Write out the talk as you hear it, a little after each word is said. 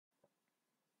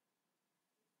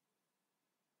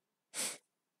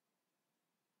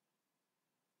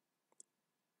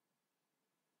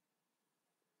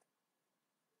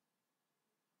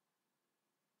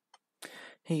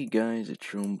Hey guys,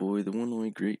 it's your own boy, the one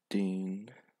only Great Dane.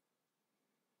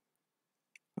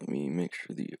 Let me make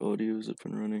sure the audio is up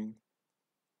and running.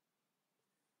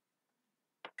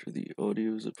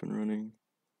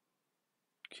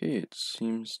 Okay, it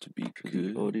seems to be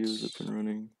good.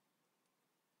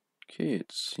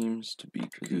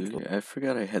 I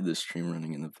forgot I had this stream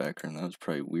running in the background. That was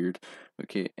probably weird.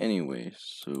 Okay, anyway,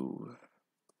 so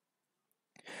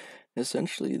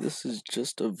essentially this is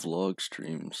just a vlog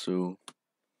stream, so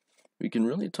we can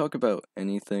really talk about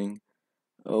anything.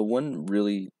 One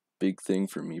really big thing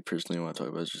for me personally I want to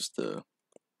talk about is just the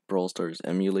Brawl Stars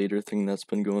emulator thing that's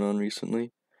been going on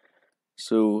recently.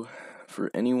 So, for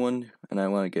anyone, and I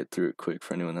want to get through it quick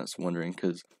for anyone that's wondering,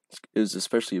 because it was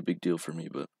especially a big deal for me,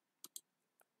 but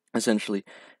essentially,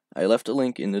 I left a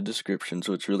link in the description,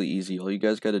 so it's really easy. All you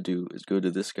guys got to do is go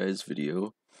to this guy's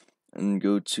video, and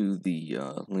go to the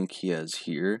link he has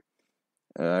here.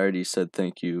 I already said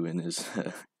thank you in his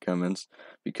comments,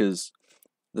 because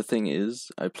the thing is,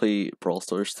 I play Brawl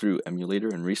Stars through Emulator,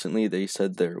 and recently they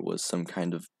said there was some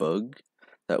kind of bug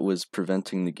that was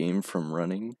preventing the game from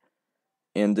running.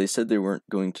 And they said they weren't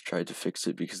going to try to fix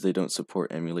it because they don't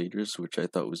support emulators, which I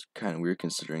thought was kind of weird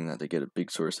considering that they get a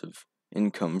big source of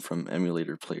income from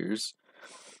emulator players.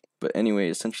 But anyway,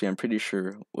 essentially I'm pretty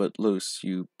sure what Los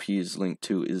UP is linked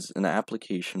to is an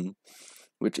application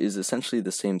which is essentially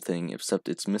the same thing, except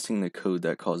it's missing the code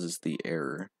that causes the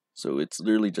error. So it's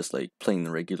literally just like playing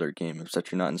the regular game,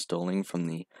 except you're not installing from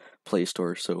the Play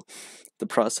Store. So the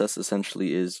process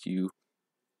essentially is you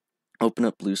open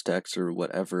up BlueStacks or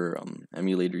whatever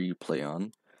emulator you play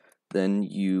on, then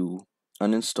you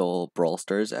uninstall Brawl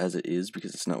Stars as it is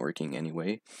because it's not working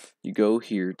anyway. You go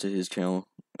here to his channel,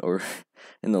 or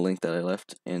in the link that I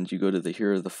left, and you go to the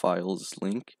here are the files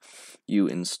link, you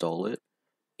install it,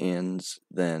 and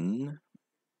then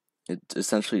it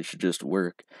essentially should just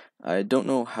work. I don't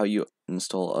know how you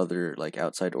install other like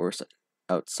outside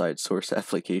source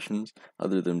applications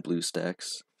other than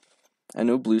BlueStacks. I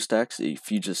know BlueStacks,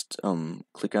 if you just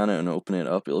click on it and open it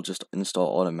up, it'll just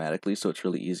install automatically, so it's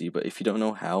really easy. But if you don't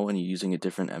know how and you're using a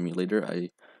different emulator,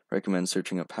 I recommend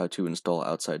searching up how to install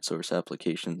outside source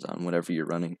applications on whatever you're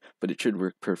running, but it should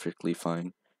work perfectly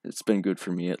fine. It's been good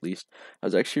for me, at least. I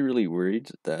was actually really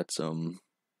worried that oh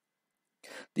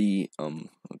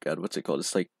god, what's it called?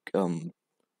 It's like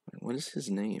what is his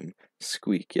name?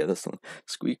 Squeak, yeah, that's the one.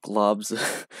 Squeak lobs a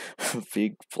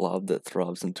big blob that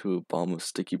throbs into a bomb of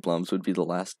sticky blobs would be the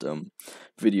last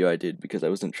video I did because I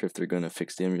wasn't sure if they're going to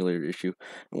fix the emulator issue.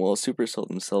 And while Supercell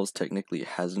themselves technically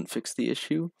hasn't fixed the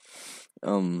issue,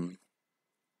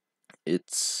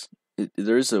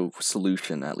 there's a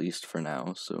solution at least for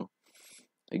now. So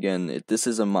again, this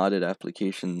is a modded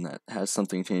application that has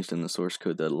something changed in the source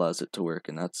code that allows it to work,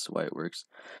 and that's why it works.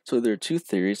 So there are two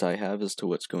theories I have as to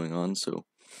what's going on. So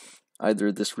either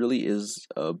this really is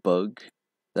a bug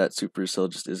that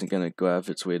Supercell just isn't going to go out of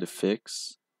its way to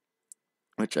fix,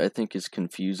 which I think is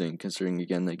confusing considering,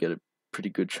 again, they get a pretty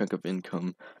good chunk of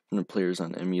income from the players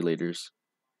on emulators.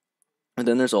 And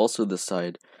then there's also this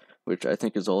side, which I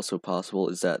think is also possible,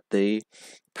 is that they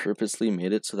purposely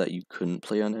made it so that you couldn't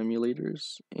play on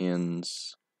emulators, and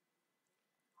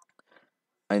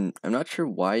I'm not sure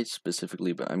why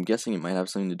specifically, but I'm guessing it might have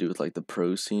something to do with like the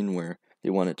pro scene where they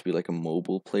want it to be like a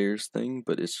mobile players thing,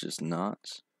 but it's just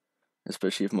not.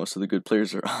 Especially if most of the good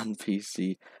players are on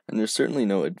PC, and there's certainly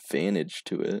no advantage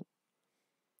to it.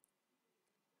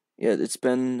 Yeah, it's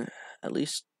been at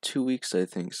least 2 weeks, I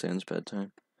think, sans bad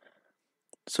time.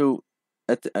 So,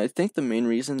 I think the main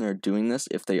reason they're doing this,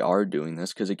 if they are doing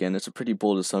this, because again, it's a pretty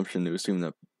bold assumption to assume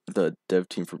that the dev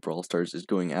team for Brawl Stars is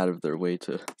going out of their way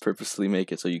to purposely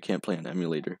make it so you can't play an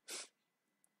emulator.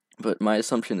 But my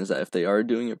assumption is that if they are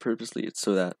doing it purposely, it's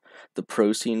so that the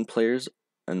pro scene players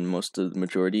and most of the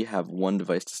majority have one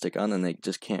device to stick on and they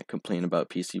just can't complain about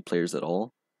PC players at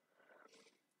all.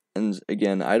 And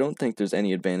again, I don't think there's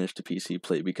any advantage to PC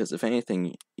play because if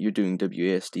anything, you're doing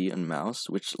WASD and mouse,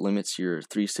 which limits your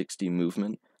 360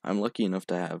 movement. I'm lucky enough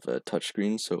to have a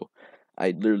touchscreen, so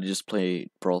I literally just play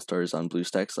Brawl Stars on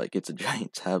BlueStacks like it's a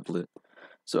giant tablet.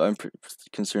 So I'm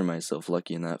consider myself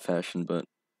lucky in that fashion, but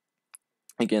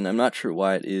again, I'm not sure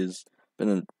why it is. Been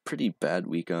a pretty bad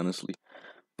week, honestly.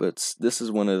 But this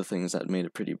is one of the things that made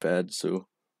it pretty bad, so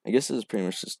I guess this is pretty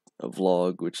much just a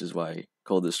vlog, which is why I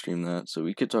called this stream that. So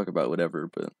we could talk about whatever,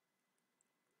 but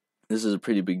this is a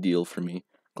pretty big deal for me.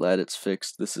 Glad it's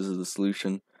fixed. This is the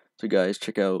solution. So guys,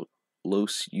 check out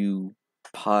Los U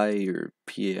Pi or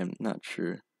PA, I'm not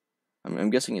sure. I'm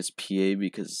guessing it's PA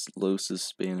because Los is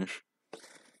Spanish.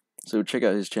 So check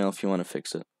out his channel if you want to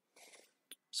fix it.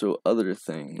 So other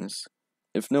things,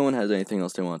 if no one has anything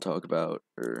else they want to talk about,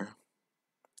 or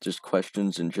just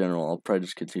questions in general. I'll probably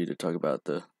just continue to talk about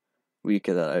the week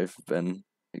that I've been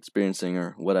experiencing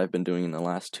or what I've been doing in the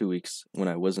last 2 weeks when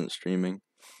I wasn't streaming.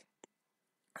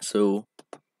 So,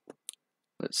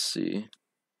 let's see.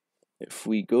 If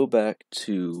we go back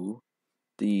to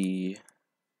the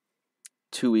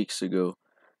 2 weeks ago,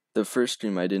 the first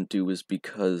stream I didn't do was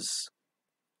because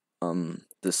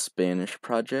the Spanish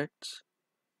project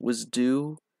was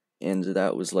due, and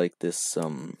that was like this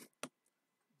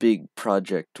big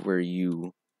project where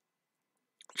you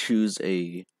choose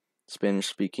a Spanish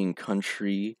speaking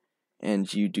country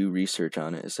and you do research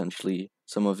on it. Essentially,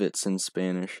 some of it's in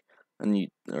Spanish, and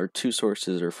two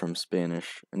sources are from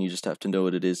Spanish, and you just have to know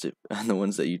what it is on the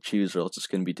ones that you choose, or else it's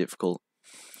going to be difficult.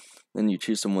 Then you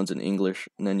choose some ones in English,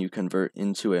 and then you convert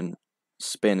into a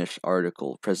Spanish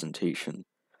article presentation.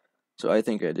 So I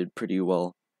think I did pretty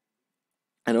well.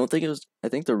 I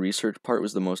think the research part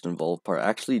was the most involved part.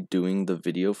 Actually doing the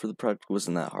video for the project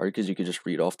wasn't that hard because you could just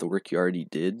read off the work you already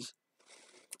did.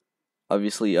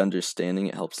 Obviously, understanding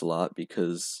it helps a lot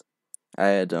because I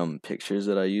had pictures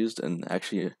that I used, and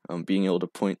actually being able to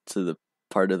point to the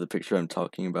part of the picture I'm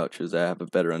talking about shows that I have a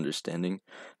better understanding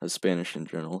of Spanish in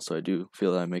general, so I do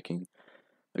feel that I'm making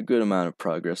a good amount of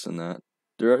progress in that.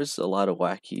 There is a lot of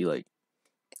wacky, like,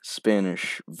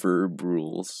 Spanish verb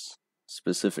rules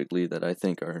specifically that I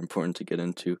think are important to get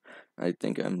into. I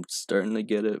think I'm starting to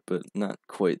get it, but not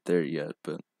quite there yet,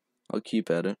 but I'll keep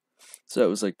at it. So that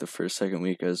was like the second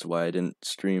week as why I didn't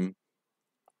stream.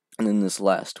 And then this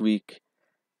last week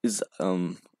is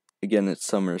again, it's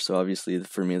summer, so obviously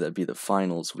for me that'd be the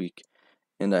finals week.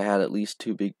 And I had at least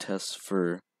 2 big tests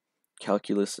for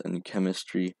calculus and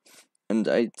chemistry, and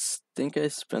I think I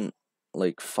spent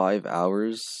like 5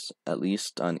 hours at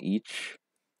least on each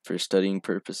for studying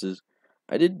purposes.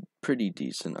 I did pretty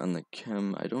decent on the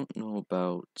chem. I don't know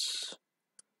about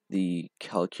the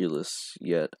calculus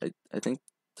yet. I think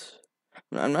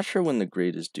I'm not sure when the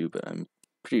grade is due, but I'm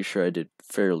pretty sure I did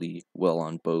fairly well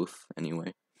on both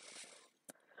anyway.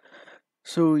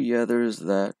 So yeah, there's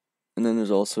that. And then there's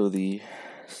also the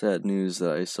sad news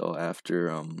that I saw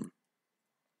after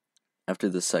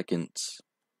the second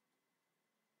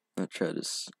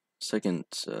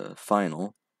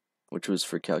final, which was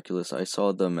for calculus. I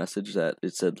saw the message that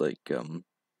it said like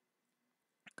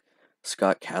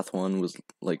Scott Cathwan was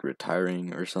like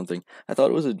retiring or something. I thought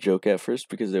it was a joke at first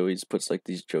because they always puts like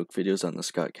these joke videos on the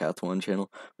Scott Cathwan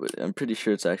channel, but I'm pretty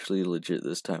sure it's actually legit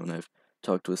this time, and I've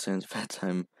talked with Sans Fat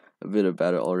Time a bit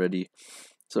about it already.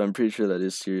 So I'm pretty sure that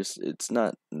is serious. It's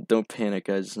not, don't panic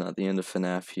guys, it's not the end of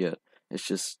FNAF yet. It's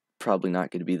just probably not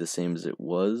going to be the same as it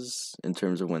was in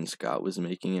terms of when Scott was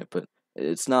making it, but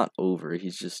it's not over.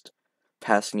 He's just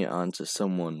passing it on to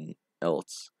someone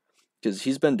else. Because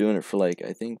he's been doing it for like,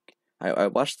 I think, I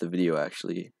watched the video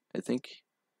actually. I think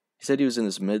he said he was in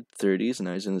his mid-30s and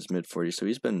now he's in his mid-40s, so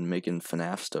he's been making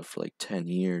FNAF stuff for like 10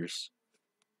 years.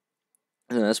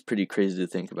 And that's pretty crazy to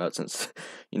think about since,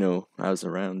 I was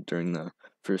around during the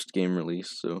first game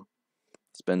release, so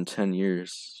it's been 10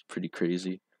 years. Pretty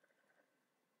crazy.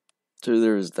 So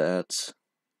there was that.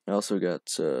 I also got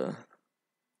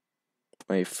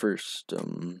my first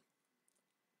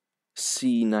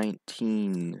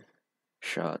C19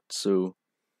 shot. So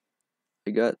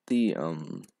I got the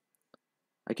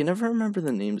I can never remember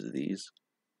the names of these.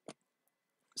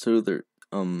 So they're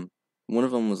one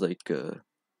of them was like I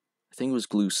think it was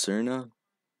Glucerna.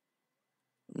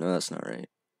 No, that's not right.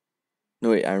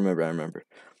 No, wait, I remember.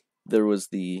 There was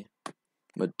the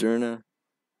Moderna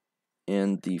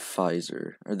and the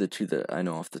Pfizer are the two that I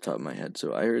know off the top of my head.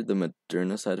 So I heard the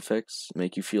Moderna side effects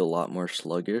make you feel a lot more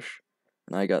sluggish,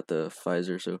 and I got the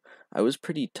Pfizer. So I was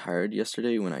pretty tired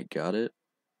yesterday when I got it.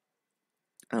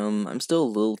 I'm still a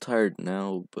little tired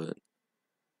now, but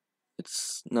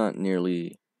it's not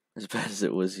nearly as bad as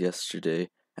it was yesterday.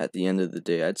 At the end of the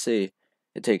day, I'd say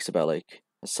it takes about like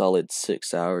a solid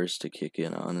 6 hours to kick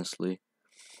in, honestly.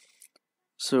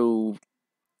 So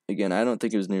again, I don't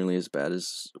think it was nearly as bad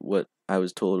as what I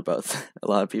was told about. A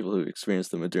lot of people who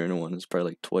experienced the Moderna one is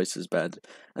probably like twice as bad,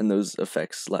 and those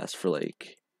effects last for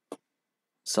like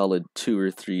solid 2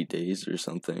 or 3 days or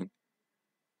something.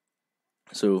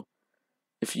 So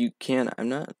if you can, I'm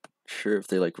not sure if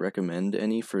they like recommend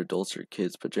any for adults or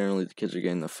kids, but generally the kids are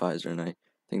getting the Pfizer, and I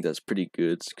think that's pretty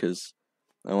good because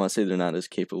I don't want to say they're not as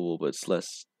capable, but it's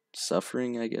less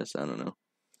suffering, I guess. I don't know.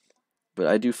 But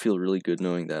I do feel really good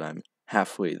knowing that I'm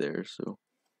halfway there. So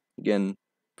again,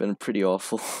 been a pretty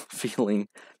awful feeling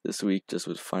this week just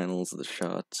with finals, the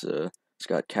shots,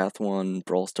 Scott Cathwan,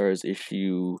 Brawl Stars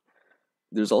issue.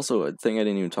 There's also a thing I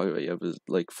didn't even talk about yet, was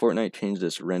like Fortnite changed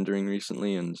its rendering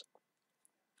recently, and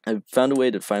I've found a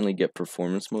way to finally get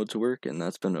performance mode to work, and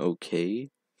that's been okay,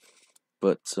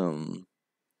 but it's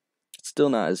still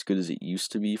not as good as it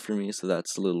used to be for me, so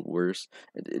that's a little worse.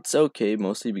 It's okay,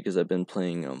 mostly because I've been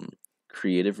playing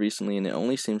creative recently, and it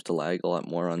only seems to lag a lot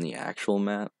more on the actual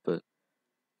map, but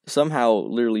somehow,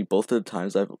 literally both of the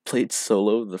times I've played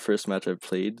solo, the first match I've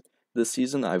played this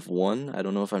season, I've won. I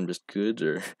don't know if I'm just good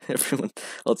or everyone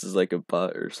else is like a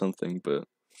bot or something, but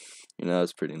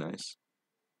that's pretty nice.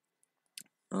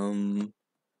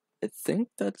 I think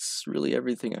that's really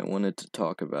everything I wanted to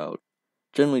talk about.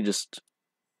 Generally, just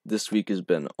this week has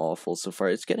been awful so far.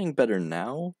 It's getting better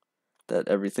now that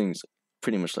everything's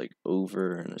pretty much like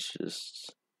over, and it's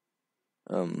just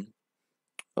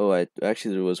Oh, I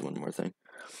actually there was one more thing.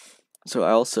 So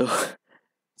I also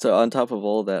so on top of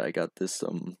all that, I got this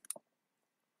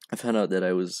I found out that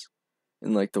I was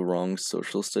in like the wrong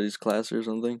social studies class or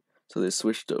something. So they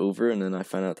switched over, and then I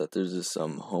found out that there's this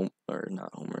home or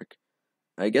not homework.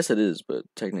 I guess it is, but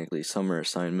technically summer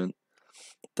assignment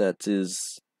that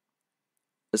is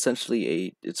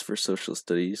essentially it's for social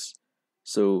studies.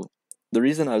 So the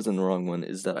reason I was in the wrong one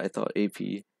is that I thought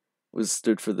AP was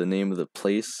stood for the name of the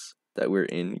place that we're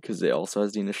in, because it also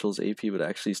has the initials AP, but it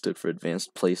actually stood for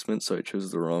advanced placement, so I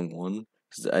chose the wrong one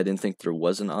because I didn't think there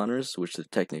was an honors, which it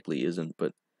technically isn't,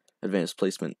 but advanced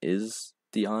placement is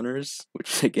the honors,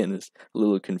 which again is a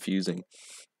little confusing.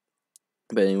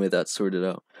 But anyway, that's sorted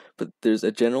out. But there's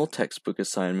a general textbook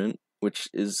assignment, which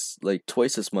is like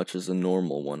twice as much as a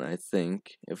normal one, I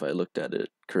think, if I looked at it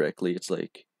correctly. It's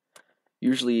like,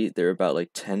 usually they're about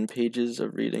like 10 pages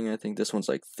of reading. I think this one's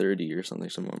like 30 or something,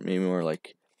 maybe more,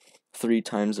 like 3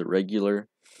 times a regular.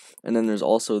 And then there's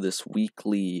also this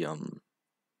weekly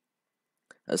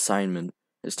assignment.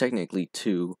 It's technically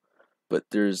 2, but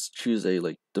choose a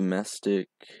like domestic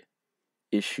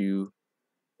issue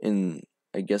in,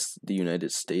 I guess, the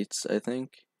United States, I think.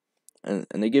 And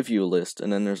they give you a list,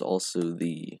 and then there's also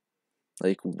the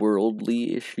like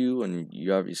worldly issue, and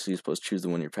you obviously supposed to choose the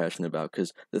one you're passionate about,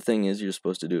 because the thing is you're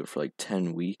supposed to do it for like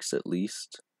 10 weeks at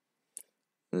least.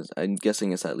 I'm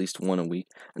guessing it's at least one a week.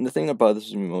 And the thing that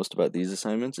bothers me most about these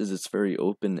assignments is it's very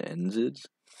open-ended.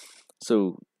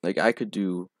 So like I could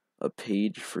do a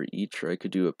page for each, or I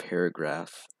could do a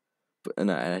paragraph,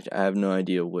 and I have no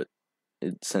idea what.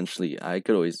 Essentially, I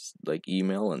could always like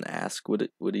email and ask what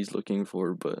he's looking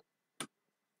for, but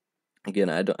again,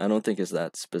 I don't think it's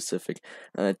that specific.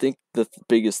 And I think the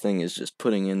biggest thing is just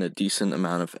putting in a decent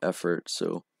amount of effort.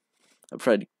 So I'll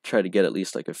try to get at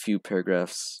least like a few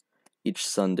paragraphs each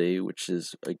Sunday, which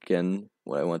is, again,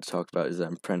 what I want to talk about is that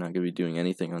I'm probably not going to be doing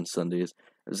anything on Sundays,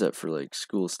 except for like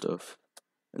school stuff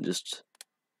and just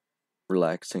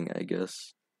relaxing, I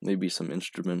guess. Maybe some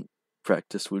instrument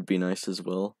practice would be nice as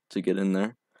well to get in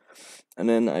there. And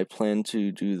then I plan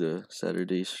to do the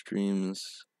Saturday streams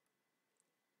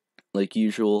like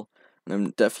usual. And I'm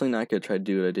definitely not going to try to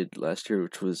do what I did last year,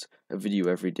 which was a video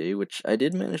every day, which I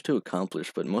did manage to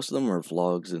accomplish, but most of them were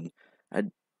vlogs, and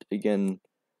again,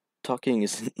 talking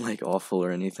isn't like awful or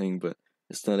anything, but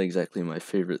it's not exactly my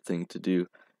favorite thing to do,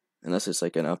 unless it's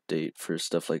like an update for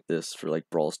stuff like this, for like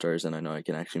Brawl Stars, and I know I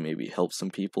can actually maybe help some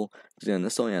people. Because again,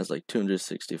 this only has like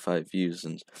 265 views,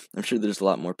 and I'm sure there's a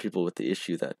lot more people with the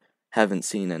issue that haven't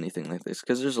seen anything like this,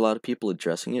 because there's a lot of people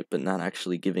addressing it but not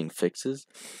actually giving fixes.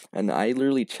 And I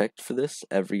literally checked for this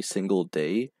every single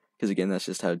day, because again, that's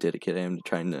just how dedicated I am to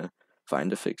trying to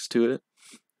find a fix to it,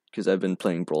 because I've been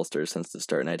playing Brawl Stars since the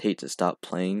start, and I'd hate to stop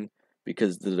playing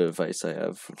because the device I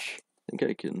have, which I think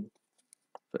I can,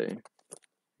 if I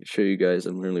show you guys,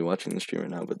 I'm literally watching the stream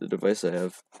right now, but the device I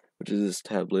have, which is this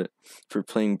tablet, for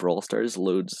playing Brawl Stars,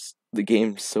 loads the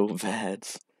game so bad.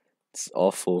 It's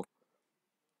awful.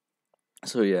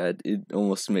 So yeah, it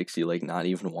almost makes you like not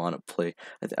even want to play.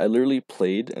 I literally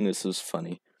played, and this was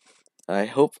funny. I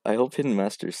hope Hidden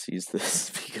Master sees this,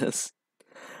 because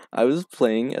I was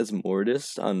playing as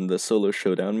Mortis on the solo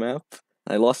showdown map.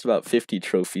 I lost about 50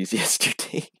 trophies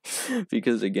yesterday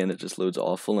because again it just loads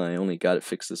awful, and I only got it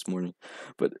fixed this morning.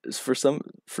 But for some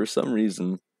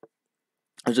reason,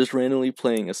 I was just randomly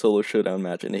playing a solo showdown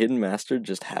match, and Hidden Master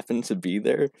just happened to be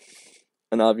there.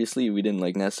 And obviously we didn't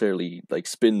like necessarily like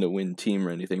spin to win team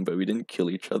or anything, but we didn't kill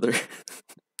each other.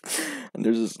 And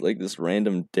there's this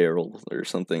random Daryl or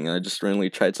something, and I just randomly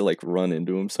tried to like run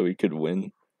into him so he could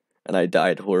win. And I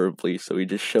died horribly, so he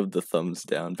just shoved the thumbs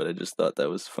down, but I just thought that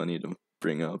was funny to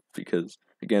bring up, because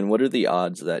again, what are the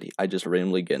odds that I just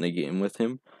randomly get in a game with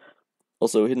him?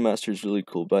 Also, Hidden Master is really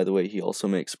cool, by the way. He also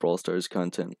makes Brawl Stars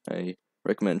content. I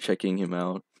recommend checking him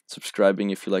out,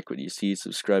 subscribing if you like what you see,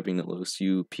 subscribing to Los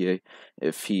UPA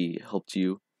if he helped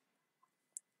you.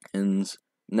 And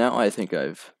now I think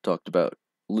I've talked about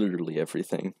literally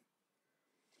everything.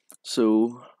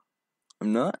 So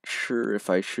I'm not sure if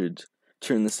I should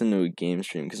turn this into a game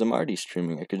stream, because I'm already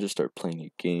streaming. I could just start playing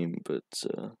a game, but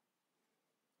I'm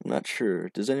not sure.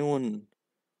 Does anyone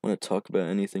want to talk about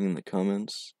anything in the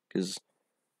comments? Because,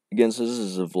 again, since this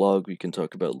is a vlog, we can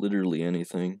talk about literally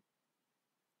anything.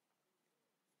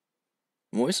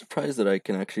 I'm always surprised that I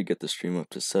can actually get the stream up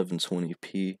to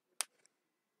 720p.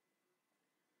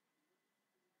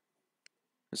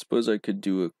 I suppose I could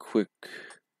do a quick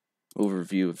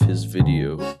overview of his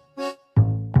video.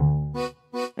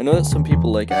 I know that some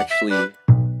people like actually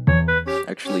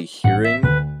hearing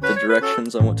the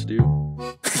directions on what to do.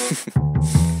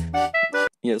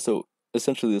 Yeah, so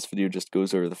essentially this video just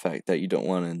goes over the fact that you don't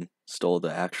want to install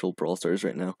the actual Brawl Stars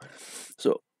right now.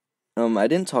 So, I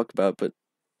didn't talk about, but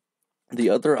the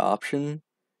other option,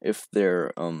 if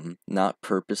they're not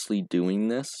purposely doing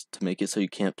this to make it so you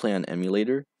can't play on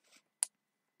emulator,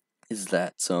 is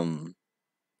that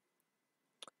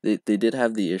they did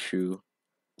have the issue.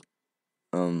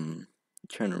 I'm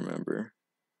trying to remember.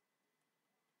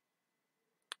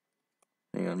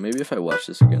 Hang on, maybe if I watch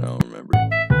this again, I'll remember.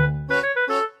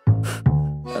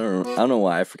 I don't know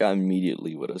why. I forgot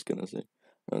immediately what I was gonna say.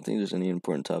 I don't think there's any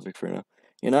important topic for now.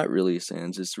 Yeah, not really,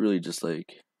 Sans. It's really just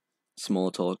like small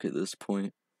talk at this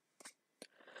point.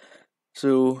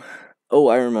 So, oh,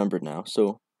 I remember now.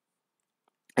 So,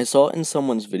 I saw it in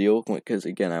someone's video, because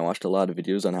again, I watched a lot of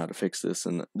videos on how to fix this,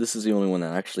 and this is the only one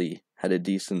that actually had a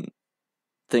decent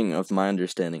thing of my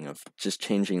understanding of just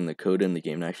changing the code in the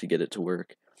game to actually get it to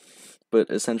work. But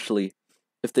essentially,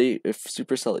 if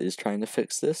Supercell is trying to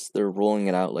fix this, they're rolling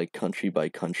it out like country by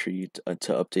country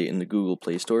to update in the Google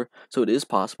Play Store. So it is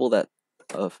possible that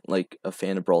like a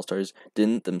fan of Brawl Stars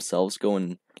didn't themselves go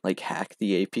and like hack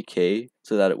the APK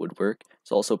so that it would work.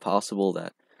 It's also possible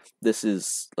that this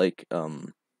is like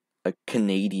a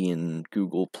Canadian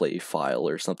Google Play file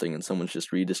or something, and someone's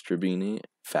just redistributing it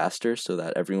faster so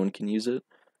that everyone can use it.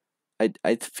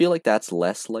 I feel like that's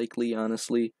less likely,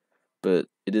 honestly, but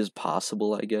it is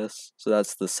possible, I guess. So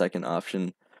that's the second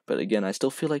option. But again, I still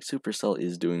feel like Supercell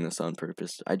is doing this on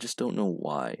purpose. I just don't know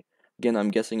why. Again, I'm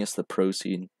guessing it's the pro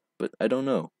scene, but I don't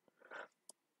know.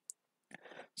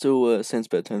 So, since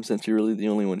bedtime, since you're really the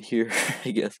only one here,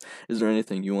 I guess, is there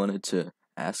anything you wanted to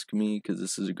ask me? Because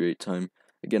this is a great time.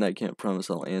 Again, I can't promise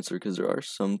I'll answer, because there are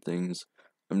some things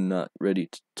I'm not ready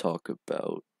to talk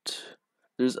about.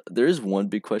 There is one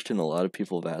big question a lot of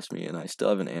people have asked me, and I still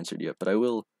haven't answered yet, but I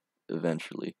will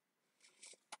eventually.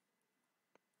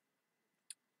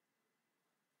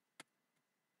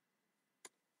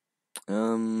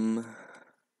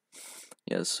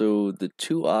 Yeah, so the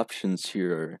two options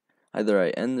here are either I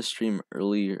end the stream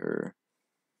early, or,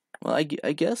 well, I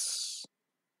guess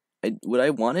what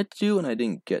I wanted to do and I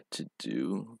didn't get to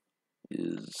do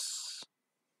is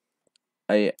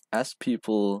I asked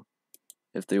people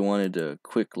if they wanted a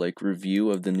quick like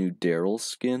review of the new Daryl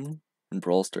skin in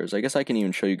Brawl Stars. I guess I can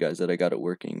even show you guys that I got it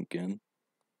working again.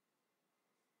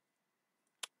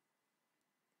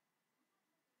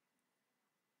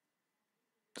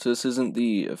 So this isn't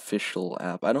the official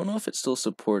app. I don't know if it still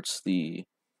supports the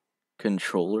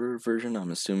controller version. I'm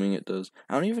assuming it does.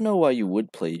 I don't even know why you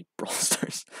would play Brawl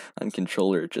Stars on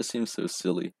controller. It just seems so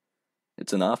silly.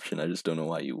 It's an option, I just don't know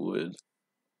why you would.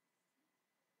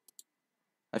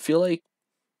 I feel like,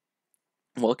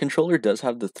 while controller does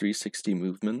have the 360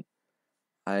 movement,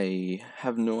 I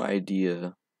have no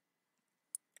idea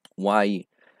why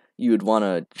you would want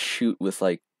to shoot with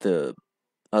like the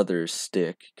other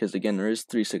stick, because again, there is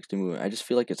 360 movement. I just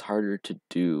feel like it's harder to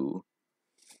do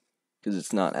because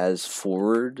it's not as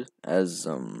forward as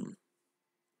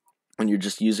when you're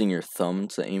just using your thumb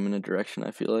to aim in a direction.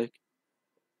 I feel like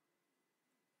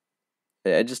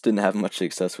I just didn't have much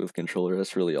success with controller.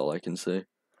 That's really all I can say.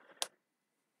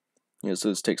 Yeah, so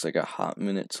this takes like a hot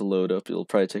minute to load up. It'll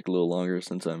probably take a little longer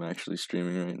since I'm actually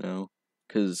streaming right now,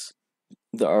 because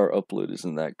our upload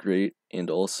isn't that great, and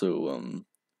also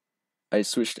I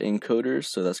switched encoders,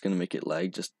 so that's gonna make it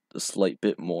lag just a slight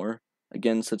bit more.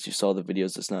 Again, since you saw the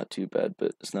videos, it's not too bad,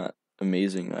 but it's not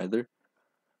amazing either.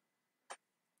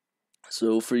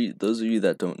 So for those of you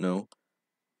that don't know,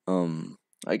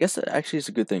 I guess it actually is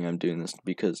a good thing I'm doing this,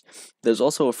 because there's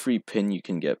also a free pin you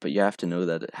can get, but you have to know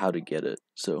that how to get it.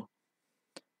 So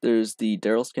there's the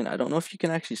Daryl skin. I don't know if you can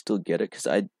actually still get it, because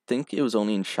I think it was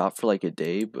only in shop for like a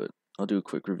day, but I'll do a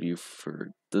quick review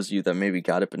for those of you that maybe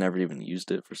got it but never even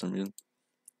used it for some reason.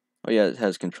 Oh yeah, it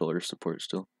has controller support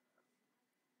still.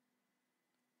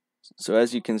 So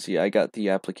as you can see, I got the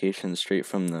application straight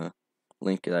from the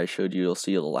link that I showed you. You'll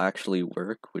see it'll actually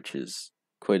work, which is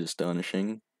quite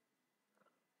astonishing.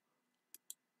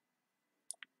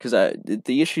 because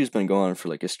the issue's been going on for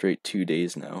like a straight 2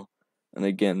 days now, and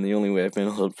again, the only way I've been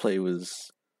able to play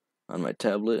was on my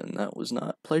tablet, and that was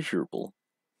not pleasurable.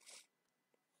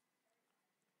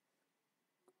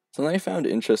 Something I found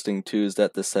interesting too is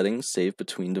that the settings save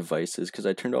between devices, because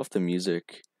I turned off the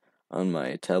music on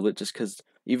my tablet just because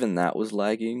even that was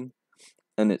lagging,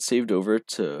 and it saved over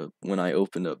to when I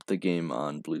opened up the game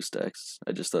on BlueStacks.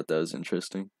 I just thought that was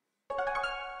interesting.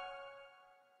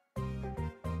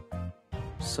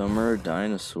 Summer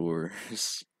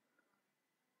dinosaurs.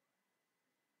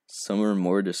 Summer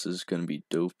Mortis is gonna be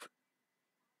dope.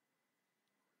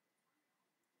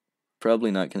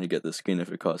 Probably not gonna get the skin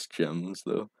if it costs gems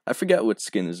though. I forget what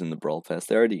skin is in the Brawl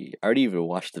Pass. I already even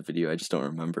watched the video. I just don't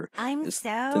remember. I'm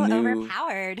so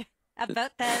overpowered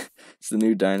about this. It's the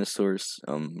new dinosaurs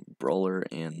brawler,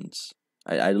 and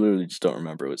I literally just don't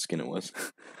remember what skin it was.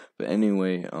 But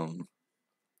anyway,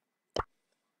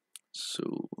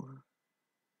 so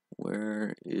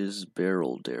where is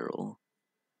Daryl?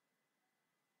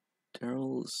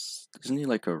 Isn't he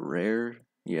like a rare?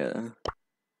 Yeah.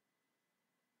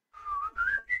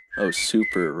 Oh,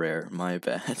 super rare, my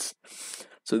bad.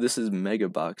 So this is Mega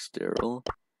Box Daryl.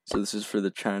 So this is for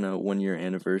the China 1-year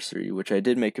anniversary, which I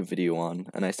did make a video on,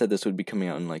 and I said this would be coming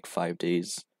out in like 5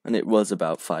 days, and it was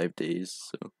about 5 days.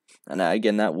 So, and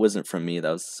again, that wasn't from me.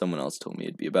 That was someone else told me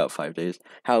it'd be about 5 days.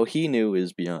 How he knew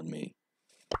is beyond me.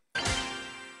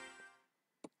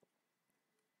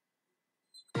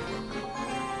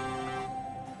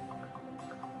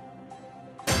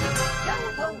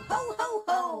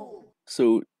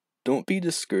 So don't be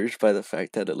discouraged by the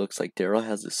fact that it looks like Daryl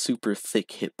has a super thick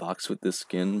hitbox with this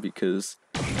skin, because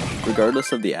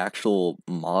regardless of the actual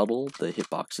model, the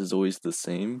hitbox is always the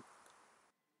same.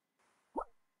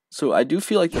 So I do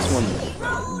feel like this one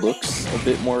looks a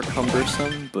bit more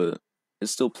cumbersome, but it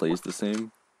still plays the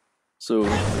same. So,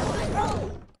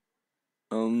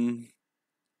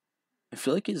 I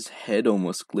feel like his head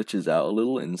almost glitches out a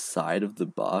little inside of the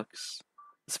box,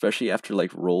 especially after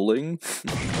like rolling.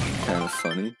 Kind of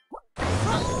funny.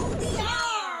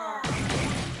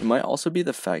 It might also be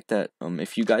the fact that,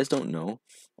 if you guys don't know,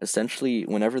 essentially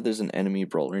whenever there's an enemy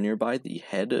brawler nearby, the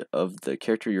head of the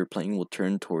character you're playing will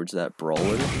turn towards that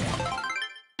brawler,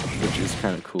 which is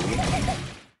kind of cool.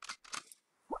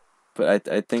 But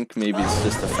I think maybe it's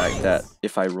just the fact that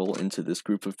if I roll into this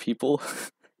group of people,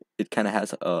 it kind of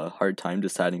has a hard time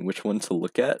deciding which one to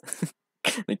look at.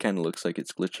 It kind of looks like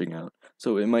it's glitching out.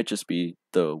 So it might just be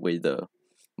the way the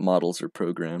models are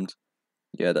programmed.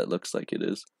 Yeah, that looks like it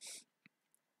is.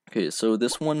 Okay, so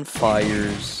this one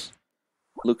fires,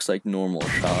 looks like normal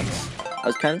shots. I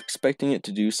was kind of expecting it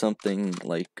to do something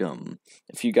like,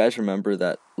 if you guys remember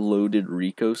that loaded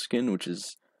Rico skin, which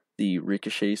is the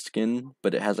Ricochet skin,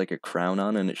 but it has like a crown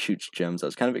on and it shoots gems. I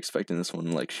was kind of expecting this one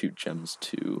to like shoot gems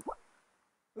too.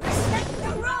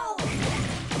 Yeah,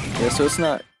 so it's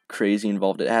not crazy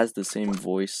involved. It has the same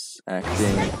voice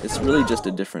acting. It's really just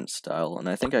a different style, and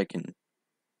I think I can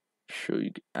show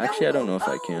you. Actually, I don't know if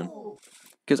I can,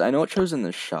 because I know it shows in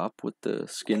the shop what the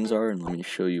skins are, and let me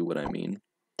show you what I mean.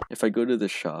 If I go to the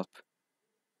shop,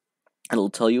 it'll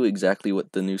tell you exactly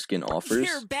what the new skin offers.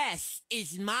 Your best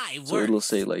is my worst. So it'll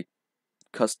say like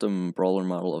custom brawler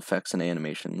model effects and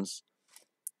animations.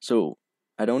 So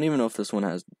I don't even know if this one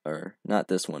has, or not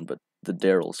this one, but the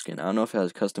Daryl skin. I don't know if it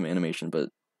has custom animation, but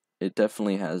it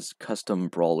definitely has custom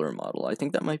brawler model. I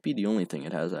think that might be the only thing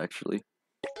it has, actually.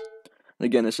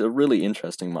 Again, it's a really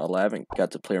interesting model. I haven't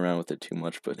got to play around with it too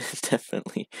much, but it's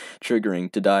definitely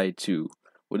triggering to die to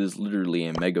what is literally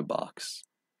a mega box.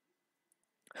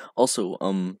 Also,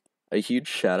 a huge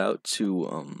shout out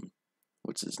to,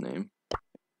 what's his name?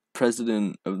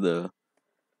 President of the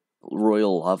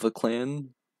Royal Lava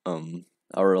Clan,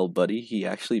 RL Buddy. He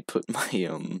actually put my,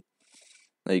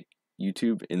 like,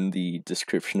 YouTube in the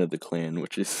description of the clan,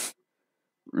 which is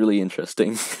really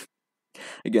interesting.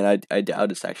 Again, I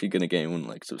doubt it's actually gonna get anyone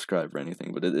like subscribe or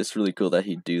anything, but it's really cool that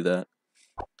he'd do that.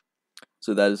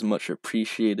 So that is much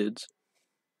appreciated.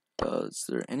 Is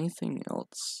there anything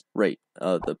else? Right,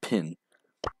 the pin.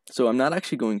 So I'm not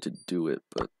actually going to do it,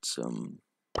 but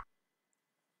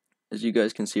as you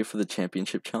guys can see for the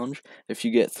championship challenge, if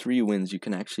you get 3 wins, you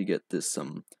can actually get this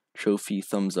trophy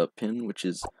thumbs up pin, which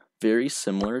is very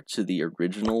similar to the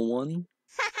original one.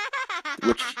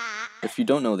 Which, if you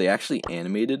don't know, they actually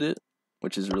animated it,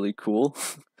 which is really cool.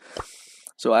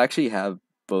 So I actually have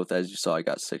both. As you saw, I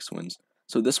got 6 wins.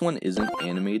 So this one isn't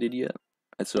animated yet,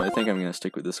 so I think I'm gonna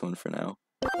stick with this one for now.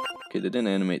 Okay, they didn't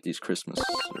animate these Christmas,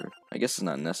 or I guess it's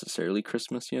not necessarily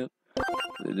Christmas yet.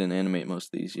 They didn't animate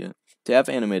most of these yet. They have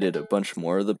animated a bunch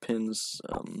more of the pins.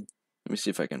 Let me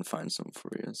see if I can find some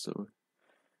for you. So,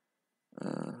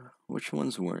 Which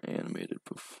ones weren't animated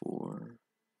before?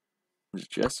 Was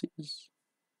Jessie's?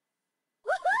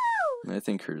 I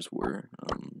think hers were.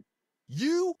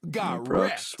 You got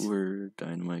Brock's wrecked. were,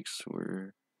 Dynamite's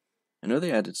were. I know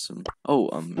they added some. Oh,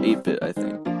 8-bit, I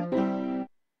think.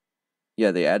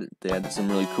 Yeah, they added some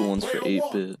really cool ones for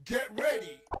 8-bit. Get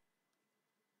ready.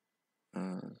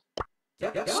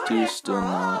 Stu's still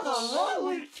not.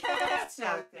 Holy cats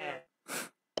out there.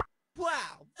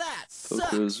 Wow, that sucks.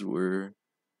 Coco's were.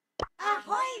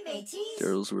 Ahoy, mateys!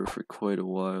 Daryl's were for quite a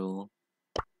while.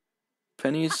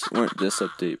 Penny's weren't this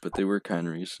update, but they were kind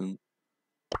of recent.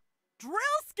 Drill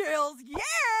skills,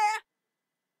 yeah!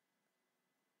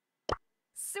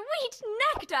 Sweet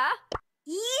nectar!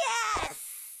 Yes!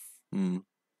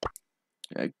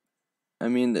 I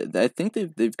mean, I think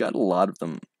they've got a lot of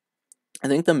them. I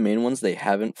think the main ones they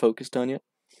haven't focused on yet.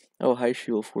 Oh, hi,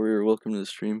 She-Wolf Warrior. Welcome to the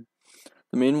stream.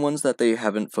 The main ones that they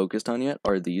haven't focused on yet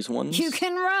are these ones. You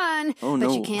can run, oh, but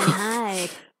no. you can't hide.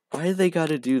 Why they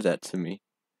gotta do that to me?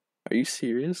 Are you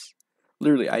serious?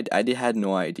 Literally, I had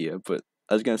no idea, but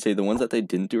I was gonna say the ones that they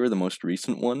didn't do are the most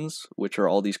recent ones, which are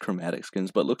all these chromatic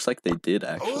skins, but looks like they did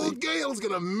actually. Old Gale's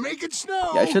gonna make it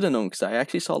snow. Yeah, I should have known, because I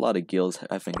actually saw a lot of Gales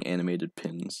having animated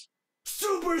pins.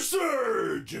 Super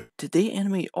Surge! Did they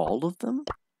animate all of them?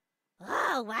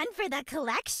 Oh, one for the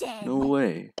collection. No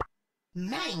way.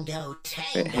 Mango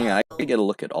Wait, hang on, I gotta get a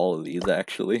look at all of these,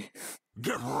 actually.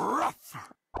 Get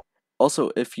rough!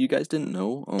 Also, if you guys didn't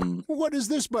know, What does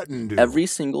this button do? every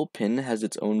single pin has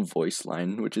its own voice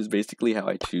line, which is basically how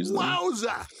I choose them.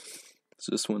 Wowza!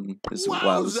 So this one is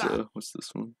Wowza. Wowza. What's this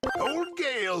one? Old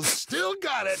Gale's still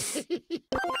got it.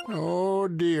 Oh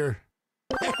dear.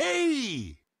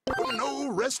 Hey! No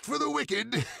rest for the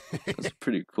wicked. That's a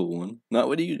pretty cool one. Not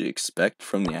what you'd expect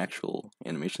from the actual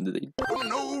animation, did they?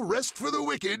 No rest for the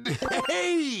wicked.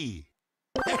 Hey!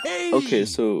 Hey! Okay,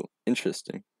 so,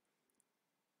 interesting.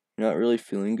 You're not really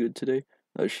feeling good today?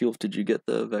 She-Wolf, did you get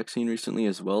the vaccine recently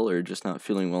as well, or just not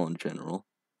feeling well in general?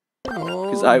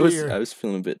 Because Oh, I dear. was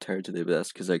feeling a bit tired today, but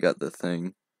that's because I got the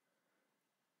thing.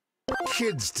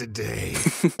 Kids today.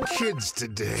 Kids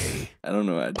today. I don't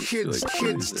know, I just feel Kids, like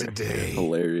kids they're today.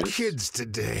 hilarious. Kids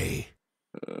today.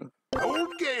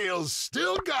 Old Gale's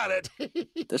still got it.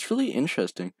 That's really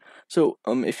interesting. So,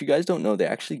 if you guys don't know, they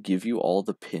actually give you all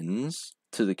the pins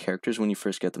to the characters when you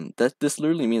first get them. This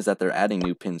literally means that they're adding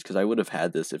new pins, because I would have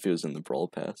had this if it was in the Brawl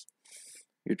Pass.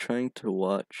 You're trying to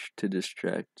watch to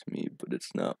distract me, but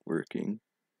it's not working.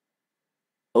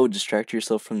 Oh, distract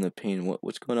yourself from the pain.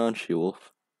 What's going on,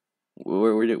 She-Wolf?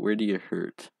 Where do you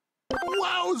hurt?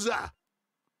 Wowza!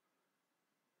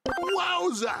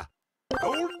 Wowza!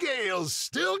 Old Gale's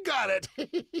still got it.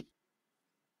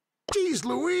 Jeez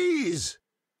Louise!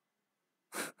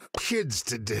 Kids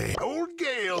today. Old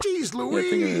Gale. Jeez Yeah, I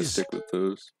think I'm gonna Louise! stick with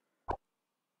those.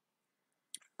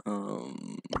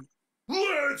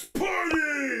 Let's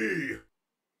party!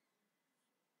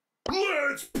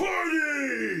 Let's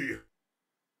party!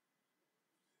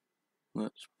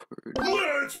 Let's party.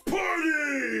 Let's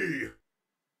party!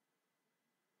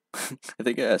 I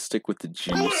think I gotta stick with the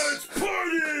juice. Let's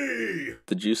party!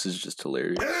 The juice is just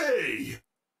hilarious. Hey!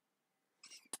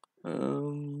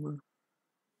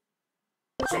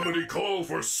 Somebody call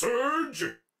for Surge?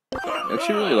 I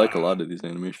actually really like a lot of these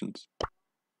animations.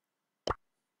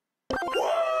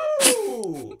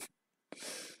 Woo!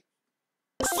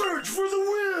 Surge for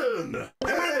the win!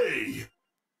 Hey!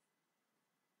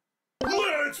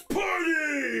 Let's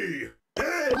party!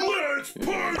 Hey! Let's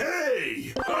party!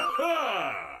 Hey! Ha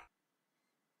ha!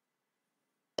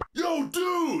 Yo,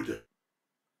 dude!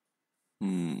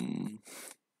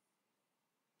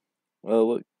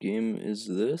 What game is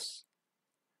this?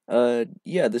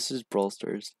 Yeah, this is Brawl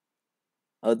Stars.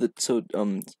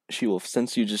 She-Wolf,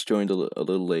 since you just joined a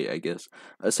little late, I guess.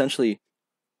 Essentially,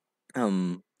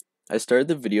 I started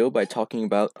the video by talking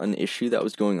about an issue that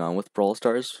was going on with Brawl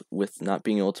Stars with not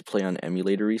being able to play on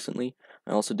Emulator recently.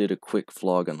 I also did a quick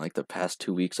vlog on like the past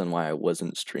 2 weeks on why I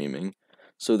wasn't streaming.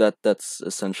 So that's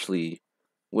essentially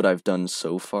what I've done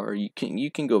so far. You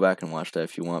can go back and watch that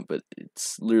if you want, but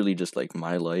it's literally just like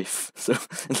my life. So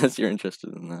unless you're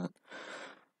interested in that.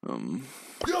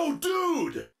 Yo,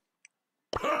 dude!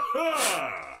 Ha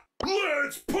ha!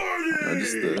 Let's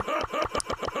party!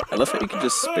 I love how you can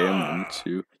just spam them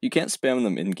too. You can't spam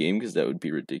them in game because that would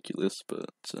be ridiculous, but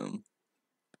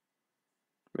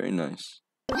very nice.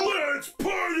 Let's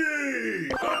party!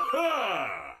 Ha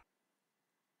ha!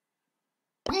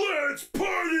 Let's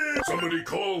party! Somebody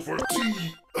call for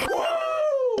tea.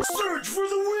 Woo! Search for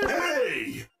the win!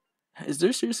 Hey! Is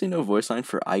there seriously no voice line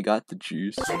for I got the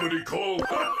juice? Somebody call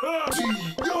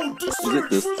tea. Yo, Is it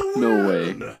this? No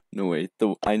way. No way.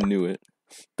 I knew it.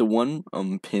 the one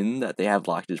pin that they have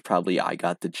locked is probably "I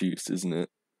got the juice," isn't it?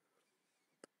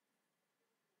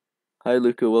 Hi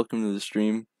Luca, welcome to the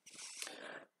stream.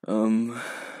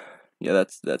 Yeah,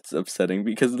 that's upsetting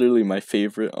because literally my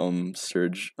favorite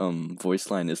Surge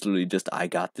voice line is literally just "I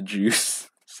got the juice."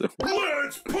 So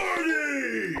Let's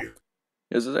party!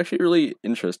 this is actually really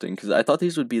interesting because I thought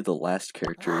these would be the last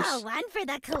characters Oh, one for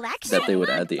the collection. that they would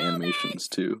add the animations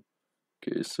to.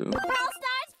 Okay, so Brawl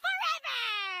Stars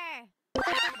forever!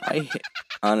 I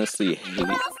honestly hate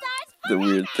Brawl Stars the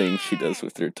weird thing she does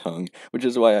with her tongue, which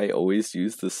is why I always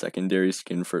use the secondary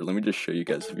skin for it. Let me just show you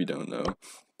guys if you don't know.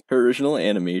 Her original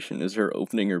animation is her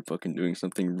opening her book and doing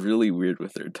something really weird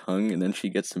with her tongue, and then she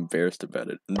gets embarrassed about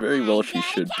it. And very well she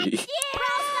should be.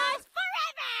 Brawl Stars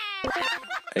forever!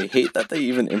 I hate that they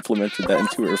even implemented that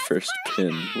into her first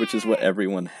pin, which is what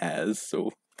everyone has,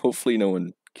 so hopefully no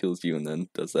one kills you and then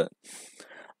does that.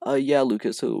 Yeah,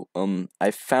 Lucas, so,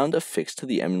 I found a fix to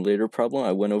the emulator problem.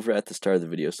 I went over at the start of the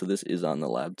video, so this is on the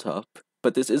laptop.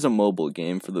 But this is a mobile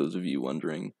game, for those of you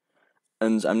wondering.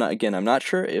 And I'm not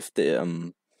sure if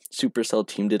the, Supercell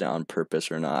team did it on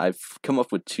purpose or not. I've come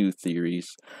up with two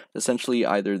theories. Essentially,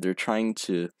 either they're trying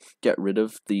to get rid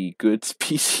of the good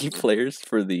PC players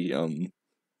for the,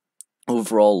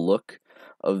 overall look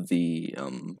of the,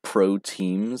 pro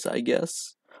teams, I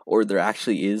guess. Or there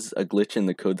actually is a glitch in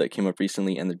the code that came up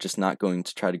recently and they're just not going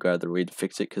to try to go out of their way to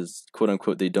fix it because,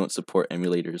 quote-unquote, they don't support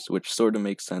emulators, which sort of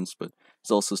makes sense, but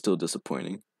it's also still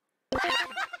disappointing. Brawl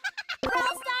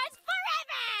Stars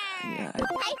forever! Yeah, I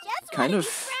just kind wanna of be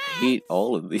friends. hate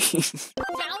all of these.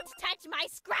 Don't touch my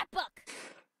scrapbook!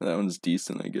 That one's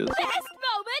decent, I guess. Best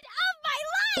moment of my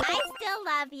life! I still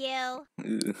love you.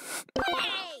 Ugh.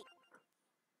 Hey!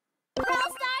 Brawl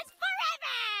Stars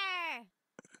forever!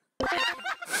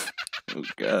 Oh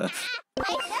god. I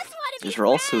just want to be These are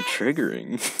all so friends. triggering.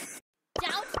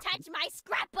 Don't touch my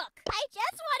scrapbook! I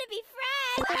just want to be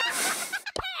friends!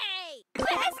 Hey! Best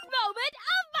moment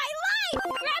of my life!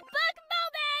 Scrapbook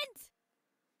moment!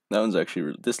 That one's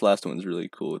actually, this last one's really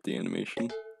cool with the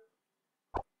animation.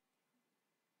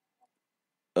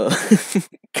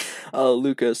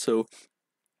 Luca, so,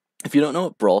 if you don't know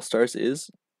what Brawl Stars is,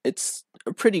 it's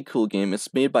a pretty cool game.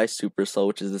 It's made by Supercell,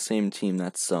 which is the same team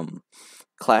that's,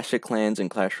 Clash of Clans and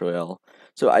Clash Royale.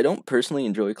 So I don't personally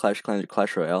enjoy Clash of Clans or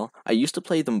Clash Royale. I used to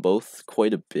play them both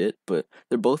quite a bit, but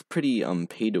they're both pretty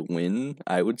pay to win,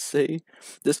 I would say.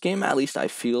 This game, at least I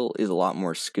feel, is a lot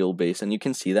more skill based, and you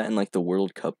can see that in like the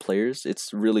World Cup players.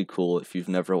 It's really cool if you've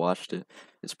never watched it.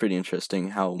 It's pretty interesting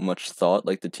how much thought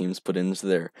like the teams put into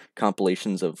their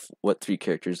compilations of what 3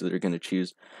 characters they're gonna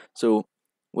choose. So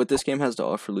what this game has to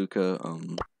offer, Luca,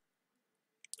 oh,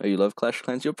 you love Clash of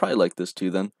Clans? You'll probably like this too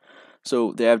then.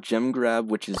 So they have Gem Grab,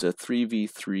 which is a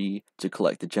 3v3 to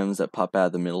collect the gems that pop out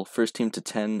of the middle. First team to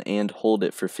 10 and hold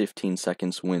it for 15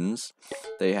 seconds wins.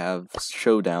 They have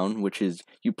Showdown, which is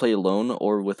you play alone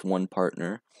or with one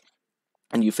partner.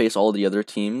 And you face all the other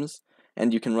teams.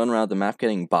 And you can run around the map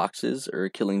getting boxes or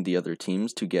killing the other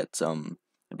teams to get, I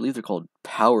believe they're called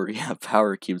power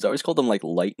cubes. I always call them like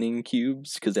lightning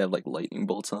cubes because they have like lightning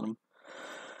bolts on them.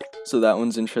 So that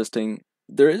one's interesting.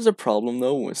 There is a problem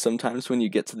though, sometimes when you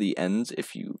get to the end,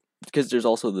 because there's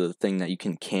also the thing that you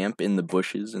can camp in the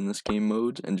bushes in this game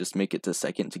mode and just make it to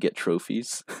second to get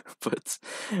trophies. But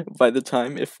by the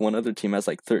time, if one other team has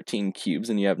like 13 cubes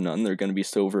and you have none, they're going to be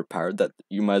so overpowered that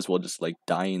you might as well just like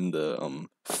die in the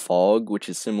fog, which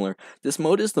is similar. This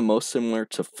mode is the most similar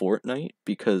to Fortnite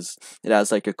because it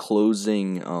has like a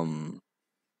closing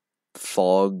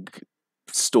fog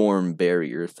storm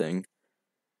barrier thing.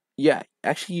 Yeah,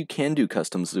 actually you can do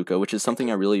customs, Luca, which is something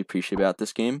I really appreciate about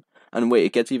this game. And wait,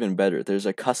 it gets even better. There's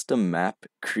a custom map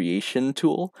creation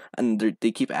tool, and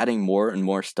they keep adding more and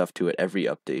more stuff to it every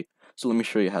update. So let me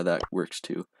show you how that works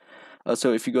too.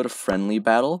 So if you go to friendly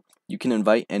battle, you can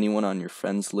invite anyone on your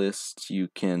friends list. You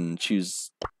can choose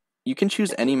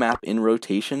any map in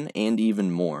rotation and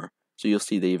even more. So you'll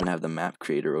see they even have the map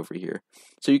creator over here.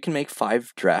 So you can make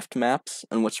 5 draft maps,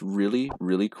 and what's really,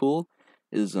 really cool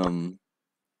is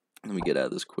let me get out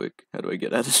of this quick. How do I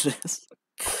get out of this?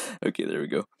 Okay, there we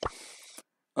go.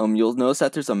 You'll notice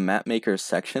that there's a map maker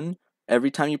section.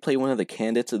 Every time you play one of the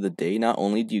candidates of the day, not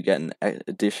only do you get an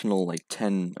additional like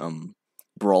 10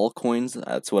 brawl coins.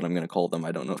 That's what I'm gonna call them.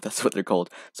 I don't know if that's what they're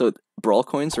called. So brawl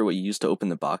coins are what you use to open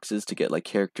the boxes to get like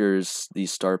characters,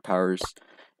 these star powers,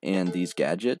 and these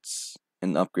gadgets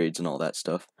and upgrades and all that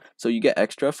stuff. So you get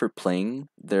extra for playing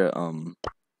their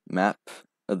map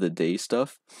of the day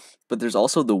stuff. But there's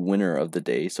also the winner of the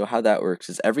day. So how that works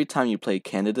is every time you play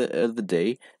candidate of the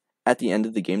day, at the end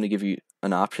of the game they give you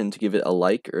an option to give it a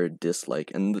like or a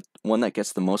dislike, and the one that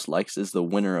gets the most likes is the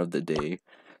winner of the day.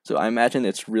 So I imagine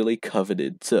it's really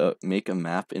coveted to make a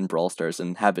map in Brawl Stars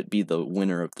and have it be the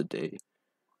winner of the day.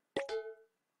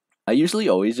 I usually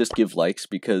always just give likes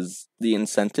because the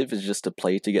incentive is just to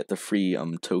play to get the free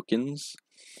tokens.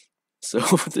 So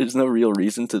there's no real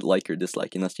reason to like or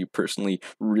dislike unless you personally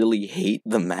really hate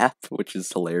the map, which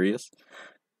is hilarious.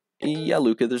 Yeah,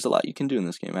 Luca, there's a lot you can do in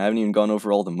this game. I haven't even gone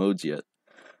over all the modes yet.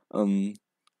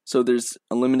 So there's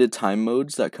unlimited time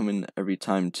modes that come in every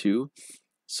time too.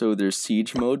 So there's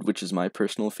siege mode, which is my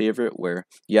personal favorite, where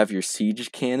you have your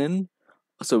siege cannon.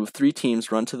 So 3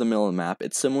 teams run to the middle of the map.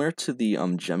 It's similar to the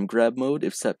gem grab mode,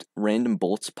 except random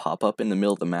bolts pop up in the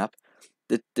middle of the map.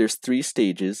 There's 3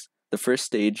 stages. The first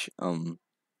stage,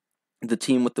 the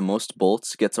team with the most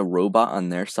bolts gets a robot on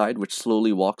their side, which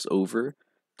slowly walks over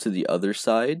to the other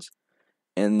sides,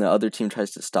 and the other team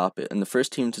tries to stop it. And the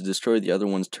first team to destroy the other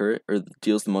one's turret or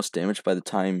deals the most damage by the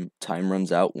time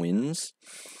runs out wins.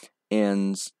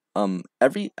 And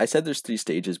I said there's 3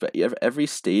 stages, but every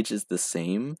stage is the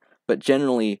same. But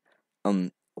generally,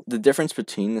 the difference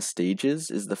between the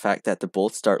stages is the fact that the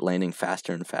bolts start landing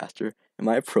faster and faster. Am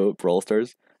I a pro at Brawl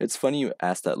Stars? It's funny you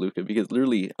asked that, Luca, because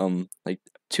literally, like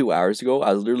 2 hours ago,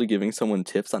 I was literally giving someone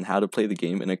tips on how to play the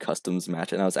game in a customs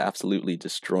match, and I was absolutely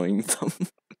destroying them.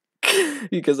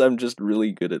 Because I'm just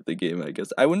really good at the game, I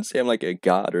guess. I wouldn't say I'm like a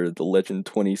god or the Legend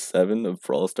 27 of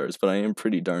Brawl Stars, but I am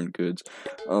pretty darn good.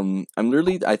 I'm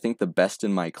literally, I think, the best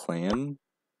in my clan.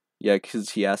 Yeah,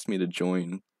 because he asked me to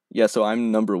join. Yeah, so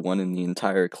I'm number 1 in the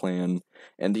entire clan,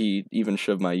 and he even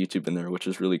shoved my YouTube in there, which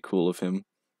is really cool of him.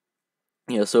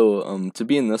 Yeah, so to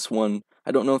be in this one,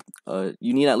 I don't know if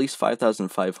you need at least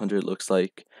 5,500, looks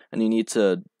like, and you need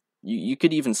to. You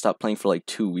could even stop playing for like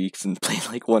 2 weeks and play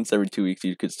like once every 2 weeks.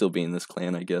 You could still be in this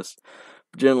clan, I guess.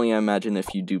 But generally, I imagine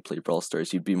if you do play Brawl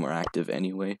Stars, you'd be more active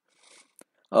anyway.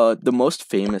 The most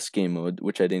famous game mode,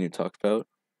 which I didn't even talk about.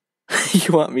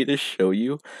 You want me to show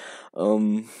you?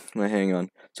 Hang on.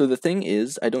 So the thing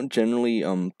is, I don't generally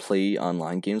play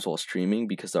online games while streaming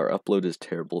because our upload is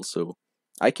terrible. So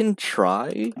I can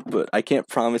try, but I can't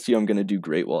promise you I'm gonna do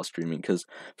great while streaming because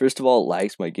first of all, it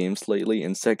lags my game slightly,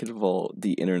 and second of all,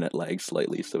 the internet lags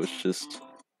slightly. So it's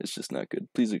just not good.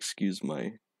 Please excuse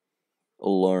my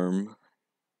alarm.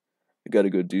 I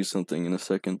gotta go do something in a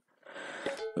second.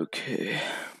 Okay.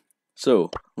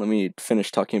 So let me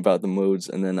finish talking about the modes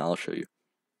and then I'll show you.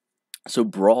 So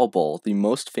Brawl Ball, the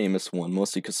most famous one,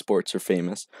 mostly because sports are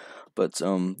famous, but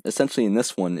essentially in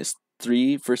this one is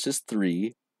 3 versus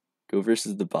 3. Go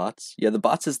versus the bots. Yeah, the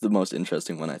bots is the most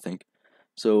interesting one, I think.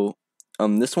 So,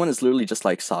 this one is literally just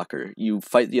like soccer. You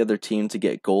fight the other team to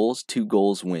get goals. 2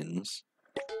 goals wins.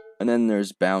 And then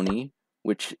there's Bounty,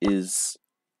 which is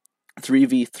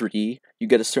 3v3. You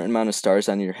get a certain amount of stars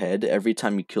on your head. Every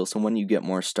time you kill someone, you get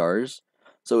more stars.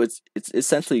 So it's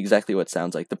essentially exactly what it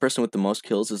sounds like. The person with the most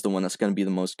kills is the one that's going to be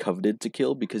the most coveted to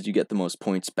kill because you get the most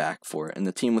points back for it. And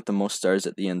the team with the most stars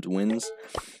at the end wins.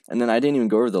 And then I didn't even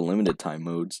go over the limited time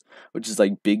modes, which is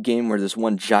like Big Game where there's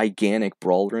one gigantic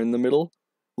brawler in the middle.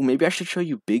 Ooh, maybe I should show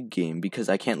you Big Game because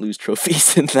I can't lose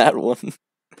trophies in that one.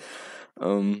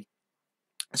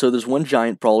 So there's one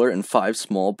giant brawler and 5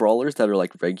 small brawlers that are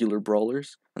like regular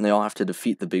brawlers. And they all have to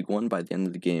defeat the big one by the end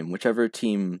of the game. Whichever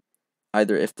team...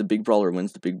 Either if the big brawler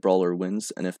wins, the big brawler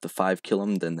wins, and if the 5 kill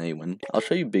him, then they win. I'll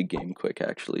show you Big Game quick,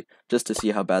 actually, just to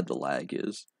see how bad the lag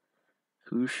is.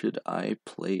 Who should I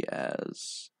play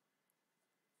as?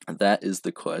 That is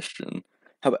the question.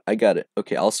 How about, I got it.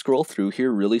 Okay, I'll scroll through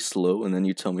here really slow, and then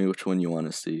you tell me which one you want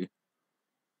to see.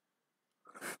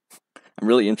 I'm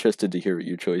really interested to hear what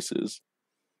your choice is.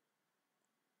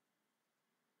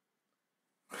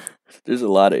 There's a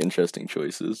lot of interesting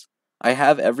choices. I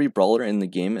have every brawler in the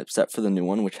game except for the new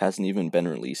one, which hasn't even been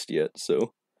released yet,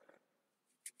 so...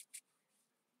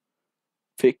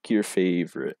 Pick your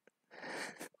favorite.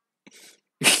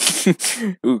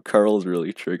 Ooh, Carl's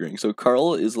really triggering. So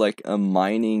Carl is like a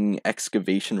mining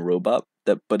excavation robot,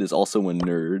 but is also a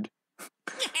nerd.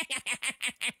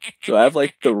 So I have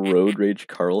like the Road Rage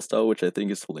Carl style, which I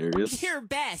think is hilarious. Your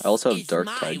best I also have Dark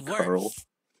Tide Carl.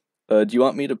 Do you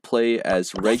want me to play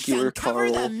as regular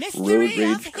Carl, Road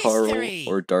Rage Carl,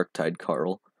 or Dark Tide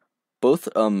Carl? Both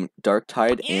Dark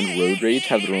Tide and Road Rage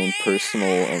have their own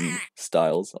personal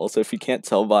styles. Also, if you can't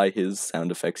tell by his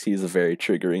sound effects, he's a very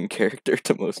triggering character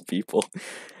to most people.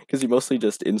 Because he mostly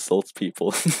just insults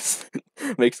people.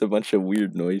 Makes a bunch of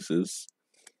weird noises.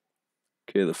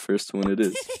 Okay, the first one it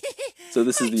is. So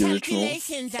this is the original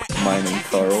Mining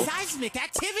Carl.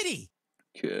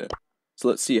 Okay. So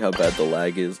let's see how bad the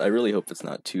lag is. I really hope it's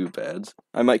not too bad.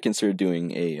 I might consider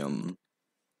doing a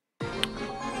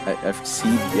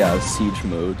Siege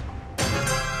mode.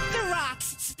 The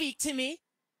rocks speak to me.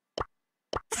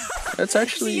 That's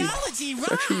actually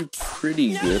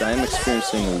pretty good. I am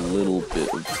experiencing a little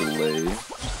bit of delay.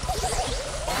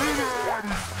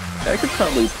 I could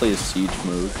probably play a siege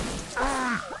mode.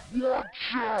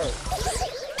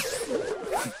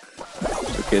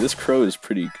 Okay, this crow is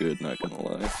pretty good, not gonna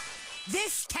lie.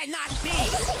 This cannot be.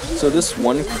 So this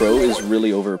one crow is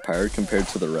really overpowered compared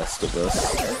to the rest of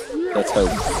us. That's how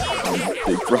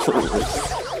big Brawler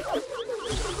is.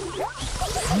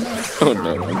 Oh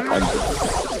no, I'm dead.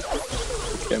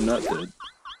 Okay, I'm not dead.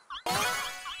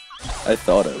 I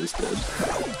thought I was dead.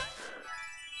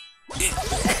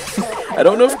 I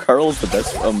don't know if Carl's the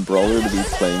best brawler to be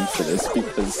playing for this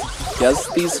because he has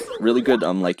these really good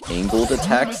like angled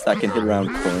attacks that can hit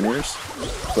around corners,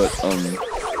 but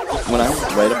when I'm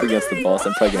right up against the boss,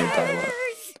 I'm probably gonna die a lot.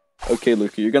 Okay,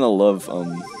 Luca, you're gonna love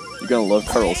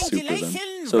Carl's super then.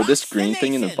 So this green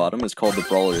thing in the bottom is called the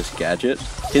Brawler's Gadget.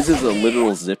 His is a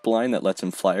literal zip line that lets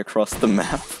him fly across the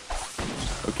map.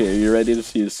 Okay, are you ready to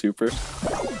see his super?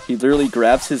 He literally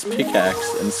grabs his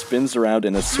pickaxe and spins around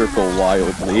in a circle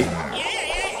wildly.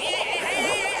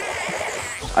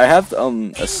 I have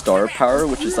a star power,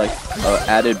 which is like an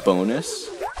added bonus,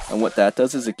 and what that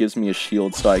does is it gives me a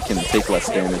shield so I can take less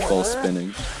damage while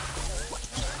spinning.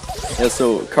 Yeah,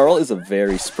 so Carl is a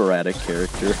very sporadic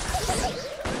character.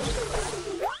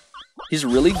 He's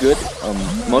really good.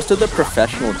 Most of the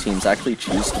professional teams actually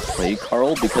choose to play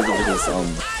Carl because of his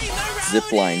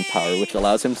zipline power, which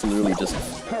allows him to literally just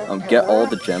get all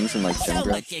the gems and like gem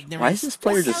grab. Why is this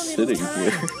player just sitting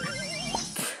here?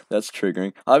 That's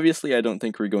triggering. Obviously, I don't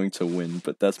think we're going to win,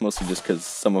 but that's mostly just because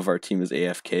some of our team is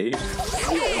AFK.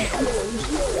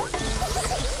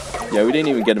 Yeah, we didn't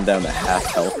even get him down to half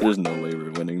health. There's no way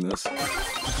we're winning this.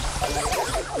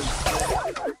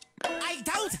 I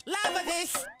don't love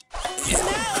this. No.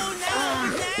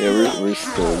 Yeah, we're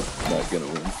still not gonna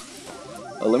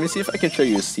win. Let me see if I can show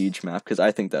you a siege map, because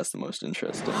I think that's the most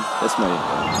interesting. That's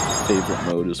my favorite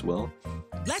mode as well.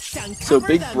 So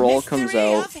Big Brawl comes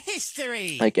out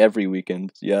like every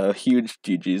weekend. Yeah, huge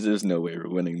GG's. There's no way we're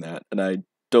winning that, and I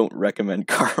don't recommend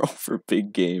Carl for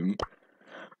big game.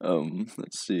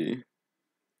 Let's see.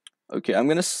 Okay, I'm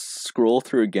gonna scroll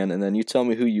through again, and then you tell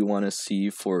me who you want to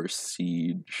see for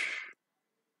siege.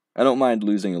 I don't mind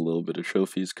losing a little bit of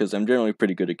trophies, because I'm generally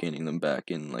pretty good at gaining them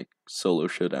back in, like, solo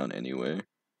showdown anyway.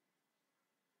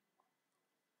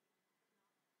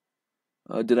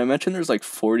 Did I mention there's, like,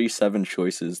 47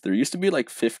 choices? There used to be, like,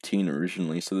 15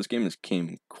 originally, so this game has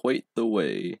came quite the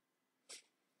way.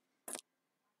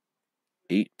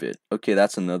 8-bit. Okay,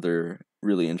 that's another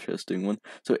really interesting one.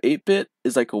 So 8-bit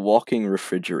is like a walking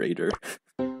refrigerator.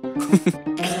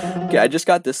 Okay, I just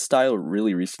got this style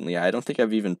really recently. I don't think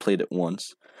I've even played it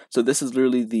once. So this is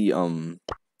literally the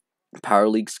Power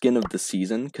League skin of the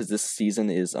season, because this season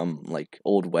is like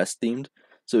Old West themed.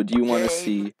 So do you want to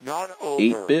see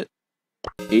 8-bit,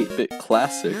 8-bit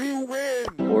classic,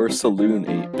 or saloon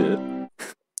 8-bit?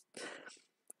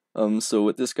 So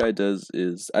what this guy does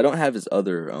is, I don't have his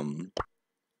other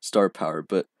star power,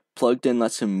 but plugged in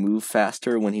lets him move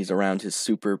faster when he's around his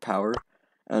super power,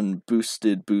 and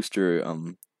boosted booster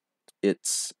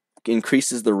it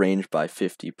increases the range by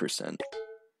 50%.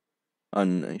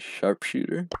 On a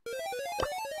sharpshooter.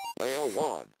 I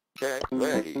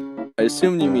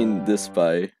assume you mean this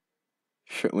by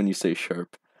when you say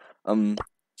sharp.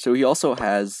 So he also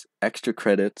has extra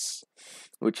credits,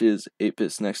 which is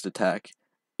 8-bit's next attack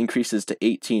increases to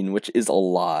 18, which is a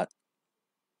lot.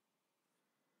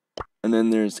 And then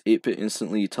there's 8-bit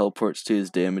instantly teleports to his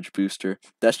damage booster.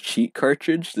 That's cheat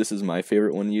cartridge. This is my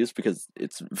favorite one to use because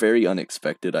it's very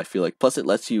unexpected, I feel like. Plus it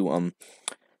lets you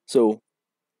so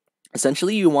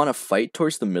essentially you want to fight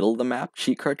towards the middle of the map.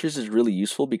 Cheat cartridge is really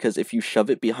useful because if you shove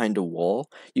it behind a wall,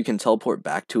 you can teleport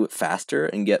back to it faster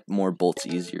and get more bolts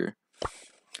easier.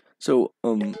 So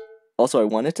also I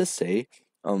wanted to say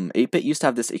 8-bit used to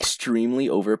have this extremely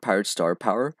overpowered star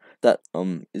power that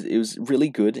it was really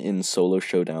good in solo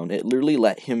showdown. It literally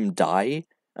let him die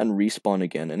and respawn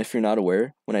again. And if you're not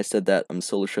aware, when I said that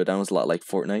solo showdown was a lot like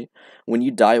Fortnite, when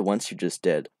you die once, you're just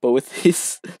dead. But with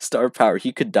his star power,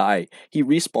 he could die. He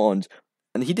respawned,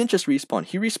 and he didn't just respawn.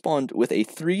 He respawned with a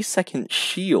 3-second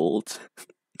shield,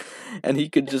 and he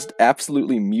could just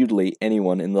absolutely mutilate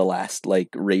anyone in the last like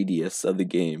radius of the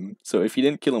game. So if you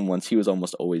didn't kill him once, he was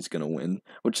almost always gonna win,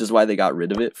 which is why they got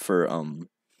rid of it for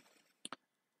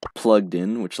plugged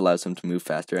in, which allows him to move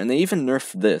faster. And they even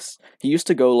nerfed this. He used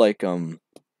to go like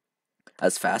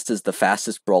as fast as the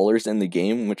fastest brawlers in the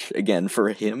game, which again for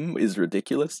him is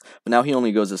ridiculous. But now he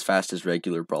only goes as fast as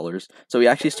regular brawlers, so he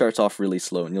actually starts off really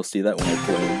slow, and you'll see that when I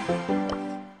play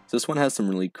him. So this one has some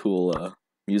really cool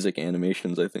music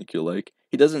animations I think you'll like.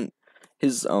 He doesn't,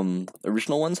 his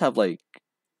original ones have like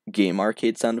game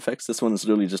arcade sound effects. This one's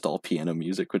literally just all piano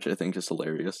music, which I think is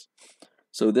hilarious.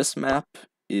 So this map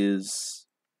is,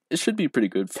 it should be pretty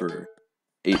good for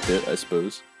 8-bit, I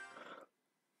suppose.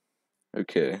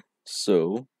 Okay,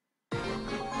 so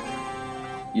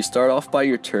you start off by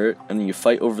your turret and you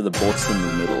fight over the bolts in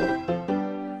the middle.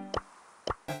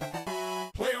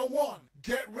 Player one,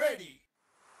 get ready.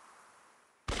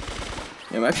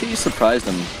 Yeah, I'm actually surprised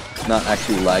I'm not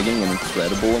actually lagging an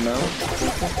incredible amount.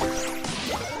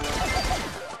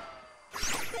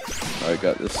 I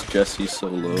got this Jesse so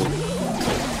low.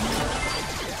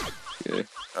 Okay.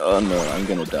 Oh no, I'm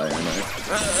gonna die, aren't I?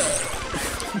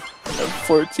 I have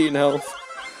 14 health.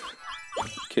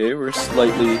 Okay, we're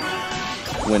slightly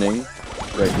winning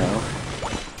right now.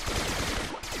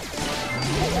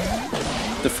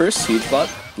 The first siege bot,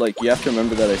 like, you have to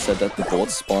remember that I said that the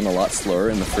bolts spawn a lot slower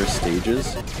in the first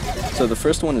stages. So the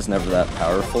first one is never that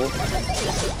powerful.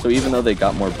 So even though they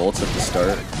got more bolts at the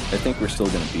start, I think we're still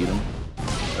gonna beat them.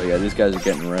 Oh yeah, these guys are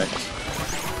getting wrecked.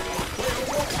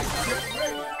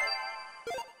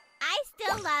 I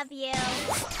still love you.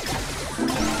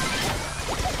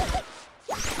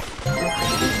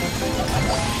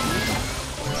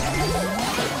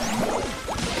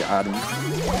 Got him.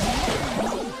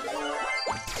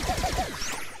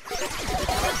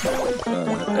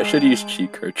 I should use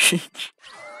cheat cartridge.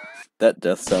 That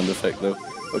death sound effect though.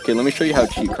 Okay, let me show you how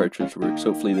cheat cartridge works.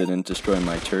 Hopefully they didn't destroy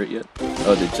my turret yet.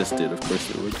 Oh, they just did, of course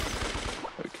they would.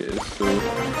 Okay, so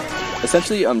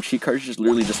essentially cheat cartridge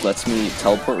literally just lets me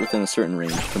teleport within a certain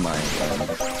range to my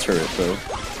turret though.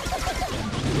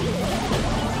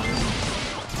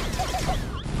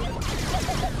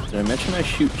 Did I mention I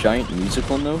shoot giant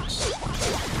musical notes?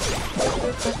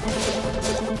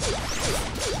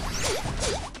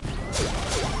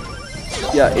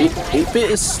 Yeah,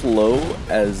 8-bit is slow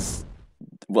as...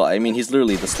 Well, I mean, he's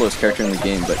literally the slowest character in the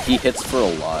game, but he hits for a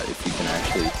lot if you can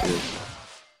actually hit.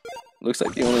 Looks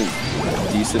like the only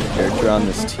decent character on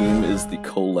this team is the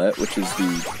Colette, which is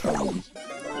the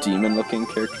demon-looking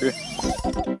character.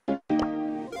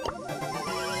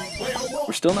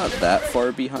 We're still not that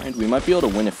far behind. We might be able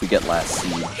to win if we get last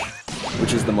siege,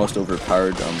 which is the most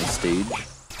overpowered on the stage.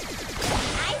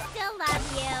 I still love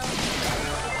you.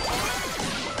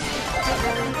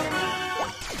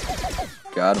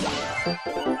 Got him.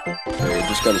 Okay,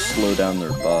 just gotta slow down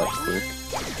their bot quick. I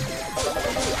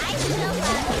still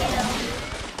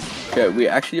love you. Okay, we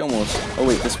actually almost... Oh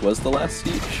wait, this was the last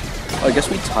siege? Oh, I guess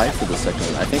we tied for the second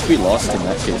one. I think we lost in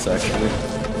that case, actually.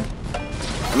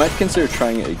 I might consider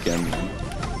trying it again, then.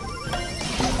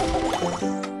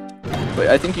 But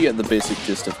I think you get the basic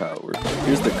gist of how it works.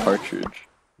 Here's the cartridge.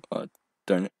 Oh,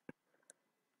 darn it.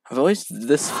 I'm always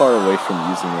this far away from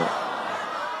using it.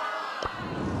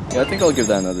 Yeah, I think I'll give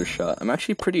that another shot. I'm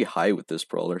actually pretty high with this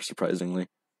brawler, surprisingly.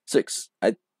 6.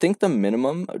 I think the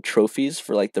minimum of trophies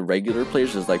for like the regular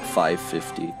players is like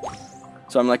 550.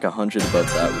 So I'm like 100 above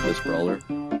that with this brawler.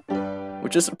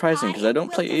 Which is surprising because I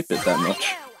don't play 8-bit that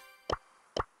much.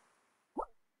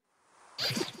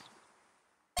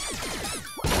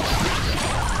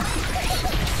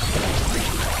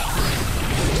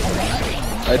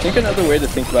 I think another way to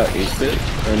think about 8-bit,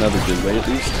 or another good way at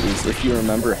least, is if you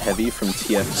remember Heavy from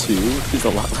TF2, he's a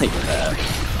lot like that.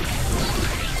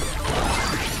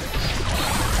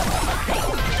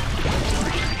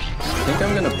 I think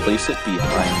I'm gonna place it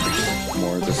behind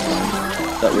more this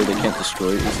time. That way they can't destroy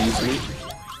it as easily.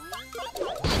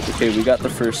 Okay, we got the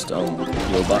first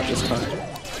robot this time.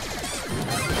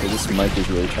 Okay, this mic is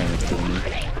really trying to kill me.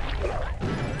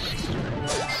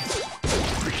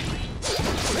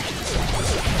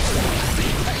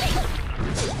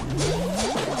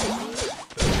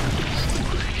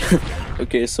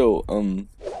 Okay, so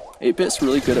 8-bit's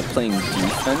really good at playing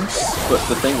defense, but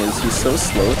the thing is, he's so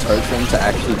slow it's hard for him to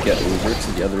actually get over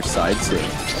to the other side to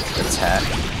attack.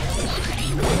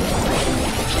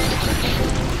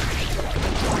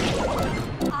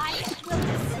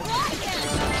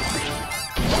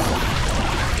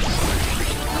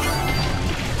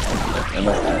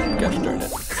 Gosh darn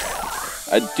it.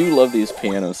 I do love these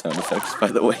piano sound effects, by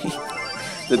the way.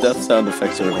 The death sound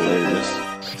effects are hilarious.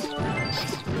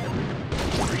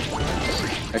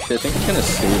 Actually, I think I'm gonna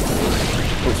save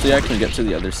this. Hopefully I can get to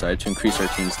the other side to increase our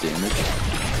team's damage.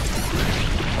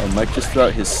 Mike just threw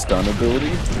out his stun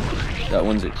ability. That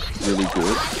one's really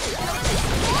good.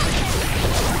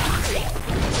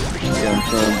 Okay, I'm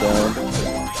throwing down.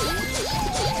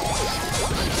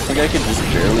 think I could just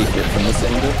barely hit from this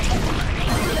angle.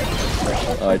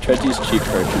 Oh, I tried to use cheap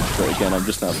cartridge, but again, I'm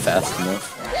just not fast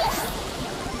enough.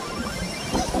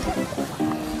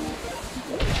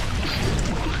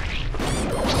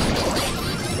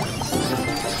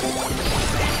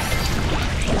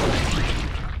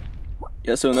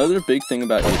 Yeah, so another big thing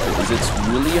about 8-bit is it's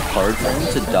really hard for him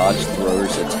to dodge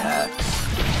throwers' attacks.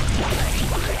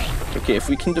 Okay, if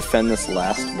we can defend this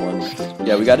last one...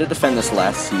 Yeah, we gotta defend this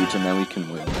last siege and then we can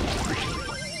win.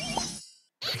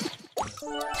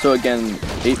 So again,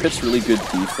 8-bit's really good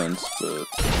defense, but...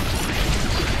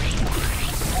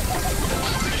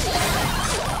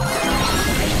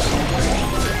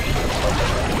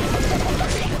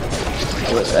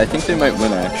 I think they might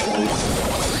win, actually.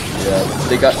 Yeah,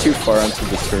 they got too far onto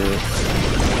the turret.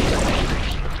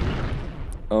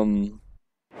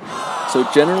 So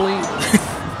generally...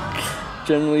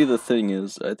 generally the thing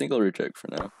is... I think I'll reject for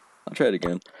now. I'll try it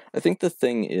again. I think the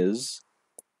thing is...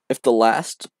 If the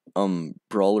last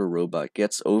brawler robot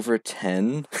gets over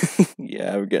 10...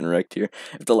 yeah, we're getting wrecked here.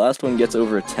 If the last one gets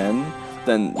over 10,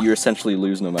 then you essentially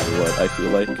lose no matter what, I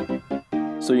feel like.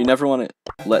 So you never want to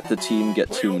let the team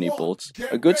get too many bolts.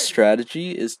 A good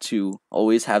strategy is to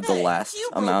always have the last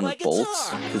amount of bolts,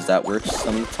 because that works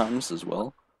sometimes as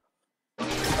well.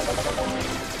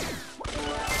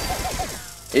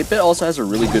 8-bit also has a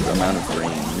really good amount of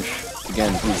range.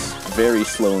 Again, he's very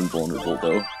slow and vulnerable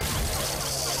though.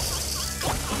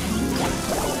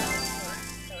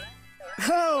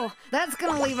 Oh, that's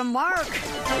gonna leave a mark.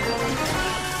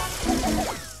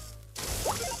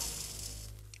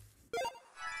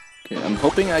 Okay, I'm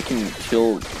hoping I can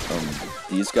kill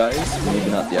these guys,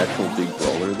 maybe not the actual big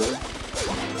brawler though.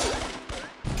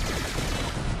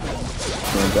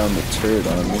 Throwing down the turret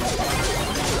on me.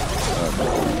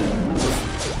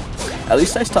 At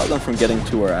least I stopped them from getting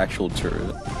to our actual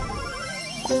turret.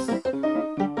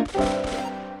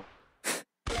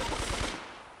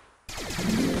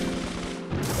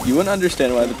 You wouldn't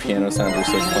understand why the piano sounds are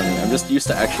so funny. I'm just used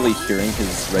to actually hearing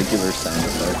his regular sound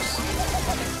effects.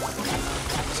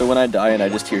 So when I die and I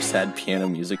just hear sad piano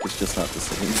music, it's just not the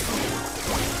same.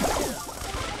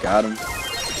 Got him.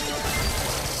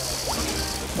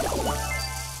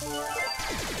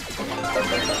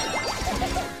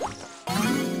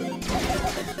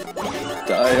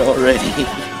 Die already.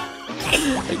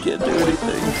 I can't do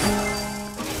anything.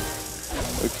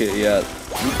 Okay, yeah.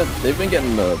 They've been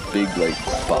getting the big, like,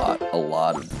 bot a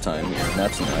lot of the time here, and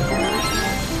that's not good.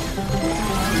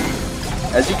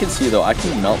 As you can see though, I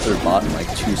can melt their bot in like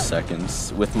 2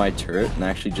 seconds with my turret and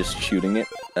actually just shooting it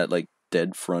at like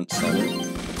dead front center.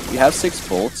 We have 6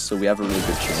 bolts, so we have a really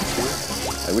good chance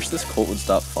here. I wish this Colt would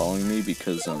stop following me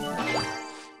because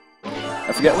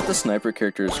I forget what the sniper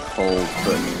character is called,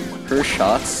 but her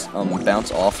shots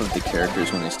bounce off of the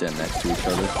characters when they stand next to each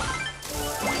other.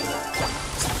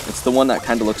 It's the one that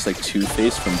kind of looks like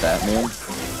Two-Face from Batman,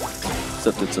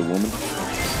 except it's a woman.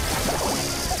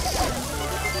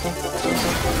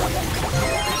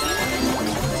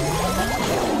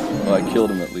 Oh, I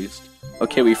killed him at least.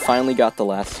 Okay, we finally got the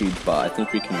last siege bot. I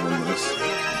think we can win this.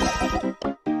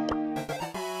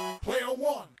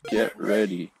 Get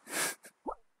ready.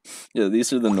 Yeah,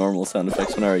 these are the normal sound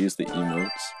effects whenever I use the emotes.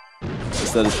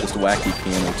 Instead it's just wacky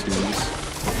piano tunes.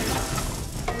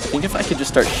 I think if I could just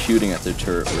start shooting at their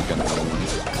turret, we're gonna win.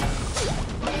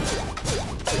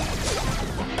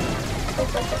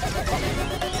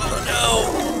 Oh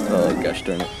no! Oh gosh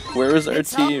darn it. Where is our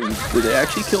team? Did they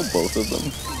actually kill both of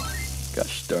them?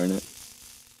 Gosh darn it.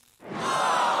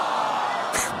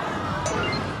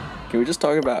 Can we just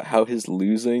talk about how his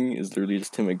losing is literally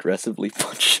just him aggressively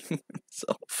punching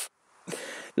himself?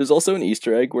 There's also an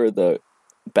Easter egg where the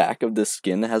back of the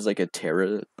skin has like a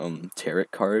Terra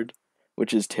turret card,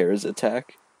 which is Terra's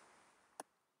attack.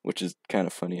 Which is kind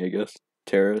of funny, I guess.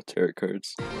 Terra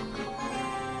cards.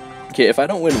 Okay, if I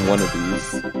don't win one of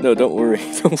these... No, don't worry,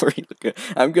 don't worry.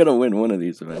 I'm gonna win one of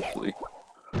these eventually.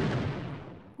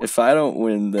 If I don't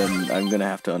win, then I'm gonna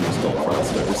have to uninstall Brawl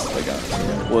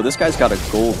Stars. Well, this guy's got a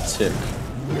gold tick.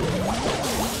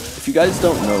 If you guys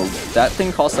don't know, that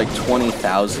thing costs like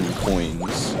 20,000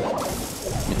 coins.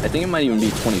 I think it might even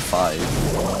be 25.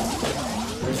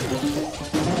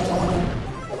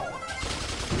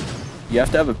 You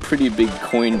have to have a pretty big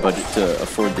coin budget to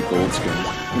afford the gold skins.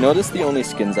 You notice the only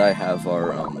skins I have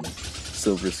are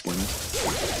silver skins.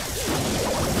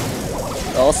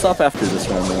 I'll stop after this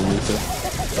round though, Luca.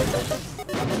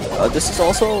 This is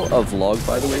also a vlog,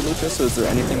 by the way, Luca, so is there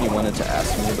anything you wanted to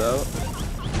ask me about?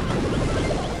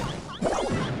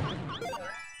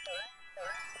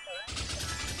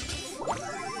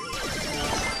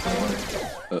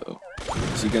 Uh-oh.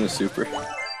 Is he gonna super?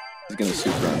 He's gonna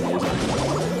super amazing.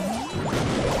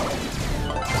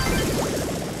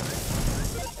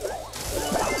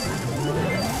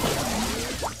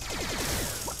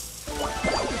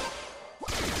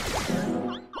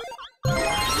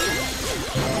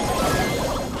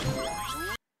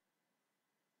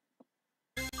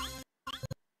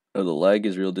 Oh, the lag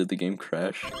is real. Did the game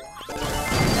crash?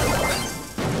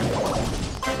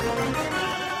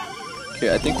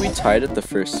 Okay, I think we tied at the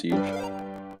first siege.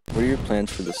 What are your plans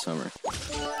for the summer?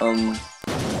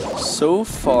 So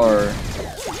far,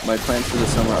 my plans for the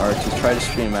summer are to try to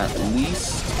stream at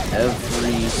least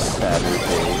every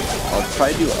Saturday. I'll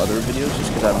try to do other videos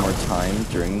just because I have more time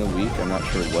during the week. I'm not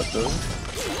sure what though.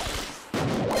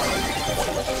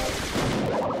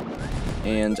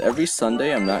 And every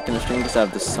Sunday, I'm not going to stream because I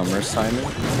have this summer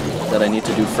assignment that I need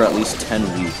to do for at least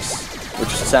 10 weeks. Which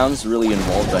sounds really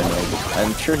involved, I know, but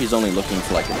I'm sure he's only looking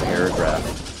for like a paragraph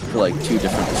for like 2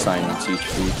 different assignments each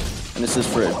week. And this is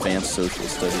for advanced social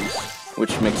studies,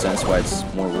 which makes sense why it's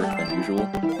more work than usual.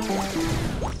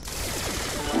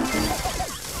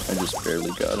 I just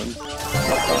barely got him.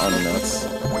 Oh, nuts.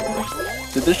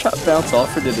 Did this shot bounce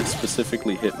off or did it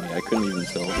specifically hit me? I couldn't even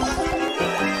tell.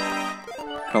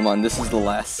 Come on, this is the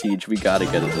last siege. We gotta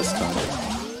get it this time.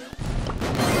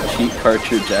 Cheat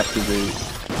cartridge activate.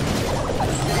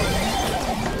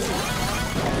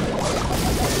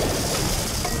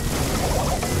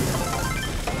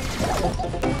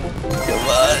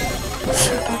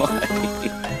 Come on.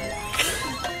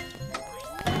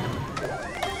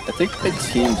 I think my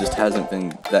team just hasn't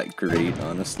been that great,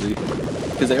 honestly.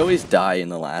 Because they always die in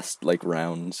the last, like,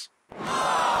 rounds.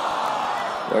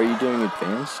 Why are you doing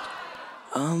advanced?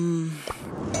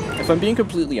 If I'm being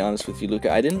completely honest with you,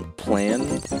 Luca, I didn't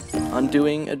plan on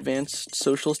doing advanced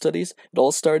social studies. It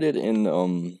all started in,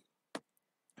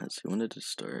 let's see, when did it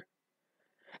start?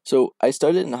 So, I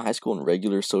started in high school in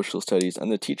regular social studies,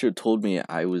 and the teacher told me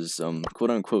I was,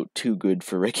 quote-unquote, too good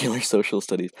for regular social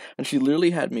studies. And she literally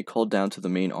had me called down to the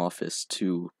main office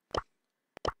to,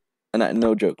 and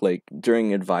no joke, like,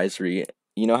 during advisory,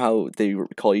 you know how they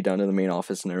call you down to the main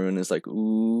office and everyone is like,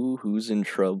 ooh, who's in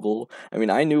trouble? I mean,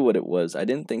 I knew what it was. I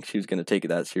didn't think she was going to take it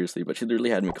that seriously, but she literally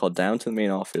had me called down to the main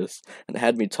office and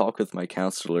had me talk with my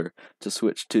counselor to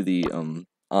switch to the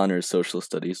honors social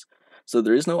studies. So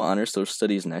there is no honors social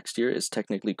studies next year. It's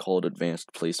technically called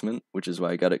advanced placement, which is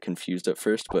why I got it confused at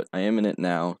first, but I am in it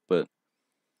now. But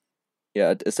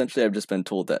yeah, essentially I've just been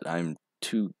told that I'm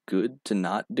too good to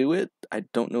not do it. I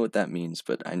don't know what that means,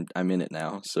 but I'm in it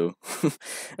now. So,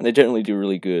 and I generally do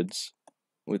really good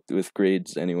with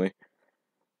grades anyway.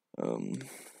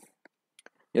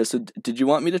 Yeah. So did you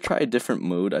want me to try a different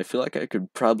mode? I feel like I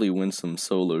could probably win some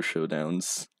solo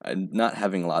showdowns. I'm not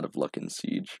having a lot of luck in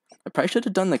Siege. I probably should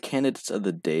have done the candidates of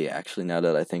the day actually. Now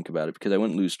that I think about it, because I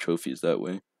wouldn't lose trophies that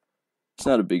way. It's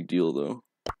not a big deal though.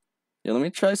 Yeah. Let me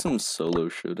try some solo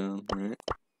showdown. All right.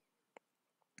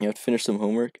 You have to finish some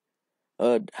homework.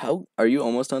 How are you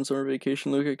almost on summer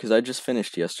vacation, Luca? Because I just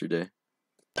finished yesterday.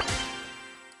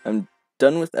 I'm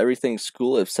done with everything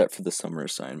school except for the summer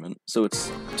assignment. So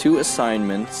it's 2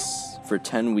 assignments for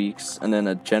 10 weeks, and then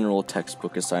a general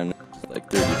textbook assignment, like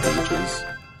 30 pages.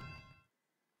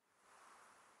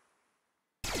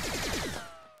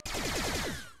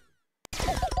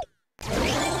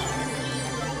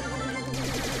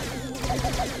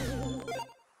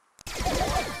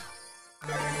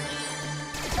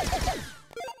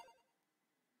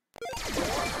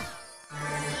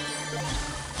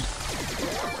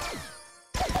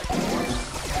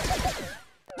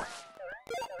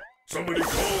 Somebody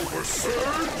call for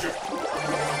surge! I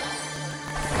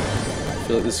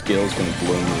feel like the scale's gonna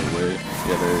blow me away.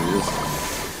 Yeah, there it is.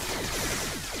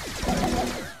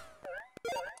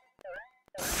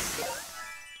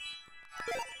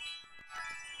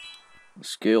 The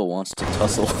scale wants to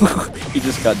tussle. He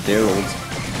just got daryled.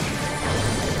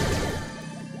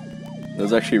 That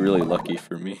was actually really lucky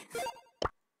for me.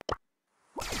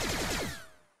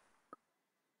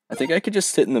 I think I could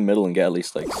just sit in the middle and get at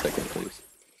least like 2nd place.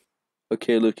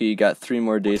 Okay, Luki, you got 3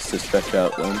 more days to stretch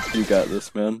out then. You got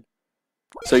this, man.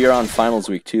 So you're on finals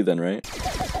week 2 then, right?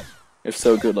 If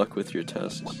so, good luck with your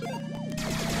tests.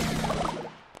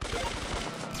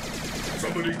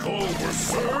 Somebody call for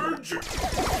surge!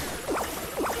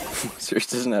 Surge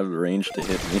doesn't have the range to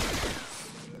hit me.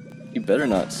 You better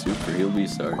not super, he'll be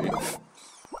sorry.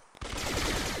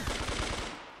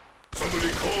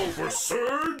 Somebody call for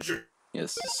surge!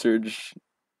 Yes, Surge,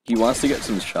 he wants to get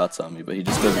some shots on me, but he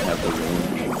just doesn't have the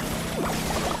range.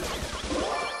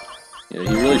 Yeah,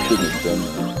 he really shouldn't have done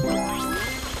that.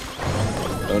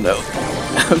 Oh no.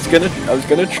 I was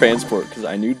gonna transport because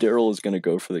I knew Daryl was gonna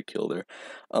go for the kill there.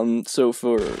 So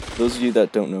for those of you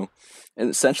that don't know, and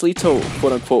essentially to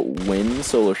quote unquote win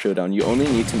Solo Showdown, you only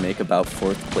need to make about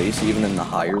 4th place even in the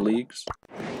higher leagues.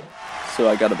 So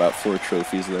I got about 4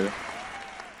 trophies there.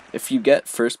 If you get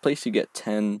 1st place, you get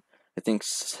 10. I think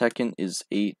 2nd is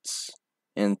 8,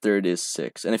 and 3rd is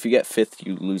 6. And if you get 5th,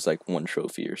 you lose like 1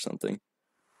 trophy or something.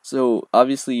 So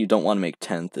obviously you don't want to make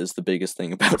 10th is the biggest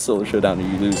thing about Solo Showdown, or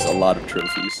you lose a lot of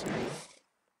trophies.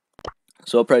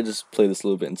 So I'll probably just play this a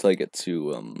little bit until I get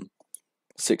to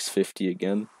 650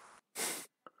 again.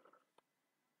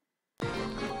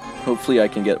 Hopefully I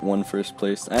can get 1 1st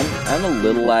place. I'm a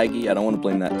little laggy. I don't want to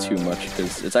blame that too much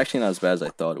because it's actually not as bad as I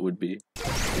thought it would be.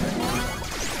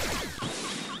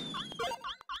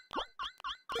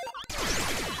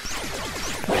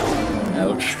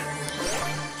 Ouch.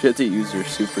 You had to use your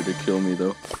super to kill me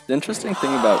though. The interesting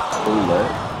thing about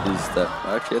Colette is that,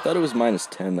 actually I thought it was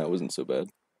 -10, that wasn't so bad.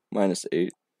 -8.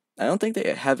 I don't think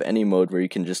they have any mode where you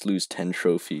can just lose 10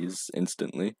 trophies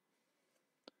instantly.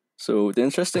 So the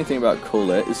interesting thing about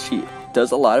Colette is she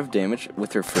does a lot of damage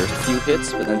with her first few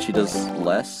hits, but then she does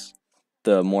less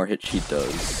the more hits she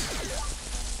does.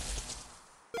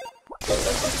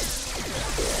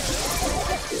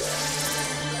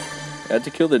 I had to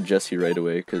kill the Jessie right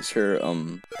away because her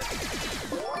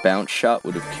bounce shot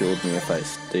would have killed me if I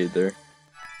stayed there.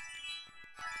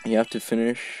 You have to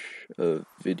finish a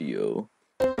video.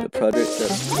 The project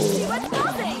that's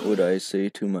called Would I Say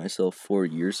to Myself 4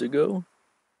 years ago?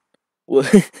 Well,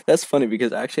 that's funny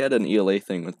because I actually had an ELA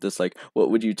thing with this, like, what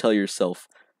would you tell yourself,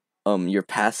 your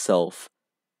past self,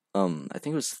 I think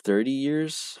it was 30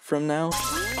 years from now?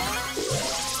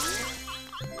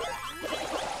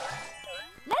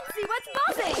 Let's see what's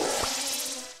buzzing!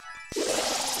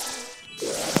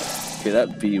 Okay,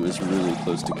 that bee was really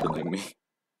close to killing me.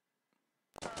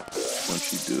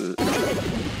 Don't you do it.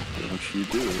 Don't you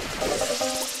do it.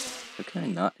 How can I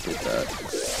not hit that?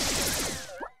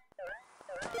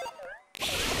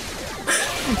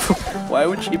 Why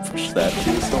would she push that?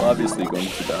 She was so obviously going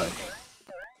to die.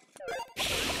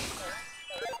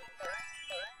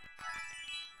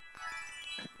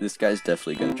 This guy's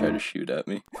definitely gonna try to shoot at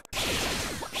me.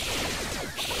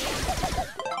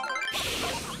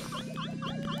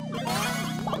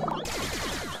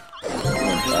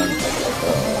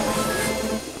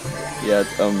 Yeah,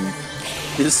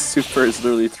 his super is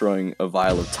literally throwing a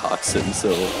vial of toxin,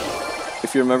 so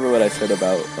if you remember what I said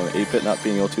about 8-Bit not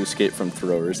being able to escape from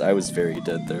throwers, I was very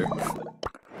dead there.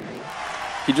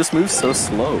 He just moves so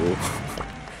slow.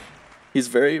 He's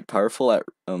very powerful at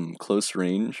close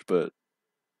range, but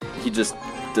he just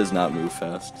does not move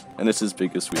fast, and it's his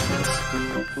biggest weakness.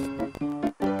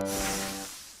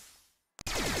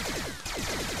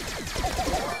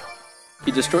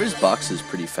 He destroys boxes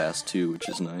pretty fast too, which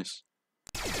is nice.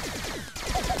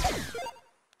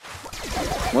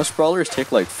 Most brawlers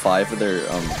take like 5 of their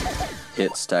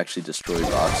hits to actually destroy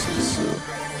boxes, so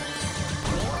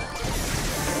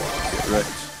get wrecked.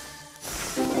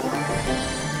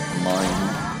 Mine.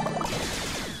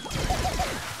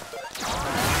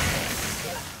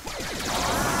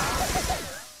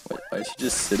 Wait, why is he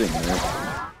just sitting there?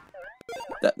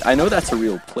 I know that's a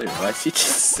real player. Why is he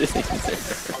just sitting there?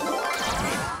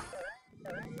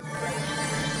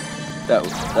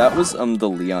 That was the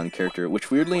Leon character, which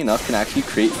weirdly enough can actually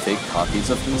create fake copies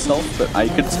of himself, but I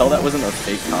could tell that wasn't a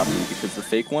fake copy because the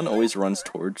fake one always runs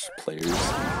towards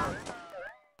players.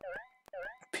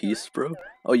 Peace, bro.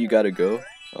 Oh, you gotta go?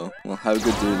 Oh, well, have a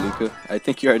good day, Luca. I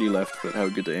think you already left, but have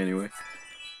a good day anyway.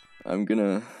 I'm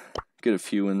gonna get a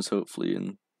few wins, hopefully,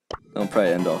 and I'll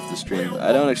probably end off the stream.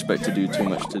 I don't expect to do too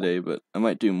much today, but I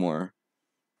might do more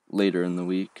later in the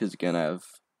week, because again, I have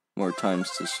more times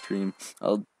to stream.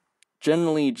 I'll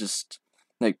generally just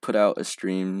like put out a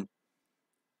stream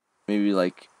maybe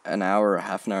like an hour or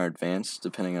half an hour advance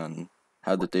depending on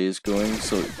how the day is going,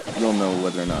 so you'll know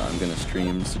whether or not I'm gonna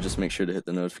stream, so just make sure to hit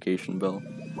the notification bell.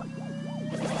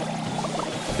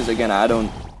 Because again, I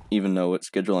don't even know what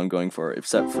schedule I'm going for,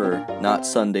 except for not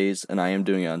Sundays, and I am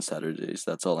doing it on Saturdays,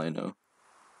 that's all I know.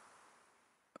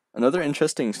 Another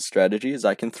interesting strategy is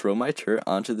I can throw my turret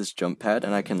onto this jump pad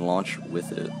and I can launch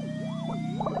with it.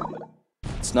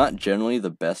 It's not generally the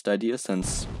best idea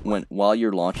since while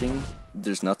you're launching,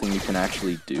 there's nothing you can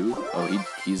actually do. Oh,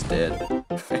 he's dead.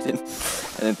 I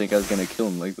didn't think I was gonna kill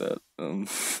him like that.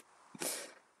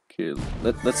 Okay,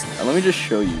 let me just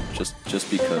show you just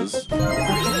because.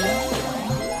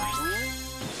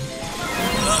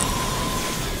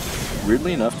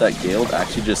 Weirdly enough, that Gale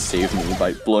actually just saved me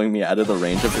by blowing me out of the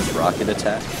range of his rocket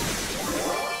attack.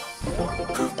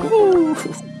 Woo!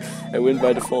 I win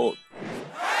by default.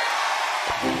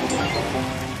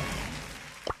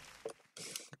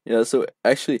 Yeah, so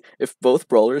actually, if both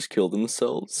brawlers kill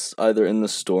themselves, either in the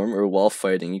storm or while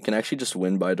fighting, you can actually just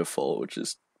win by default, which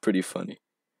is pretty funny.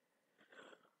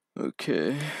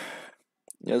 Okay.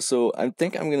 Yeah, so I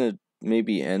think I'm gonna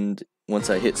maybe end once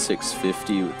I hit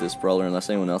 650 with this brawler, unless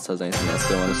anyone else has anything else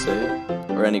they want to say.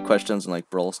 Or any questions on like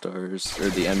Brawl Stars or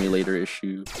the emulator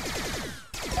issue.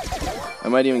 I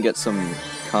might even get some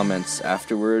comments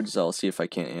afterwards. I'll see if I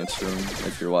can't answer them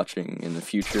if you're watching in the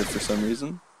future for some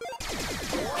reason.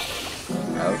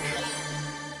 Ouch.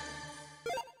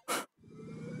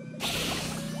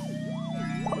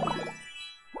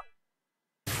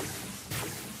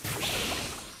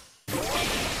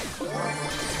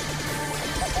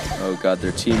 Oh god,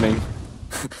 they're teaming.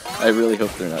 I really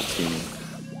hope they're not teaming.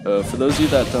 For those of you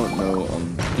that don't know,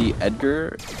 the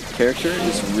Edgar character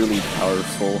is really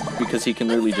powerful because he can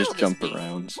really just jump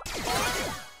around.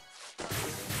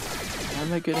 Why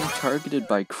am I getting targeted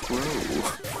by Crow?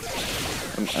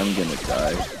 I'm gonna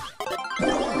die.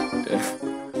 Okay.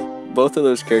 Both of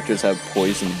those characters have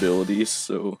poison abilities,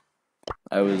 so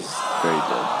I was very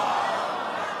dead.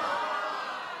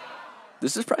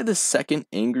 This is probably the second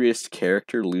angriest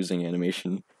character losing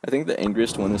animation. I think the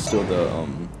angriest one is still the,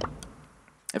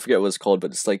 I forget what it's called,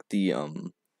 but it's like the,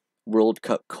 World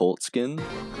Cup Colt skin.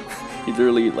 He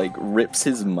literally, like, rips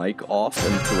his mic off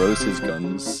and throws his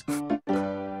guns.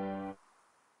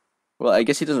 Well, I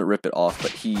guess he doesn't rip it off, but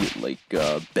he, like,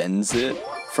 bends it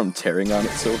from tearing on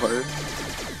it so hard.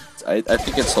 I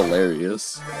think it's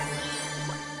hilarious.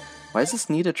 Why is this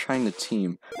Nita trying to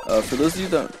team? For those of you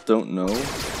that don't know,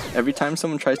 every time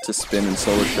someone tries to spin in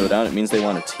solo showdown, it means they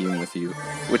want to team with you,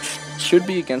 which should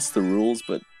be against the rules,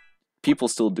 but people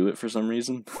still do it for some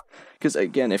reason. Because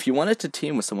again, if you wanted to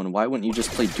team with someone, why wouldn't you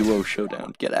just play duo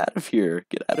showdown? Get out of here!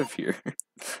 Get out of here!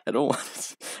 I don't want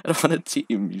to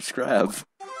team. You scrap.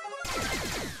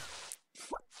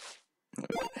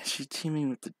 Okay, she's teaming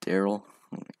with the Daryl.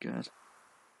 Oh my god.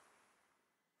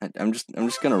 I'm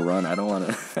just gonna run. I don't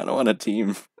wanna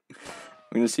team.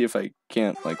 I'm gonna see if I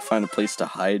can't like find a place to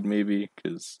hide maybe,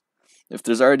 because if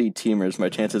there's already teamers, my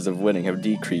chances of winning have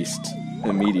decreased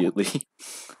immediately.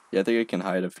 Yeah, I think I can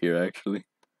hide up here actually.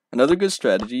 Another good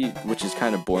strategy, which is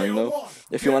kind of boring though,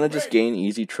 if you want to just gain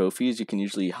easy trophies, you can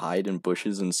usually hide in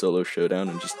bushes in solo showdown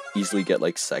and just easily get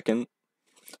like second.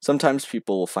 Sometimes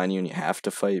people will find you and you have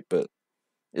to fight, but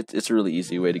it's a really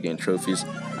easy way to gain trophies.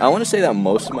 I want to say that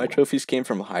most of my trophies came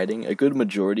from hiding. A good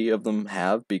majority of them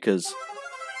have, because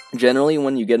generally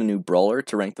when you get a new brawler,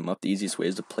 to rank them up, the easiest way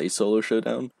is to play solo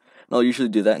showdown. And I'll usually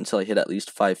do that until I hit at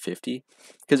least 550.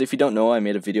 Because if you don't know, I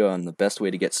made a video on the best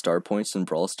way to get star points in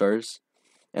Brawl Stars.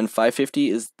 And 550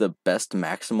 is the best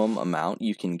maximum amount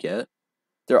you can get.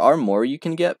 There are more you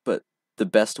can get, but the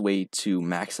best way to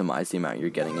maximize the amount you're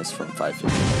getting is from 550.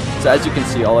 So as you can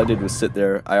see, all I did was sit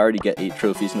there. I already get 8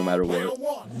 trophies no matter what.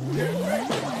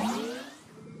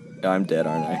 I'm dead,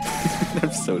 aren't I?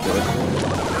 I'm so dead.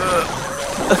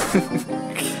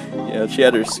 Yeah, she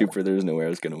had her super. There's no way I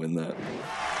was gonna win that.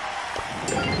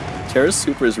 Tara's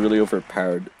super is really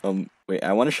overpowered. Wait,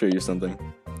 I want to show you something.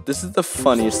 This is the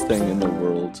funniest thing in the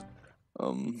world.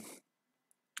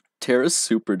 Tara's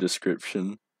super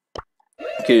description.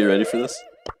 Okay, you ready for this?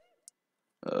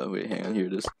 Wait, hang on, here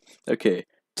it is. Okay,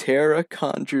 Tara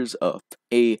conjures up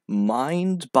a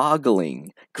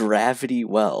mind-boggling gravity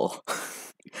well,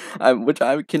 which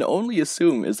I can only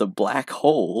assume is a black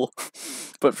hole,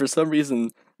 but for some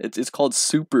reason it's called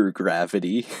super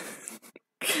gravity,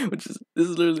 this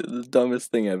is literally the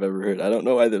dumbest thing I've ever heard. I don't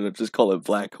know why they don't just call it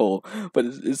black hole, but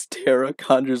it's Tara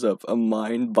conjures up a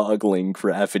mind-boggling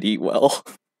gravity well.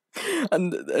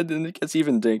 And then it gets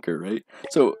even dinker, right?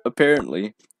 So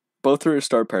apparently, both of her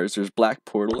star powers, there's Black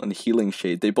Portal and Healing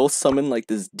Shade. They both summon like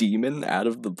this demon out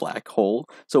of the black hole.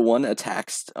 So one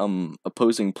attacks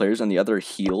opposing players and the other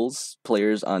heals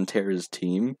players on Tara's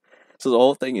team. So the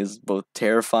whole thing is both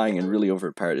terrifying and really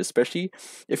overpowered, especially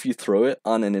if you throw it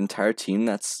on an entire team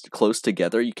that's close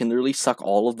together. You can literally suck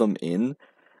all of them in,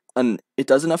 and it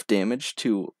does enough damage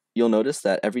to... You'll notice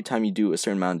that every time you do a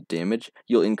certain amount of damage,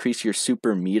 you'll increase your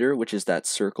super meter, which is that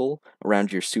circle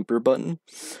around your super button.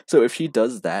 So if she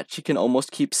does that, she can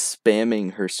almost keep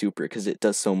spamming her super because it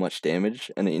does so much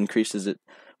damage, and it increases it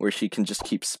where she can just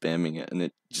keep spamming it, and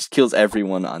it just kills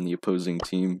everyone on the opposing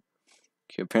team.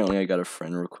 Okay, apparently I got a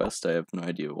friend request. I have no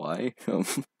idea why.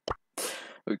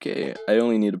 Okay, I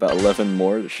only need about 11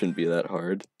 more. It shouldn't be that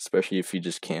hard, especially if you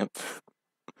just camp.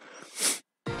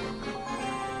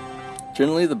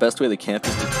 Generally, the best way to camp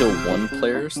is to kill one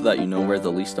player so that you know where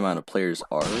the least amount of players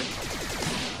are.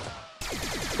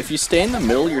 If you stay in the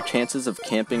middle, your chances of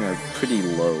camping are pretty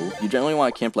low. You generally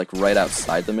want to camp like right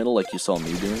outside the middle, like you saw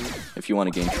me doing, if you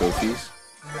want to gain trophies.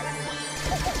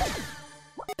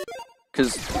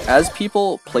 Because as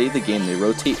people play the game, they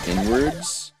rotate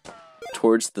inwards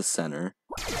towards the center.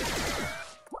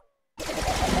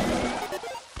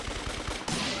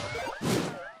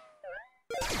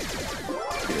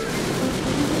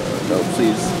 No,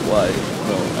 please, why?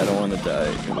 No, I don't want to die.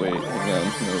 Wait, hang on.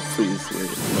 No, please, wait.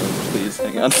 No, please,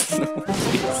 hang on. No,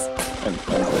 please. I'm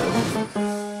dead.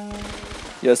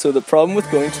 Yeah, so the problem with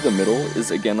going to the middle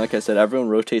is, again, like I said, everyone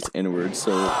rotates inwards,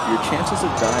 so your chances of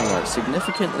dying are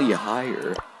significantly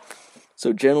higher.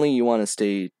 So generally you want to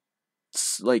stay,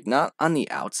 like, not on the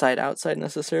outside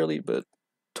necessarily, but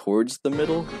towards the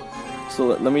middle. So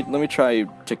let me try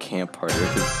to camp harder,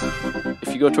 because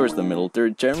if you go towards the middle, there are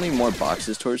generally more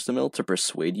boxes towards the middle to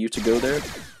persuade you to go there,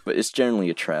 but it's generally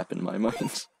a trap in my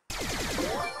mind.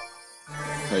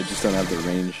 I just don't have the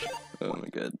range. Oh my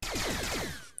god.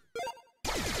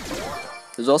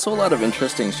 There's also a lot of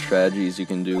interesting strategies you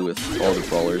can do with all the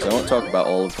brawlers. I won't talk about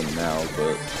all of them now,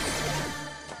 but...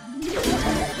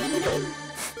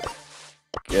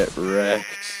 Get wrecked.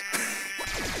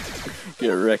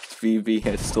 Get wrecked, BB.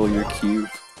 I stole your cube.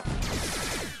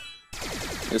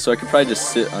 Yeah, so I could probably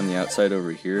just sit on the outside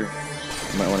over here.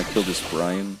 I might want to kill this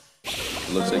Brian.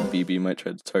 It looks like BB might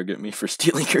try to target me for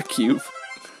stealing her cube.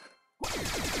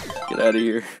 Get out of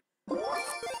here.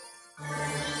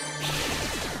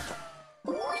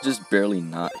 Just barely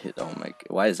not hit. Oh my god.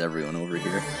 Why is everyone over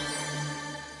here?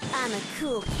 I'm a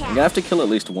cool cat. I'm gonna have to kill at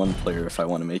least one player if I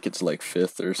want to make it to like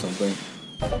 5th or something.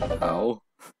 How?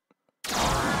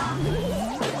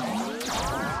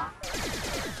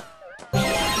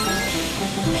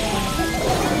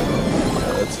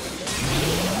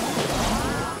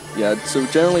 Yeah, so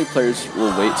generally players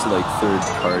will wait to like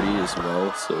 3rd party as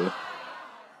well, so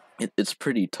it's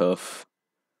pretty tough.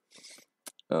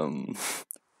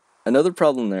 Another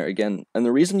problem there, again, and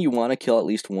the reason you want to kill at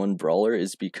least one brawler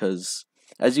is because,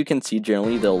 as you can see,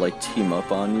 generally they'll like team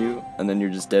up on you, and then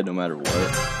you're just dead no matter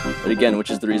what. But again,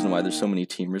 which is the reason why there's so many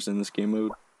teamers in this game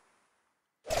mode.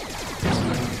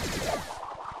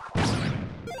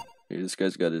 Okay, this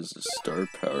guy's got his star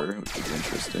power, which is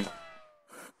interesting.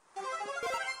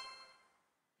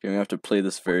 Okay, we have to play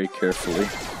this very carefully.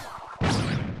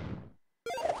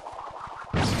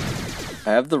 I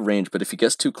have the range, but if he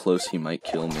gets too close, he might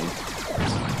kill me.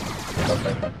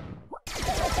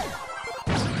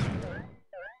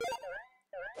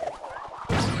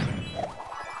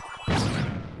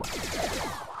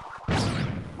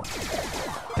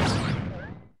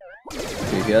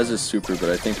 Okay, he has his super,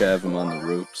 but I think I have him on the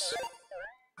ropes.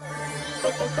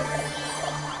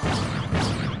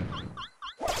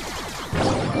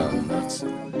 Nuts.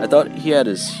 I thought he had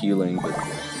his healing, but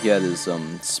he had his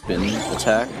spin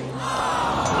attack.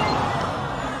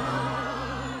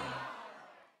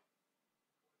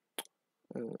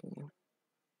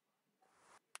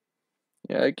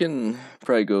 Yeah, I can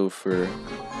probably go for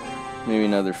maybe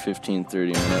another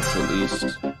 15-30 minutes at least.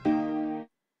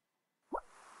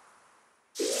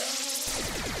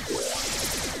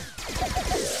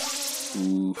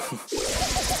 Ooh.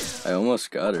 I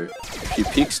almost got her. If she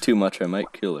peeks too much, I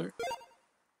might kill her.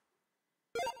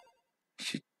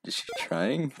 Is she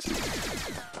trying to...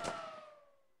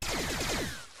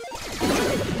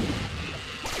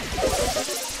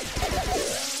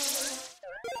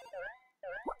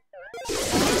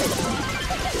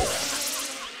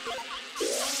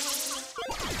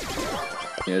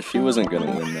 Yeah, she wasn't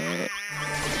gonna win that.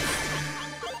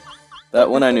 That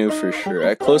one I knew for sure.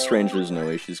 At close range, there's no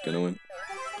way she's gonna win.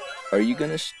 Are you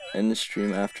gonna end the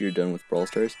stream after you're done with Brawl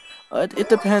Stars? It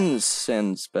depends,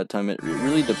 Sans Bedtime. It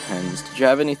really depends. Did you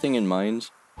have anything in mind?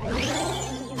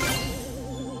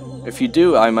 If you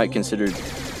do, I might consider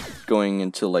going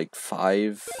into like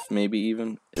 5, maybe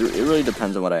even. It really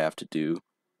depends on what I have to do.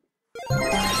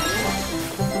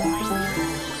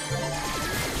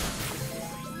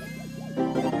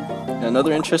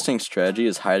 Another interesting strategy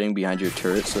is hiding behind your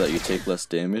turret so that you take less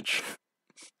damage,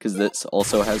 because this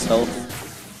also has health.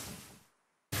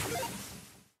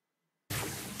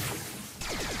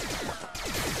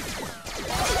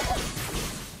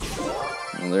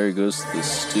 Well, there goes the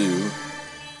stew.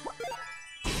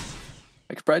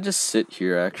 I could probably just sit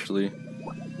here, actually.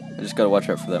 I just gotta watch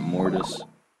out for that Mortis.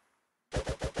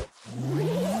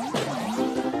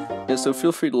 Yeah, so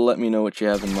feel free to let me know what you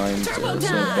have in mind, Sans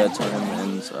Bedtime,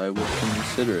 and I will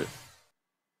consider it.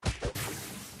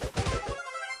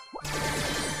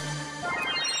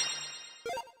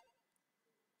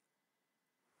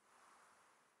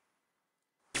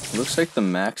 Looks like the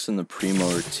Max and the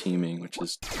Primo are teaming, which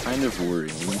is kind of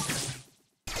worrying.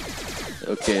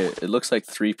 Okay, it looks like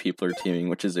 3 people are teaming,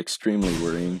 which is extremely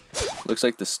worrying. Looks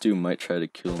like the Stew might try to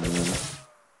kill me.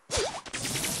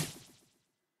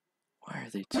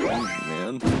 they doing,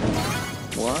 man?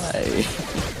 Why?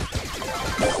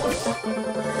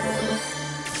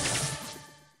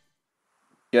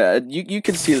 Yeah, you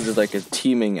can see there's like a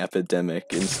teaming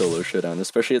epidemic in Solo Showdown,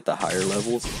 especially at the higher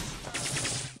levels.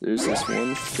 There's this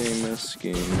one famous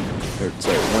game, or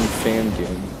sorry, one fan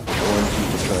game I want you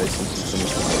to try since you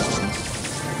finished the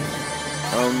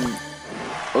other ones.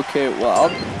 Okay,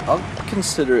 well, I'll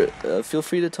consider it. Feel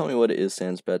free to tell me what it is,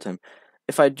 Sans Bedtime.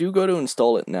 If I do go to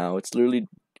install it now, it's literally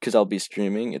because I'll be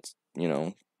streaming. It's, you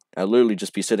know, I'll literally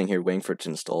just be sitting here waiting for it to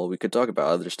install. We could talk about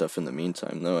other stuff in the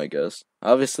meantime, though, I guess.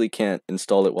 I obviously can't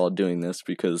install it while doing this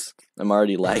because I'm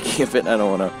already lagging a bit and I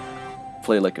don't want to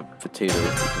play like a potato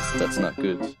because that's not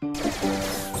good.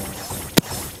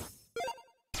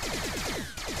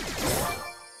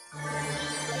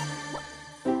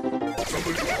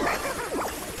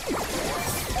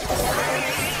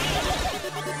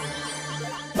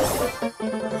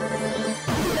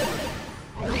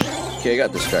 Okay, I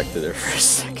got distracted there for a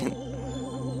second.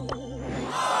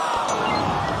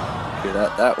 Okay,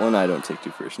 that one I don't take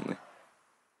too personally.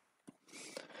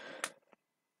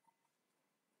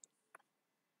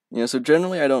 Yeah, so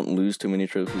generally I don't lose too many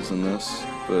trophies in this,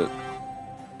 but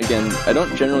again, I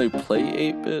don't generally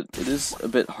play 8-bit. It is a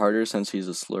bit harder since he's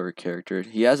a slower character.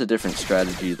 He has a different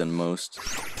strategy than most.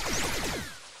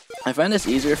 I find this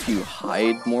easier if you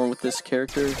hide more with this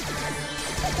character,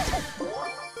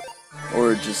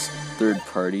 or just third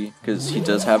party, because he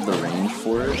does have the range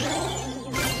for it.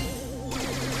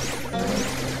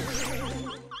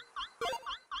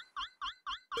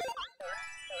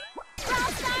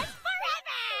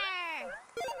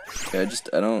 Yeah,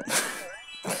 I don't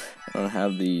I don't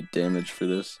have the damage for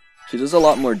this. She does a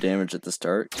lot more damage at the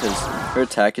start, because her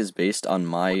attack is based on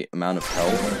my amount of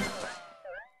health.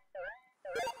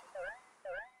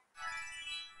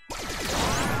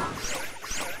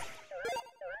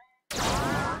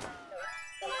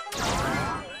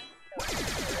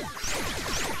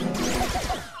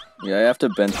 Yeah, I have to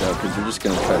bench out because they're just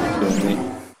gonna try to kill me.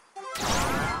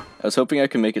 I was hoping I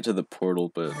could make it to the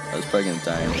portal, but I was probably gonna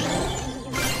die anyway.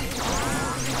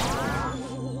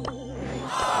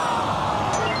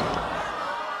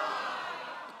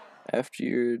 After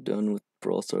you're done with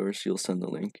Brawl Stars, you'll send the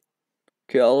link.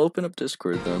 Okay, I'll open up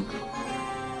Discord then.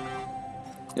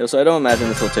 Yeah, so I don't imagine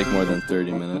this will take more than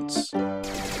 30 minutes.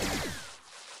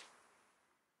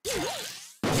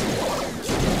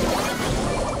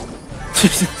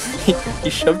 He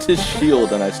shoved his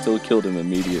shield and I still killed him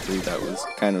immediately. That was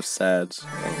kind of sad.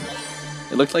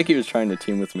 It looked like he was trying to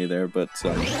team with me there, but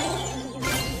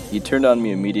he turned on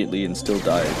me immediately and still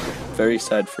died. Very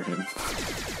sad for him.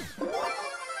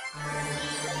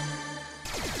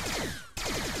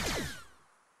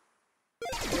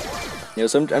 Yeah,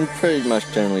 so I'm pretty much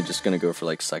generally just gonna go for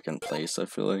like second place, I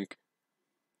feel like.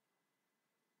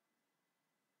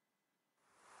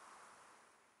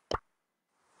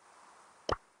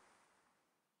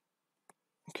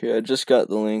 Okay, I just got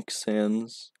the link,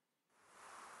 Sans.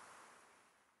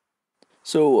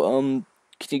 So, can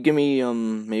you give me,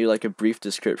 maybe like a brief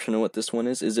description of what this one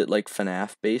is? Is it like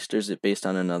FNAF based, or is it based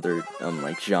on another,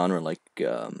 like genre, like,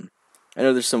 I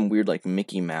know there's some weird, like,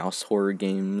 Mickey Mouse horror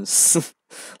games,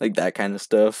 like that kind of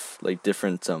stuff, like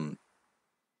different, I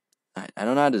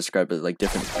don't know how to describe it, like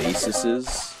different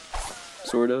bases,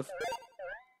 sort of.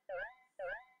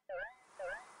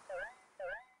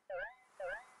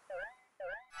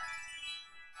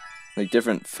 Like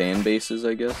different fan bases,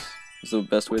 I guess, is the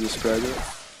best way to describe it.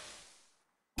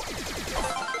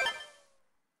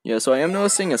 Yeah, so I am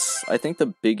noticing I think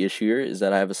the big issue here is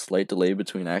that I have a slight delay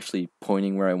between actually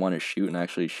pointing where I want to shoot and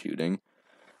actually shooting,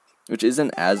 which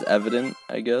isn't as evident,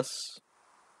 I guess.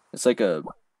 It's like a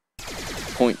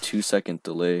 0.2 second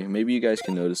delay. Maybe you guys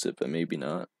can notice it, but maybe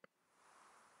not.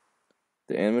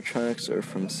 The animatronics are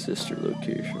from sister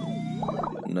location.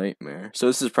 Nightmare. So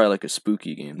this is probably like a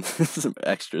spooky game. This is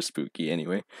extra spooky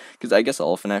anyway, because I guess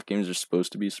all FNAF games are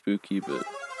supposed to be spooky, but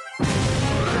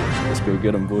let's go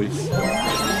get them, boys.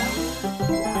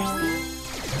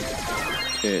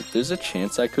 Okay, there's a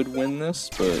chance I could win this,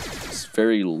 but it's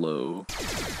very low.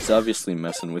 He's obviously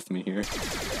messing with me here.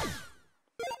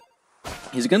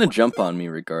 He's gonna jump on me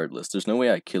regardless. There's no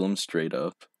way I kill him straight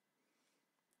up.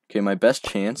 Okay, my best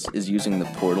chance is using the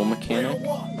portal mechanic.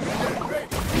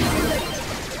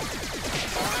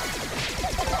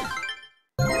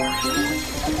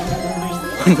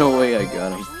 No way I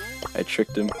got him. I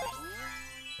tricked him.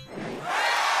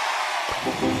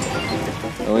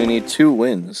 I only need 2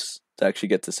 wins to actually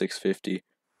get to 650.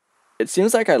 It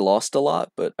seems like I lost a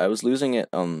lot, but I was losing at,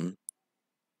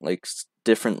 like,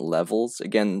 different levels.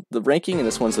 Again, the ranking in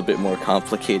this one's a bit more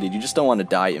complicated. You just don't want to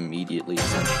die immediately,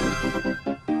 essentially.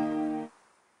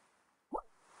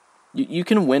 You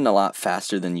can win a lot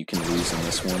faster than you can lose in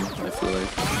this one, I feel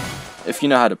like. If you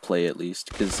know how to play, at least.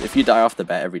 Because if you die off the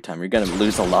bat every time, you're gonna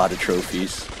lose a lot of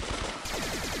trophies.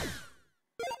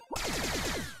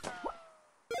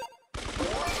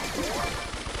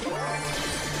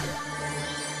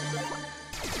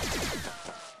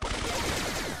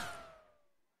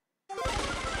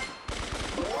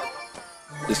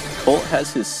 This Colt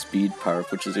has his speed power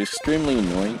up, which is extremely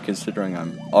annoying considering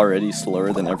I'm already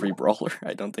slower than every brawler.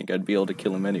 I don't think I'd be able to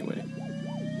kill him anyway.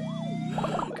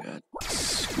 Oh god.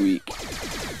 Squeak.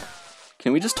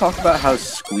 Can we just talk about how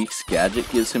Squeak's gadget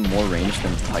gives him more range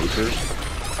than Piper?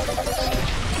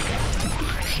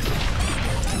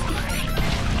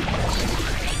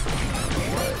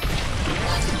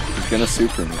 He's gonna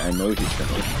super me, I know he's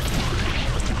gonna.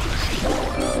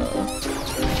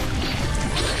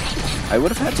 I would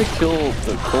have had to kill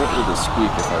the Colt or the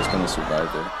Squeak if I was going to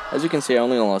survive there. As you can see, I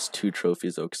only lost 2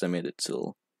 trophies though, because I made it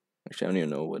till... Actually, I don't even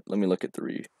know what... Let me look at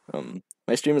the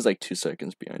my stream is like 2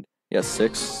 seconds behind. Yeah,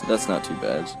 6. That's not too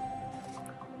bad.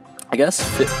 I guess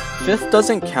 5th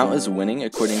doesn't count as winning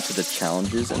according to the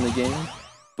challenges in the game,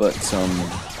 but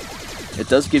it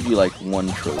does give you like 1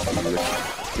 trophy,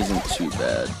 which isn't too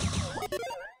bad.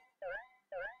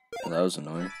 Well, that was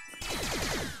annoying.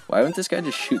 Why wouldn't this guy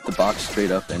just shoot the box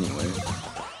straight up anyway?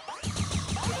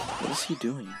 What is he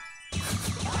doing?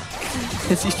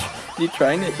 Is he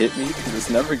trying to hit me? Because it's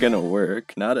never gonna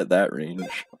work. Not at that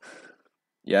range.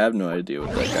 Yeah, I have no idea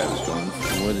what that guy was going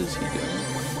for. What is he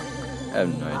doing? I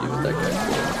have no idea what that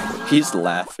guy's doing. He's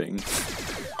laughing.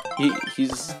 He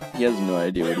has no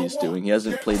idea what he's doing. He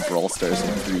hasn't played Brawl Stars in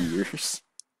 3 years.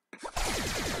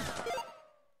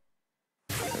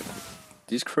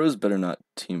 These crows better not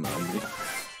team on me.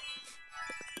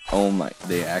 Oh my,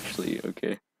 they actually,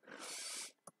 okay.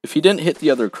 If he didn't hit the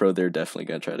other crow, they're definitely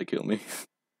gonna try to kill me.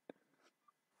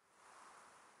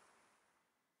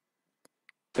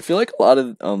 I feel like a lot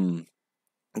of,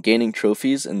 gaining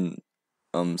trophies and,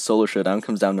 solo showdown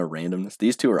comes down to randomness.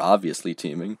 These two are obviously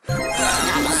teaming. Oh my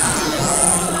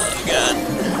god.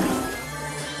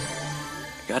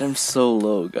 I got him so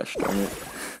low, gosh darn it.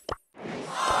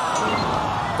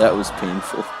 That was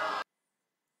painful.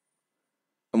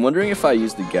 I'm wondering if I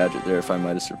used the gadget there, if I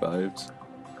might have survived.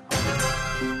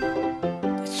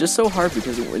 It's just so hard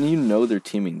because when you know they're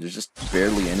teaming, there's just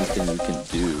barely anything you can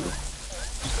do.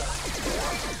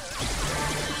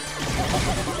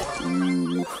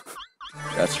 Ooh,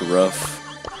 that's rough.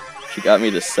 She got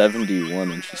me to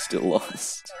 71 and she still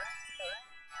lost.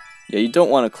 Yeah, you don't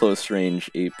want a close range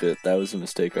 8-bit. That was a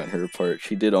mistake on her part.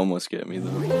 She did almost get me though.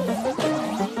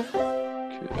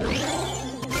 Okay.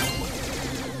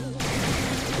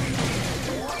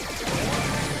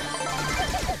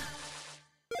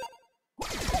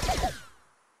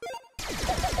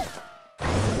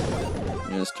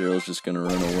 Yes, Daryl's just gonna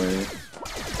run away.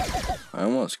 I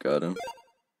almost got him.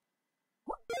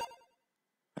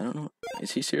 I don't know.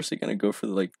 Is he seriously gonna go for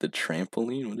the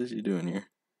trampoline? What is he doing here?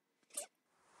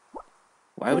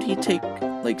 Why would he take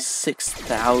like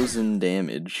 6,000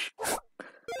 damage?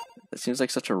 That seems like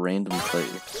such a random play.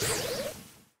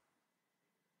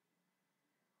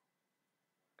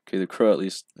 Okay, the crow at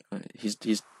least is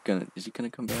he gonna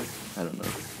come back? I don't know.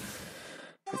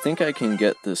 I think I can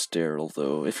get this Daryl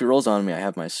though. If he rolls on me, I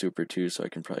have my super too, so I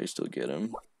can probably still get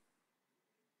him.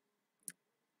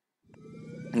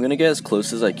 I'm gonna get as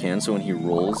close as I can so when he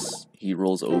rolls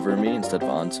over me instead of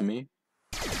onto me.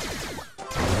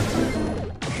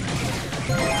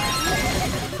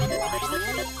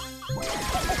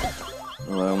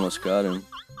 Oh, I almost got him.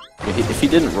 If he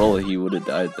didn't roll it, he would have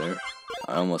died there.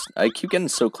 I keep getting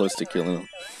so close to killing him.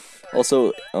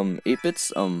 Also,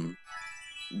 8-bits,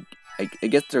 I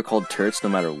guess they're called turrets no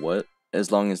matter what,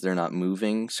 as long as they're not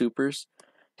moving supers.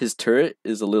 His turret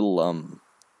is a little,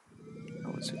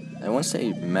 I want to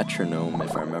say metronome,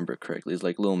 if I remember correctly. It's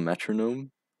like a little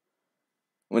metronome.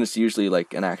 When it's usually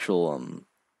like an actual,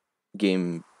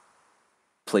 game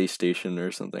PlayStation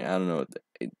or something. I don't know.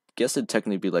 I guess it'd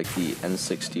technically be like the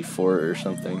N64 or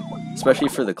something. Especially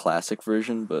for the classic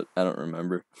version, but I don't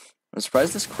remember. I'm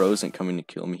surprised this crow isn't coming to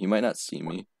kill me. He might not see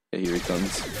me. Yeah, here he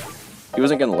comes. He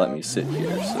wasn't gonna let me sit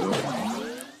here, so...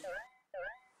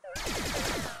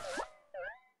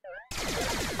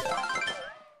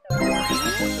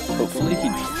 Hopefully he...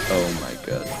 Oh my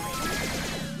god.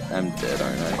 I'm dead,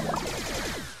 aren't I?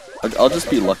 I'll just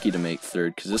be lucky to make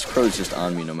 3rd, because this crow's just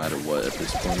on me no matter what at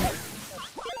this point.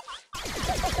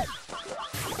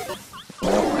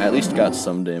 Well, I at least got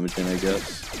some damage in, I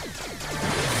guess.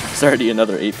 There's already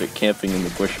another 8-bit camping in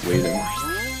the bush waiting.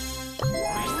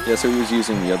 Yeah, so he was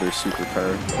using the other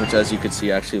superpower, which as you can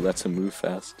see actually lets him move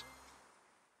fast.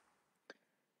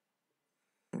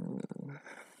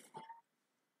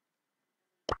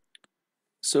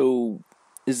 So,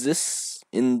 is this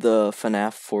in the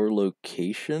FNAF 4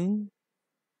 location?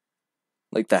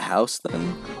 Like the house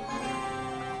then?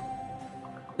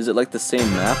 Is it like the same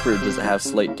map or does it have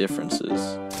slight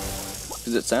differences?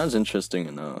 Because it sounds interesting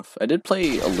enough. I did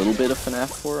play a little bit of FNAF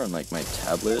 4 on like my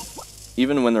tablet,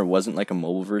 even when there wasn't like a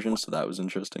mobile version, so that was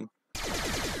interesting.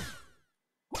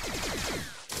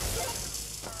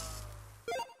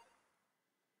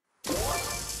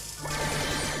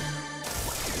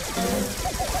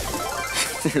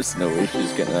 There's no way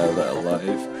she's getting out of that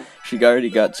alive. She already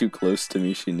got too close to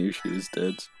me, she knew she was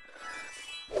dead.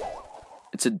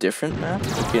 It's a different map?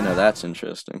 Okay, now that's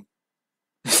interesting.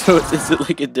 So is it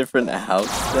like a different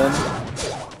house then?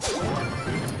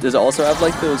 Does it also have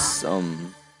like those,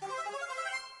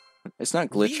 it's not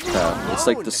glitch trap, it's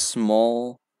like the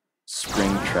small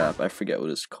spring trap, I forget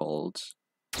what it's called.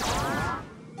 I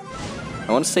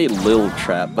want to say Lil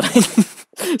Trap, but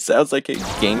it sounds like a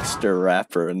gangster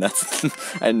rapper, and that's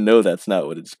I know that's not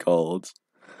what it's called.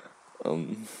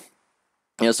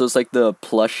 Yeah, so it's like the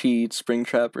plushy spring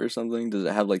trap or something. Does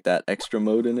it have like that extra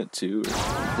mode in it too,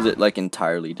 or is it like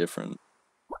entirely different?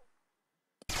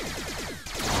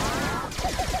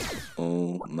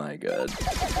 Oh my god.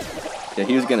 Yeah,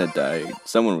 he was gonna die.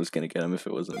 Someone was gonna get him if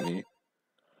it wasn't me.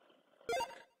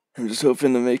 I'm just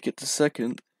hoping to make it to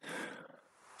second.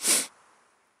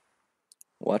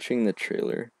 Watching the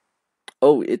trailer.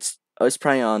 Oh, it's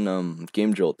probably on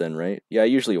Game Jolt then, right? Yeah, I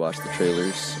usually watch the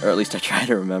trailers, or at least I try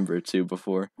to remember to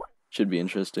before. Should be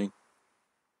interesting.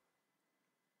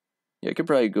 Yeah, I could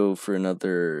probably go for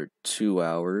another 2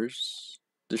 hours.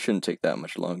 This shouldn't take that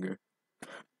much longer.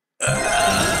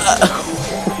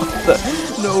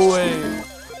 No way!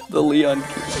 The Leon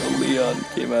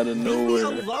came out of nowhere.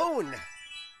 Leave me alone.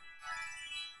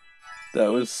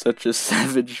 That was such a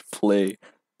savage play.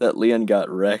 That Leon got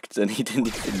wrecked and he didn't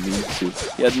even mean to.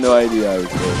 He had no idea I was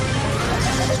there.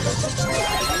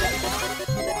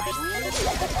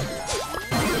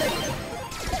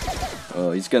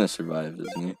 Oh, he's gonna survive,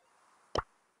 isn't he?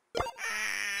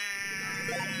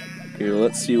 Okay, well,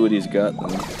 let's see what he's got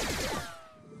then.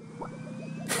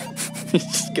 He's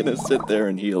just gonna sit there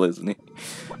and heal, isn't he?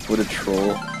 What a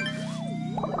troll.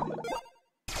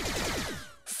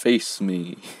 Face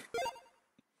me.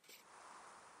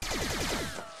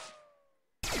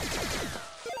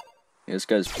 Yeah, this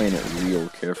guy's playing it real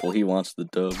careful. He wants the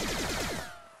dub.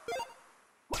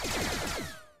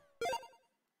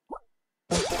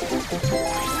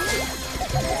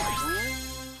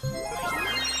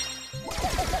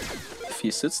 If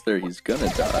he sits there, he's gonna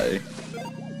die.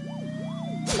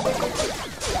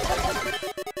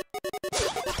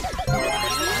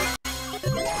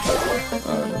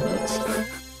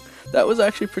 That was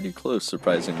actually pretty close,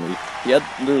 surprisingly. He had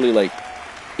literally like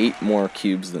 8 more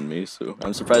cubes than me, so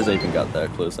I'm surprised I even got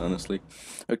that close, honestly.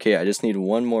 Okay, I just need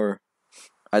one more,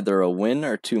 either a win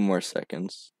or 2 more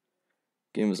seconds.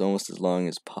 Game is almost as long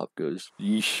as Pop goes.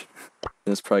 Yeesh.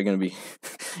 That's probably gonna be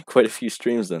quite a few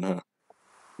streams then, huh?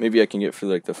 Maybe I can get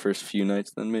through like the first few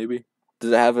nights then, maybe?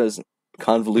 Does it have as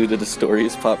convoluted a story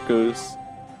as Pop goes?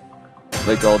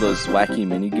 Like all those wacky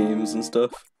mini games and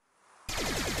stuff?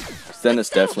 'Cause then it's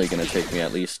definitely gonna take me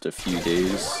at least a few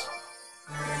days.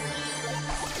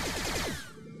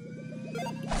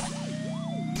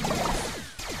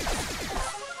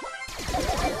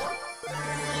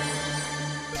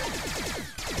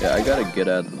 Yeah, I gotta get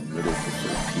out of the middle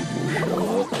before people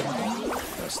show up.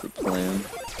 That's the plan.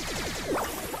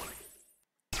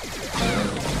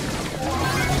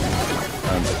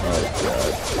 Oh god.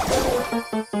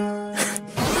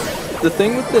 The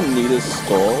thing with the Nita's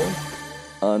stall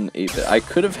on 8-bit, I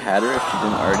could have had her if she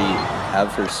didn't already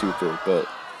have her super, but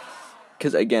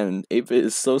because again, 8-bit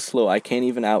is so slow, I can't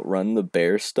even outrun the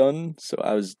bear stun, so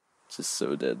I was just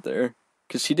so dead there.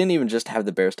 Because she didn't even just have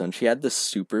the bear stun, she had the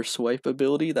super swipe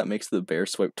ability that makes the bear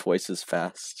swipe twice as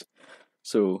fast.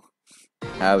 So,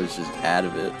 I was just out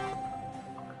of it.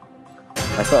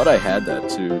 I thought I had that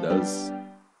too, that was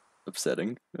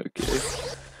upsetting. Okay.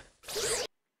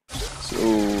 So,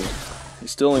 I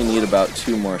still only need about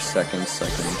 2 more seconds so I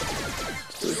can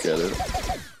still get it.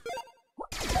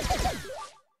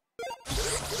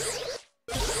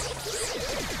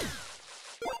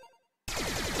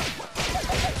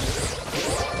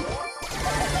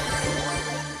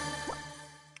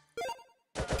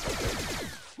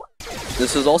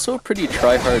 This is also a pretty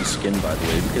try-hard skin, by the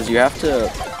way, because you have to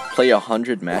play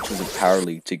 100 matches of Power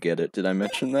League to get it. Did I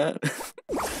mention that?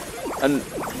 And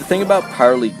the thing about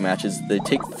Power League matches, they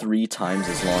take 3 times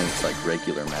as long as like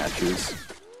regular matches.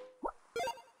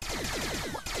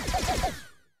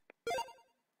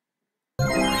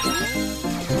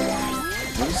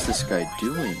 guy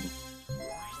doing?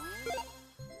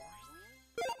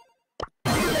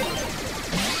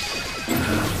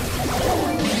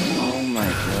 Oh my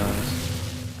gosh.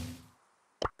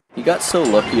 He got so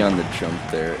lucky on the jump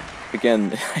there.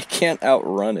 Again, I can't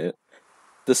outrun it.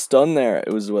 The stun there,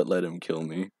 it was what let him kill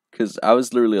me. Because I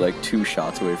was literally like 2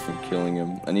 shots away from killing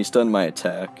him, and he stunned my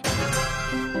attack.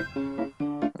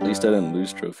 At least I didn't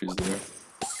lose trophies there.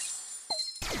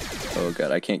 Oh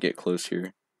god, I can't get close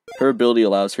here. Her ability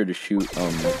allows her to shoot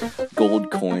gold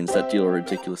coins that deal a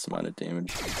ridiculous amount of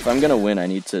damage. If I'm gonna win, I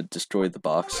need to destroy the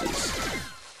boxes.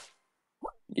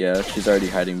 Yeah, she's already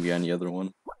hiding behind the other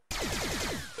one.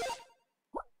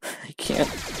 I can't.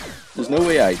 There's no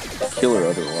way I kill her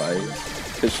otherwise,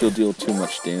 because she'll deal too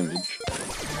much damage.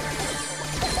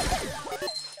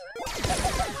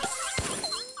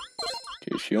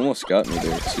 Okay, she almost got me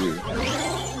there too.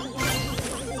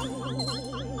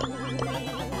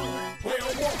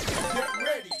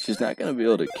 She's not gonna be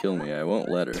able to kill me, I won't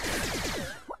let her.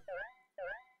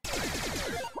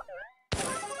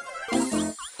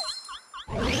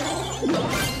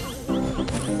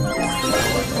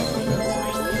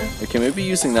 Okay, maybe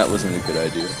using that wasn't a good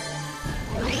idea.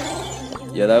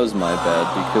 Yeah, that was my bad,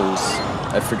 because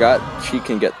I forgot she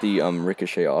can get the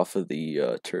ricochet off of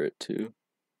the turret too.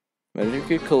 Imagine you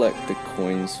could collect the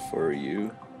coins for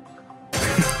you.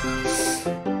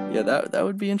 Yeah, that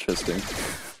would be interesting.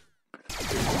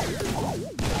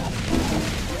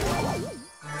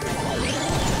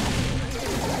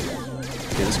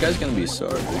 Okay, this guy's gonna be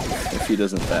sorry if he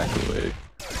doesn't back away.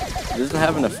 He doesn't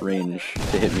have enough range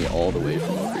to hit me all the way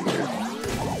from over here.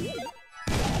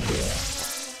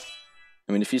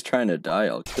 I mean, if he's trying to die,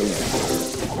 I'll kill him.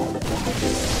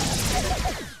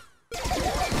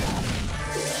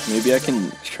 Maybe I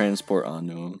can transport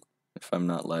onto him if I'm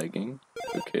not lagging.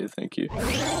 Okay, thank you.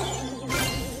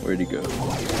 Where'd he go?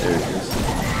 There he is.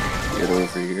 Get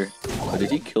over here. Oh,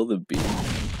 did he kill the bee?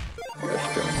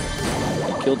 Gosh darn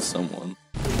it. He killed someone.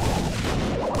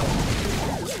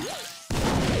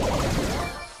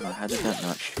 Oh, how did that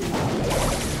not shoot?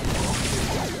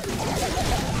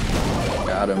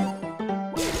 Got him.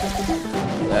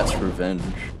 That's revenge.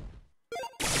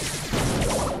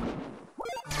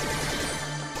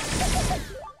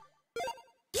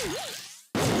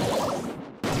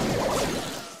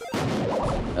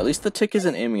 At least the tick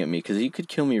isn't aiming at me, because he could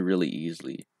kill me really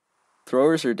easily.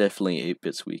 Throwers are definitely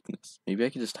 8-bit's weakness. Maybe I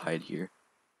could just hide here.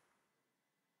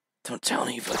 Don't tell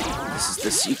anybody. This is the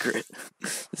secret.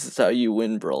 This is how you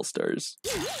win Brawl Stars.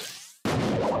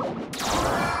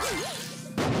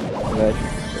 Okay,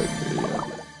 yeah.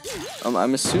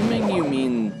 I'm assuming you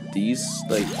mean these,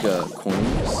 like,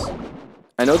 coins?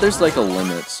 I know there's, like, a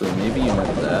limit, so maybe you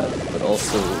meant that, but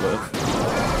also,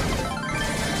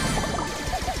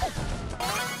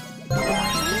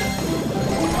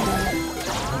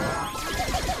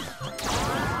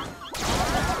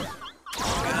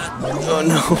 oh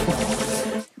no.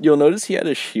 You'll notice he had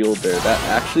a shield there. That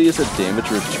actually is a damage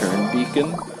return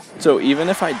beacon. So even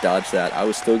if I dodged that, I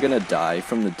was still gonna die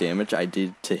from the damage I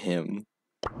did to him.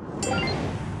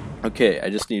 Okay, I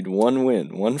just need one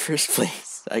win, one first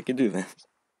place. I can do that.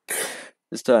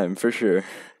 This time, for sure.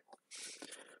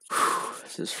 Whew,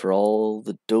 this is for all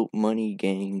the dope money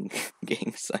gang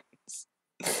signs.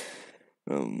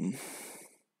 I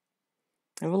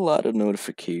have a lot of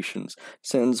notifications.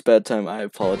 Sans bad time, I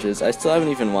apologize. I still haven't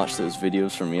even watched those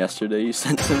videos from yesterday you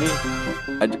sent to me.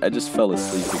 I just fell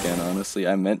asleep again, honestly.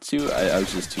 I meant to, I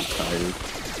was just too tired.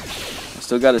 I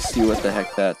still gotta see what the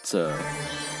heck that,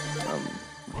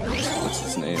 what's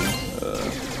his name?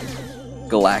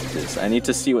 Galactus. I need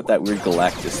to see what that weird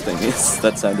Galactus thing is.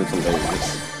 That sounded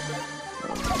hilarious.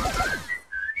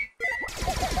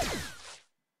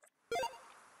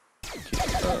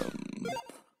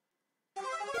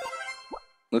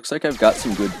 Looks like I've got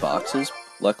some good boxes.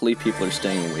 Luckily, people are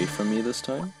staying away from me this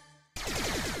time.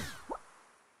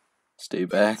 Stay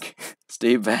back.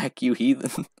 Stay back, you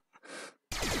heathen.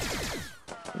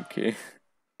 Okay.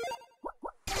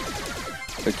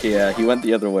 Okay, yeah, he went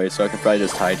the other way, so I could probably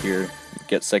just hide here and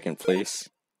get second place.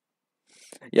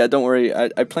 Yeah, don't worry.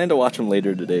 I plan to watch him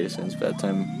later today since bad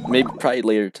time. Maybe probably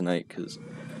later tonight, because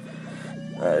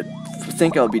I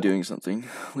think I'll be doing something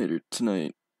later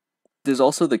tonight. There's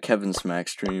also the Kevin Smack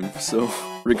stream, so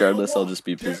regardless, I'll just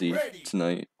be busy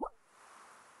tonight.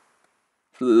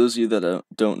 For those of you that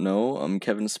don't know,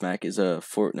 Kevin Smack is a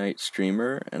Fortnite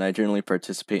streamer, and I generally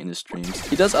participate in his streams.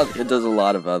 He does a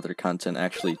lot of other content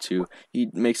actually too. He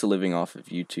makes a living off of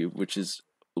YouTube, which is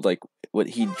like what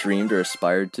he dreamed or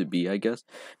aspired to be, I guess.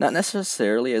 Not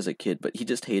necessarily as a kid, but he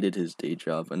just hated his day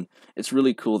job, and it's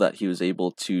really cool that he was able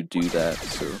to do that.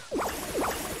 So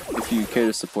if if you care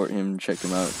to support him, check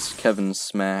him out. It's Kevin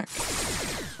Smack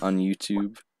on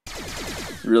YouTube.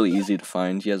 Really easy to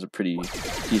find. He has a pretty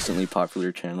decently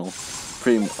popular channel.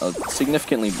 Pretty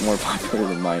significantly more popular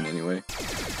than mine anyway.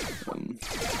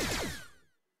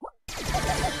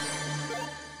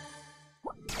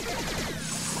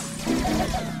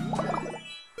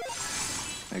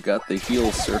 I got the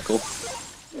heal circle.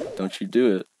 Don't you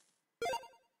do it.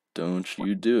 Don't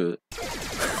you do it.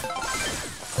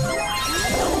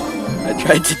 I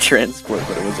tried to transport,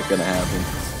 but it wasn't gonna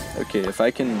happen. Okay, if I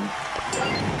can...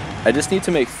 I just need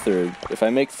to make third. If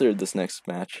I make third this next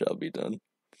match, I'll be done.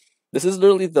 This is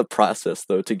literally the process,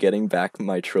 though, to getting back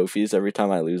my trophies every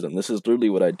time I lose them. This is literally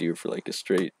what I do for like a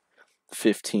straight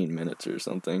 15 minutes or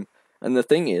something. And the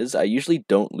thing is, I usually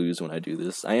don't lose when I do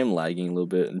this. I am lagging a little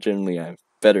bit, and generally I have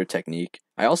better technique.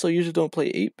 I also usually don't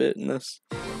play 8-bit in this.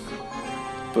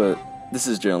 But this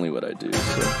is generally what I do.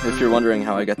 So if you're wondering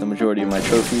how I get the majority of my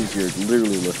trophies, you're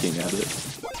literally looking at it.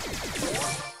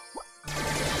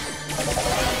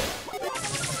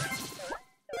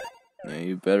 Yeah,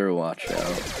 you better watch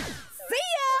out. See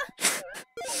ya!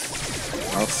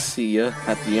 I'll see ya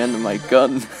at the end of my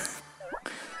gun.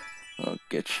 I'll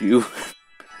get you.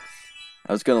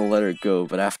 I was gonna let her go,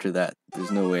 but after that,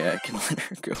 there's no way I can let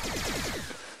her go.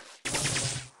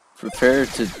 Prepare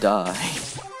to die.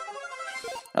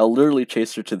 I'll literally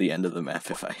chase her to the end of the map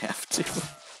if I have to.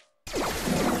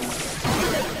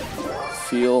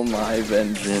 Feel my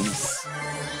vengeance.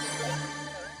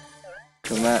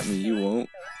 Come at me, you won't.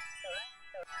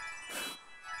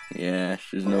 Yeah,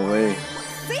 there's no way.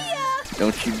 See ya!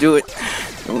 Don't you do it.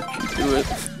 Don't you do it.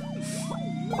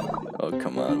 Oh,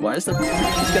 come on. Why is that?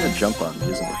 He's gonna jump on me,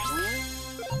 isn't he?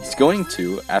 He's going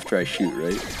to after I shoot,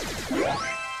 right?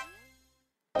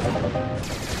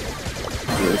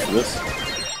 You ready for this?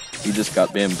 He just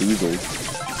got bamboozled.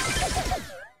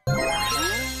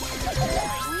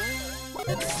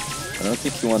 I don't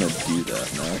think you want to do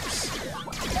that, Max.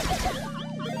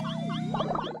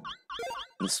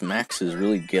 This Max is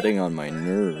really getting on my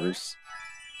nerves.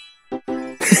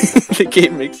 The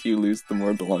game makes you lose the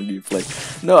longer you play.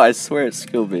 No, I swear it's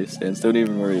skill-based, fans. Don't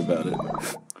even worry about it.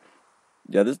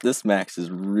 Yeah, this Max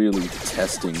is really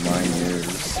testing my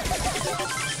nerves.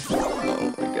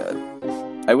 Oh my god.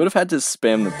 I would have had to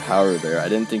spam the power there. I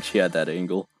didn't think she had that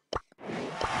angle.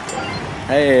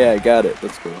 Hey, I got it.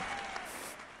 Let's go.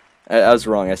 I was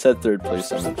wrong. I said third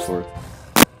place. I meant fourth.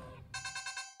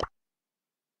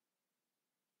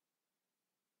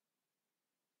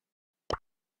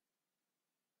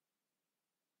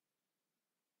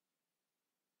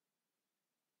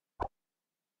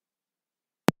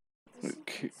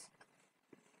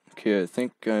 Okay, I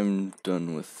think I'm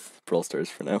done with Brawl Stars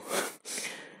for now.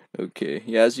 Okay,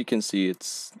 yeah, as you can see,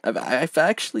 I've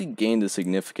actually gained a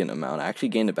significant amount. I actually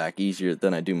gained it back easier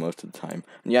than I do most of the time.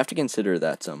 And you have to consider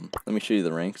that, let me show you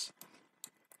the ranks.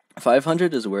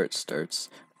 500 is where it starts.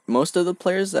 Most of the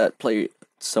players that play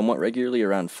somewhat regularly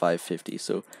around 550,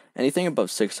 so anything above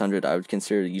 600 I would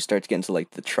consider you start to get into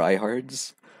like the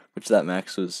tryhards, which that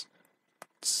Max was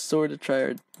sort of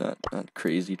tryhard, not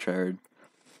crazy tryhard.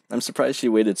 I'm surprised she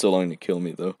waited so long to kill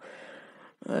me though.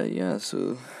 Yeah,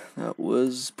 so that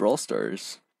was Brawl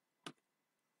Stars.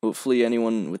 Hopefully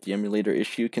anyone with the emulator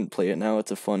issue can play it now.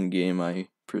 It's a fun game. I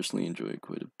personally enjoy it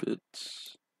quite a bit.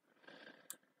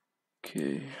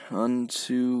 Okay, on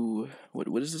to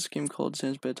what is this game called?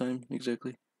 Sans Bedtime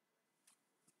exactly?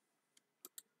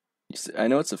 I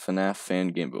know it's a FNAF fan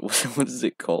game, but what is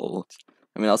it called?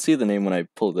 I mean, I'll see the name when I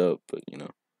pull it up, but you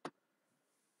know.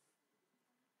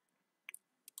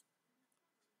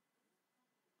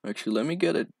 Actually, let me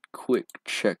get a quick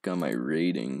check on my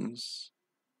ratings.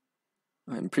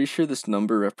 I'm pretty sure this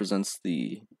number represents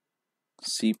the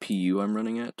CPU I'm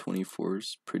running at. 24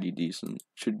 is pretty decent.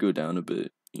 Should go down a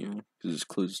bit, you know, because it's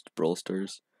close to Brawl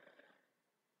Stars.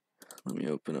 Let me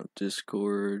open up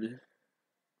Discord.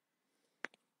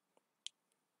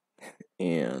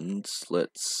 And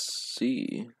let's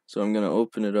see. So I'm going to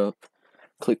open it up,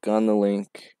 click on the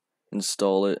link,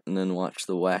 install it, and then watch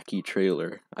the wacky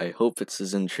trailer. I hope it's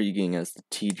as intriguing as the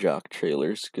T-Jock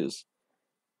trailers, because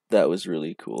that was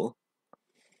really cool.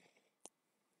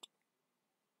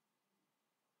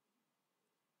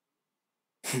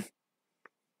 I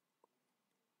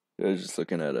was just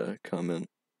looking at a comment.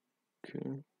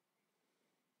 Okay.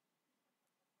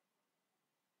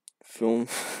 Film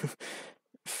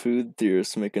food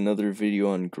theorists make another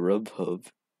video on Grubhub.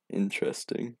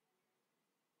 Interesting.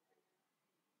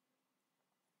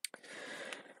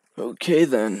 Okay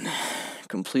then,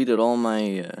 completed all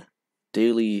my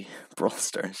daily Brawl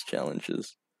Stars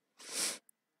challenges.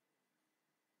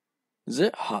 Is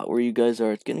it hot where you guys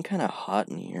are? It's getting kind of hot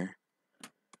in here.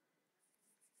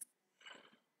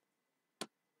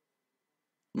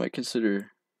 Might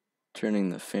consider turning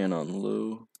the fan on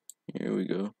low. Here we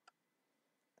go.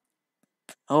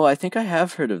 Oh, I think I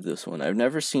have heard of this one. I've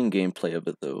never seen gameplay of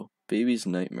it though. Baby's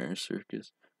Nightmare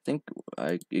Circus. I think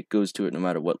it goes to it no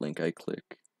matter what link I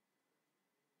click.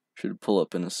 Should pull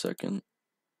up in a second.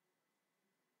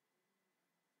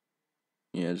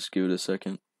 Yeah, just give it a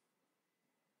second.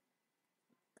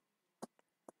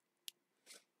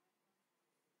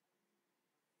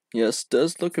 Yes,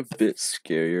 does look a bit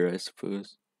scarier, I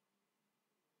suppose.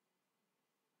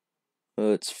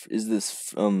 Is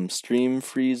this stream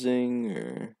freezing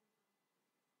or?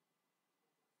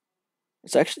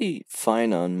 It's actually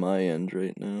fine on my end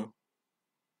right now.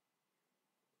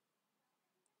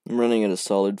 I'm running at a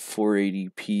solid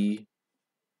 480p.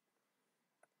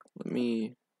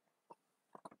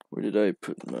 Where did I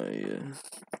put my,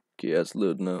 okay, it's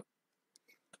loading up.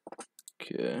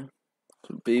 Okay,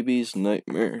 so Baby's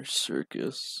Nightmare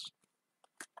Circus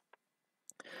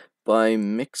by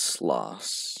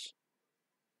Mixloss.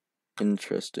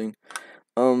 Interesting.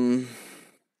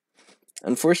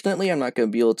 Unfortunately, I'm not going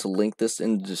to be able to link this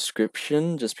in the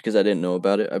description just because I didn't know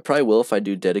about it. I probably will if I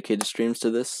do dedicated streams to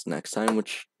this next time,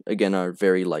 which, again, are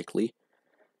very likely.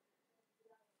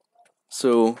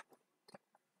 So,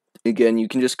 again, you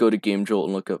can just go to GameJolt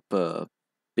and look up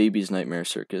Baby's Nightmare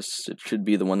Circus. It should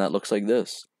be the one that looks like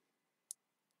this.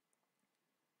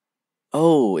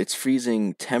 Oh, it's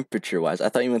freezing temperature-wise. I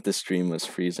thought you meant the stream was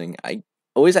freezing. I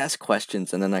always ask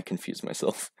questions and then I confuse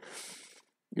myself.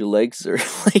 Your legs are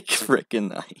like frickin'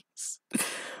 nice.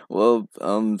 Well,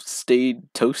 stay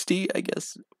toasty, I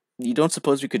guess. You don't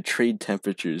suppose we could trade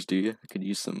temperatures, do you? I could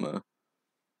use some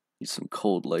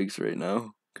cold legs right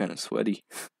now. Kind of sweaty.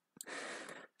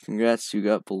 Congrats, you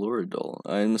got Baloradol.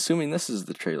 I'm assuming this is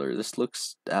the trailer. This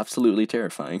looks absolutely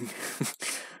terrifying.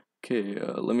 Okay,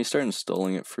 let me start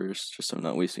installing it first, just so I'm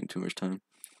not wasting too much time.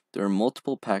 There are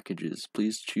multiple packages.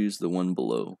 Please choose the one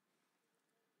below.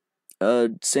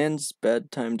 Sans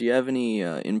Bad Time, do you have any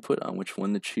input on which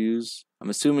one to choose? I'm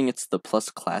assuming it's the Plus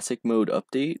Classic Mode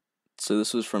update. So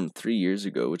this was from 3 years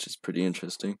ago, which is pretty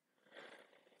interesting.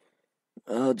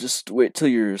 Just wait till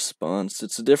your response.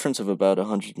 It's a difference of about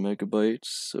 100 megabytes,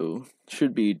 so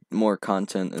should be more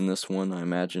content in this one, I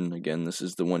imagine. Again, this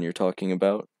is the one you're talking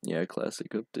about. Yeah, Classic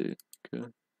update. Okay.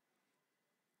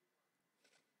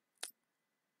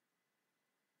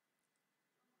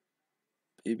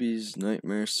 Baby's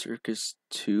Nightmare Circus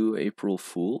 2 April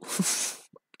Fool.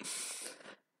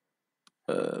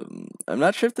 I'm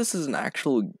not sure if this is an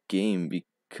actual game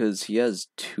because he has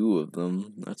 2 of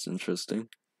them. That's interesting.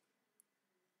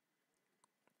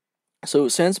 So,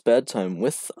 Sans Bad Time,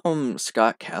 with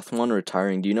Scott Cawthon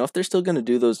retiring, do you know if they're still gonna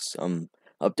do those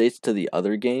updates to the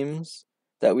other games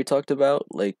that we talked about,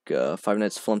 like Five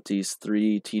Nights at Flumpty's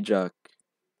 3, T-Jock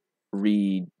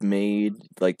remade,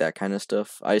 like that kind of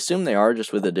stuff? I assume they are,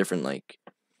 just with a different like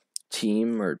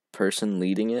team or person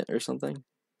leading it or something.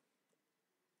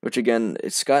 Which again,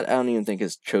 Scott, I don't even think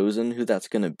has chosen who that's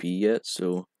gonna be yet,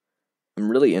 so I'm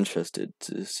really interested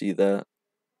to see that.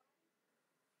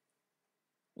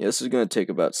 Yeah, this is gonna take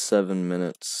about 7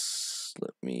 minutes.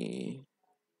 Let me,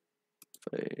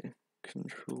 if I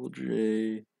Control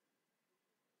J.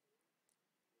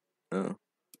 Oh,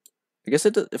 I guess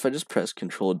if I just press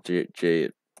Control J,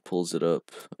 it pulls it up,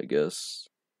 I guess.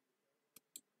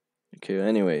 Okay,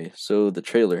 anyway, so the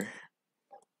trailer.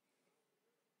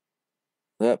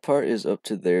 That part is up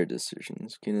to their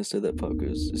decisions. Kina said that pop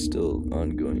goes is still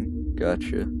ongoing.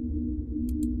 Gotcha.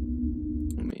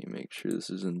 Let me make sure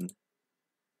this is in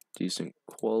decent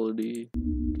quality.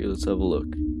 Okay, let's have a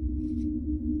look.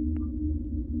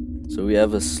 So we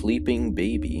have a sleeping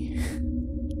baby.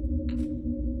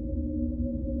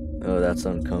 Oh, that's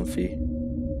uncomfy.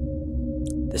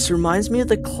 This reminds me of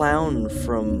the clown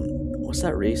from, what's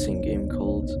that racing game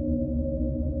called?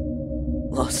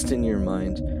 Lost in Your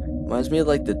Mind. Reminds me of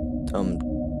like the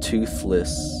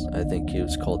Toothless, I think it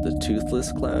was called the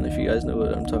Toothless Clown, if you guys know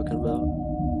what I'm talking about.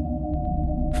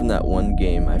 From that one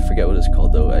game, I forget what it's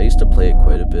called though. I used to play it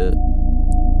quite a bit.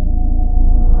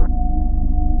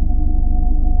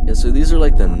 Yeah, so these are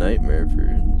like the nightmare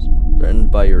versions, threatened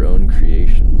by your own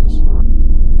creations.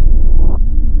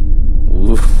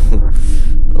 Ooh.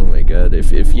 Oh my god,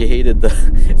 if you hated the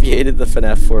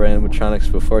FNAF 4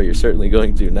 animatronics before, you're certainly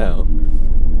going to now.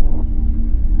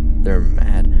 They're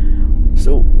mad.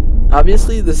 So,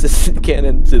 obviously this isn't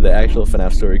canon to the actual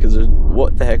FNAF story, because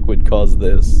what the heck would cause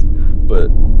this?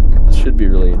 But it should be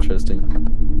really interesting.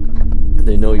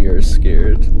 They know you're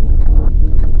scared.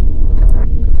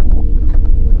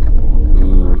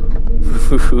 Ooh.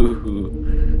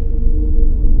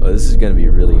 Oh, this is gonna be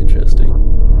really interesting.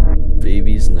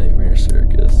 Baby's Nightmare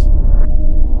Circus.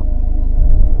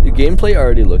 gameplay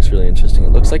already looks really interesting.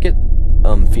 It looks like it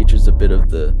features a bit of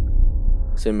the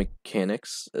same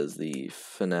mechanics as the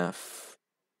FNAF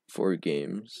 4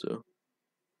 game, so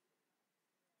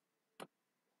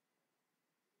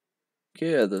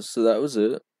okay, yeah, so that was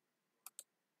it.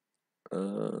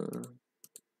 And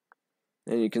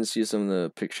you can see some of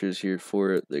the pictures here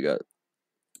for it. They got,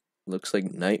 looks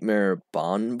like Nightmare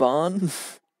Bonbon.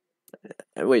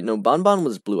 Wait, no, Bonbon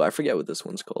was blue. I forget what this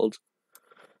one's called,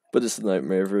 but it's the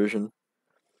Nightmare version.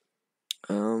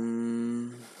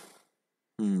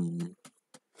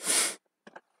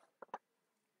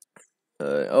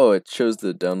 Oh, it shows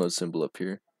the download symbol up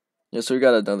here. Yeah, so we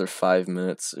got another 5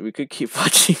 minutes. We could keep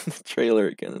watching the trailer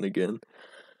again and again.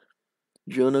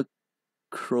 Jonah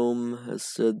Chrome has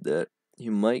said that he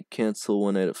might cancel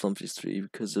One Night at Flumpty's 3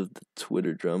 because of the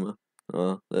Twitter drama.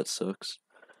 Oh, that sucks.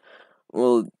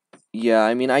 Well, yeah,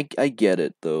 I mean, I get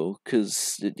it, though,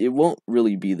 because it won't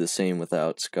really be the same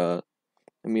without Scott.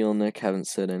 Emil and Nick haven't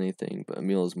said anything, but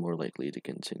Emil is more likely to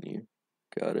continue.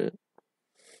 Got it.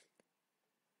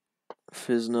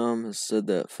 Fiznom has said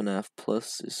that FNAF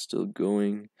Plus is still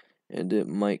going, and it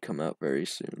might come out very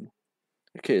soon.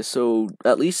 Okay, so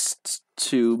at least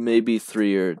 2, maybe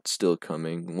 3 are still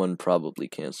coming. 1 probably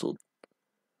canceled.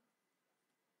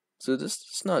 So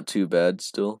it's not too bad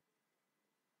still.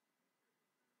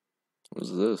 What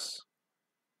was this?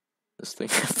 This thing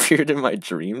appeared in my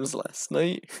dreams last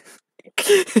night.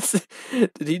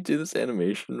 Did he do this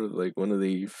animation with like one of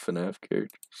the FNAF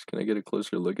characters? Can I get a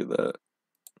closer look at that?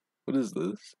 What is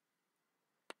this?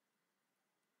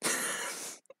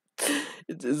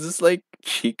 Is this like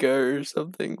Chica or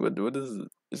something? What is it?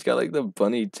 It's got like the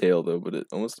bunny tail though, but it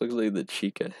almost looks like the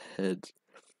Chica head.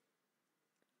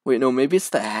 Wait, no, maybe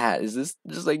it's the hat. Is this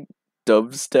just like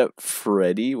Dubstep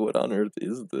Freddy? What on earth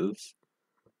is this?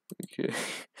 Okay.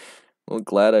 Well,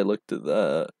 glad I looked at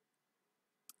that.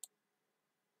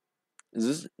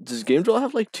 Does Game Jolt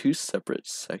have like 2 separate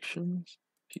sections?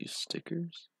 Few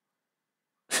stickers?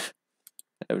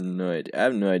 I have no idea. I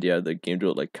have no idea how the Game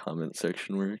Jolt like comment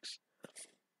section works.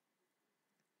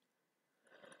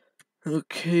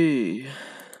 Okay.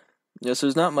 Yeah, so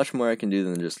there's not much more I can do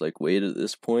than just like wait at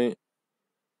this point.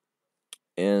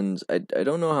 And I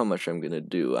don't know how much I'm gonna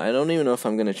do. I don't even know if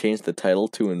I'm gonna change the title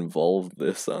to involve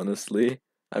this, honestly.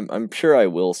 I'm sure I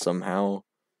will somehow.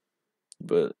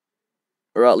 But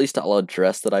or at least I'll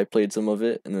address that I played some of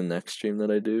it in the next stream that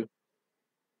I do.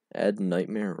 Add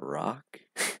Nightmare Rock?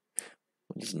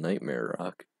 What is Nightmare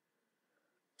Rock?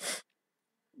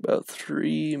 About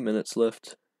 3 minutes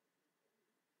left.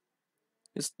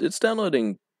 It's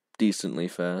downloading decently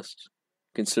fast,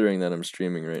 considering that I'm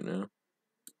streaming right now.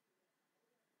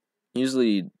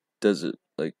 Usually does it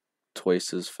like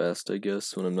twice as fast, I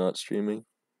guess, when I'm not streaming.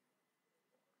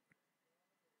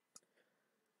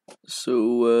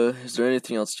 So, is there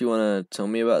anything else you want to tell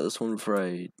me about this one before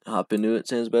I hop into it,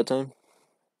 Sam's bedtime?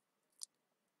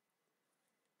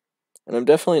 And I'm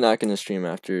definitely not going to stream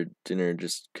after dinner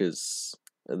just because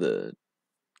of the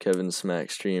Kevin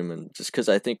Smack stream, and just because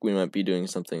I think we might be doing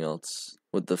something else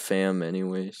with the fam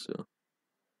anyway, so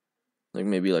like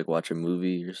maybe like watch a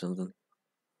movie or something.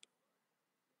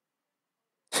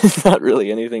 Not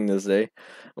really anything to say.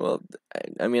 Well,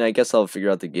 I mean, I guess I'll figure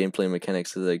out the gameplay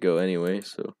mechanics as I go anyway,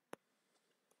 so.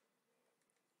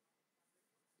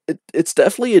 It's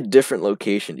definitely a different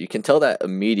location. You can tell that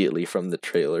immediately from the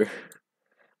trailer.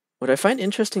 What I find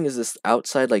interesting is this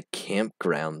outside, like,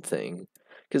 campground thing.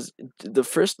 Because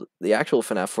the actual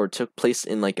FNAF 4 took place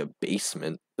in, like, a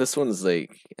basement. This one's,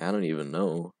 like, I don't even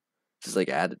know. Just, like,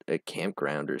 at a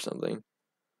campground or something.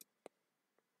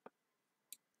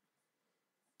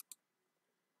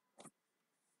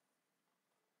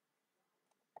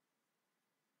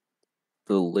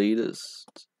 The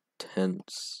latest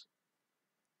tents.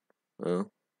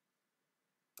 Well,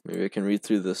 maybe I can read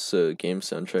through this game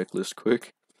soundtrack list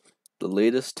quick. The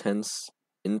latest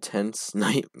intense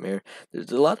nightmare.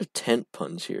 There's a lot of tent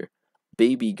puns here.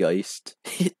 Baby Geist.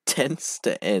 It tends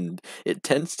to end. It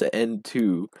tends to end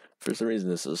too. For some reason,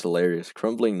 this is hilarious.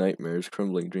 Crumbling nightmares,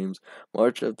 crumbling dreams.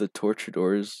 March of the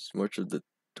torturedors. March of the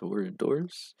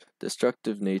torturedors.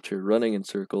 Destructive nature. Running in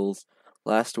circles.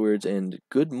 Last words and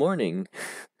good morning.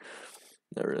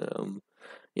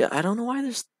 Yeah, I don't know why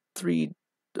there's 3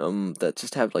 that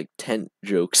just have like tent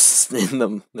jokes in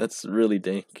them. That's really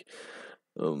dank.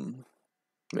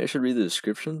 Maybe I should read the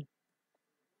description.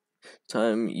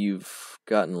 Time you've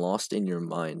gotten lost in your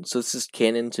mind. So this is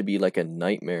canon to be like a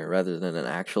nightmare rather than an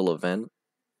actual event.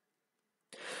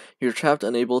 You're trapped,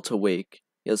 unable to wake.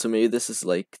 Yeah, so maybe this is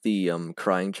like the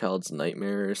crying child's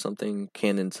nightmare or something,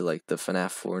 canon to like the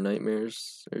FNAF 4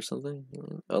 nightmares or something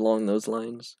along those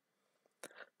lines.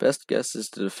 Best guess is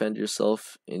to defend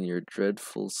yourself in your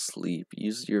dreadful sleep.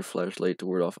 Use your flashlight to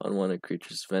ward off unwanted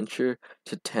creatures. Venture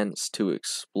to tents to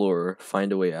explore.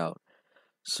 Find a way out.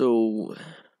 So,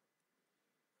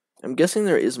 I'm guessing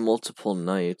there is multiple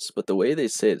nights, but the way they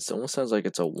say it almost sounds like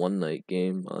it's a one-night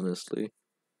game, honestly.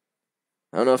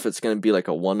 I don't know if it's going to be like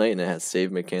a one night and it has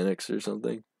save mechanics or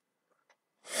something.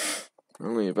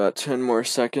 Only about 10 more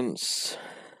seconds.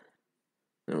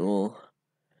 And we'll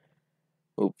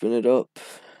open it up,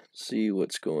 see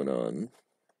what's going on.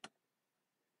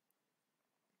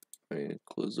 Alright,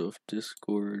 close off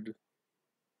Discord.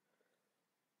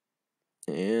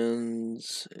 And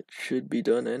it should be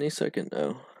done any second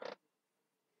now.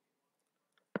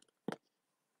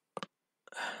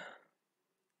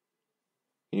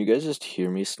 Can you guys just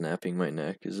hear me snapping my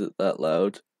neck? Is it that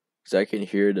loud? Because I can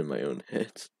hear it in my own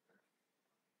head.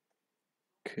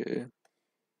 Okay.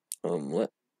 Let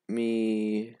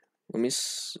me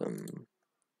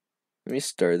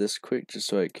start this quick just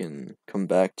so I can come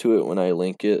back to it when I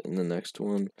link it in the next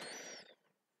one.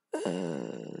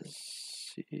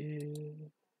 See.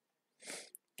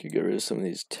 Can get rid of some of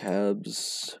these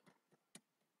tabs.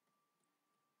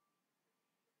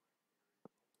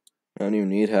 I don't even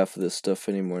need half of this stuff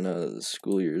anymore now that the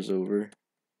school year is over.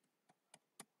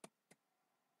 I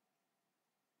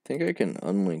think I can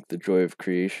unlink the Joy of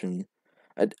Creation.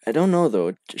 I don't know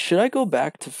though. Should I go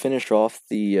back to finish off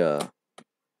the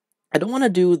I don't want to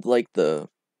do like the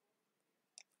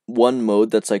one mode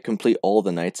that's like complete all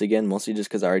the nights again, mostly just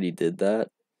because I already did that.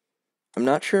 I'm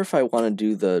not sure if I want to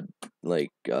do the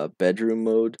like bedroom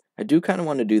mode. I do kind of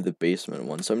want to do the basement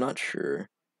one, so I'm not sure.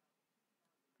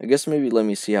 I guess maybe let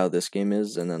me see how this game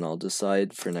is, and then I'll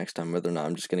decide for next time whether or not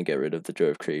I'm just going to get rid of the Joy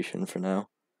of Creation for now.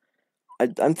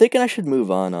 I'm thinking I should move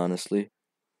on, honestly.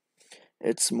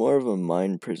 It's more of a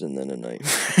mind prison than a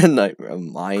nightmare. A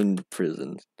mind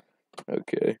prison.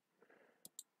 Okay.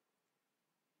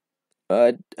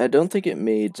 I don't think it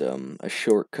made a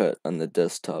shortcut on the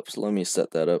desktop, so let me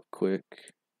set that up quick.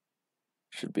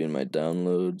 Should be in my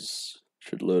downloads.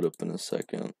 Should load up in a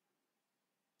second.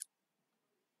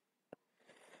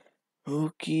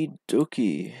 Okie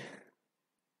dokie.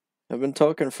 I've been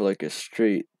talking for like a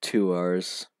straight 2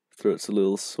 hours. Throat's a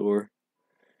little sore.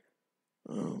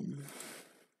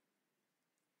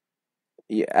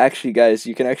 Yeah, actually, guys,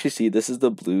 you can actually see this is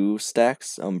the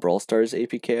BlueStacks Brawl Stars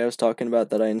APK I was talking about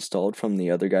that I installed from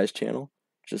the other guy's channel.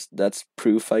 Just that's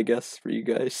proof, I guess, for you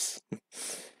guys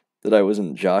that I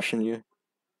wasn't joshing you.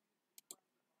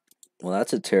 Well,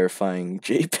 that's a terrifying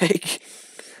JPEG.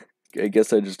 I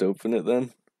guess I just open it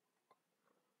then.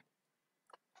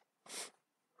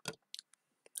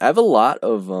 I have a lot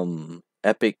of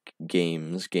epic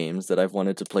games that I've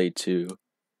wanted to play too.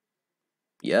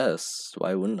 Yes,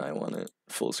 why wouldn't I want it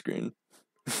full screen?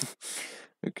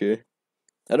 Okay.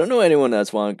 I don't know anyone that's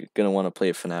gonna want to play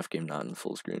a FNAF game not in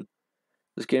full screen.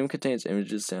 This game contains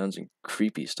images, sounds, and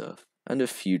creepy stuff, and a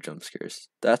few jump scares.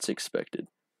 That's expected.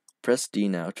 Press D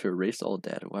now to erase all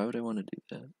data. Why would I want to do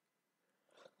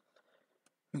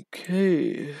that?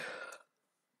 Okay.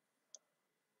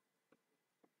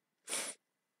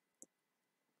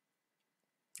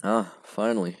 Ah,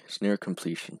 finally, it's near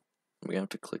completion. We have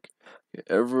to click.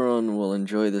 Everyone will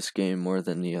enjoy this game more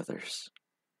than the others.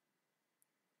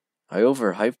 I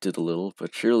overhyped it a little,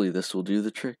 but surely this will do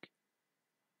the trick.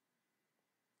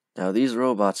 Now these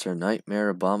robots are nightmare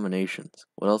abominations.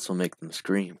 What else will make them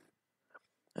scream?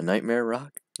 A nightmare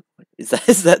rock? Is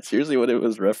that seriously what it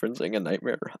was referencing? A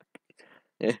nightmare rock?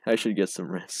 Eh, I should get some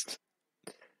rest.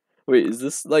 Wait, is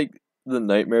this like the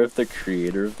nightmare of the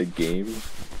creator of the game?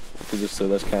 Because if so,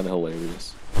 that's kind of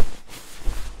hilarious.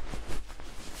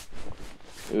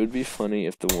 It would be funny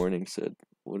if the warning said,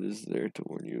 "What is there to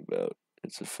warn you about?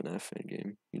 It's a FNAF fan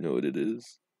game. You know what it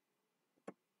is?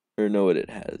 Or know what it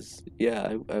has."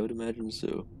 Yeah, I would imagine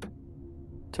so.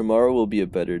 Tomorrow will be a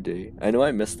better day. I know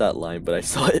I missed that line, but I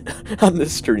saw it on the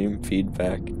stream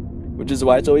feedback. Which is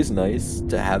why it's always nice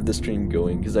to have the stream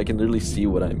going, because I can literally see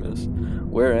what I miss.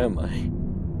 Where am I?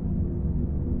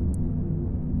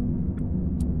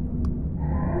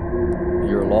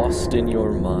 You're lost in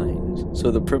your mind.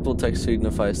 So the purple text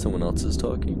signifies someone else is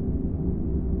talking.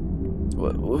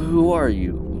 Who are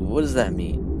you? What does that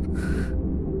mean?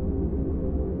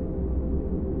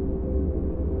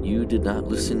 You did not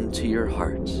listen to your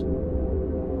heart.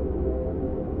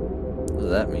 What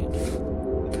does that mean?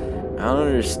 I don't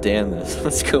understand this.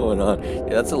 What's going on? Yeah,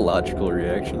 that's a logical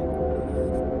reaction.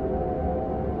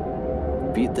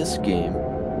 Beat this game,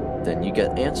 then you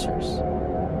get answers.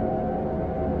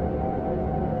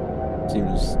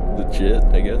 Seems legit,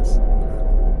 I guess.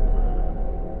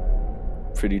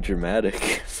 Pretty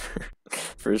dramatic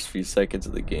first few seconds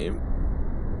of the game.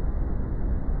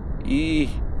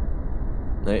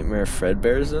 Nightmare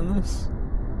Fredbear's in this?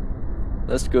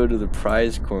 Let's go to the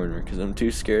prize corner because I'm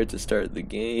too scared to start the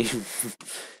game.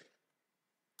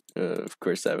 Of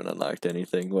course, I haven't unlocked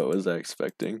anything. What was I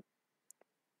expecting?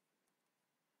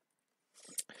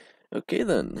 Okay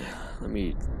then, I'm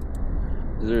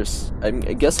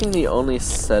guessing the only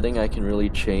setting I can really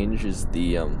change is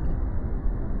the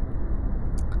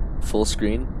full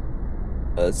screen.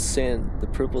 The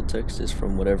purple text is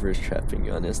from whatever is trapping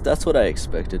you on this. That's what I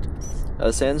expected.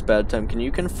 Sans Bad Time, can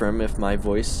you confirm if my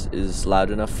voice is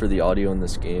loud enough for the audio in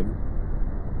this game?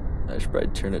 I should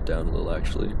probably turn it down a little,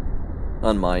 actually.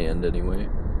 On my end, anyway.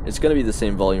 It's gonna be the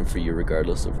same volume for you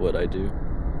regardless of what I do.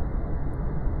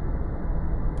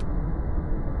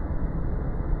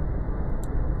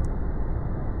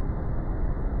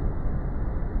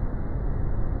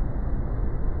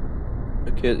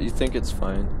 Okay, you think it's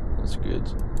fine. That's good.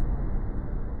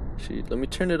 Actually, let me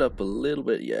turn it up a little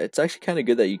bit. Yeah, it's actually kind of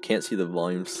good that you can't see the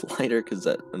volume slider because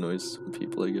that annoys some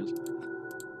people, I guess.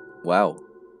 Wow.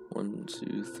 1,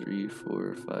 2, 3,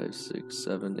 4, 5, 6,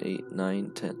 7, 8,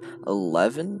 9, 10,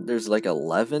 11? There's like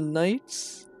 11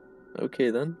 nights? Okay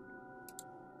then.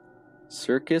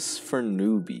 Circus for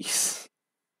newbies.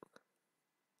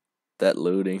 That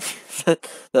loading.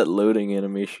 that loading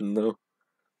animation though.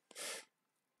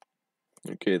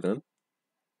 Okay then.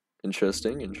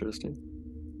 Interesting, interesting.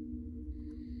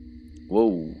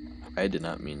 Whoa, I did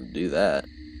not mean to do that.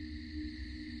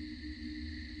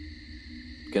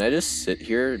 Can I just sit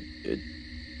here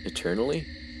eternally?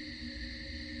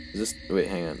 Is this, wait,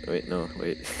 hang on, wait, no,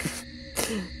 wait.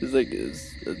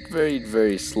 It's a very,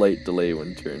 very slight delay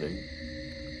when turning.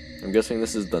 I'm guessing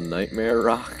this is the Nightmare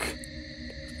Rock.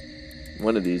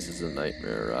 One of these is a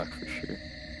Nightmare Rock for sure.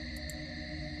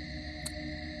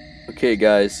 Okay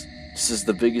guys, this is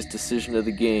the biggest decision of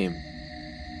the game.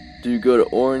 Do you go to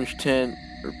orange tent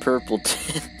or purple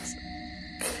tent?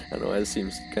 I don't know why this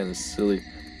seems kind of silly.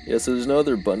 Yeah, so there's no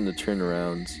other button to turn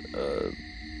around.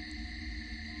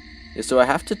 Yeah, so I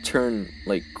have to turn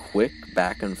like quick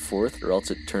back and forth or else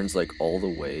it turns like all the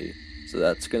way. So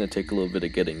that's gonna take a little bit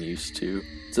of getting used to.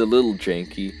 It's a little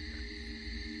janky.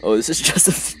 Oh, this is just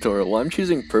a tutorial. Well, I'm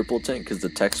choosing purple tent because the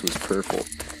text was purple.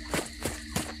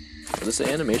 This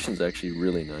animation's actually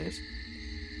really nice.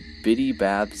 Biddy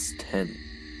Bab's tent.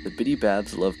 The Biddy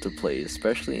Babs love to play,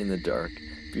 especially in the dark.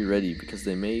 Be ready because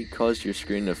they may cause your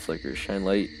screen to flicker. Shine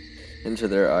light into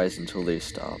their eyes until they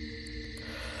stop.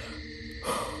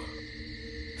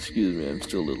 Excuse me, I'm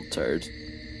still a little tired.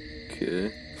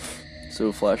 Okay.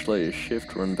 So flashlight is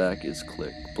shift, run back is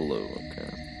click. Below, okay.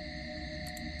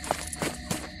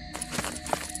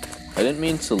 I didn't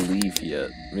mean to leave yet.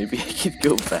 Maybe I could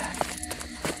go back.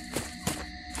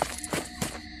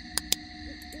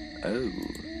 Oh.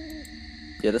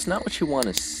 Yeah, that's not what you want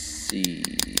to see.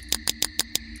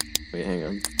 Wait, hang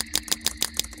on.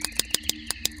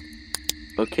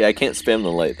 Okay, I can't spam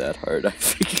the light that hard. I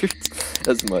figured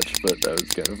as much, but that was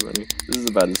kind of funny. This is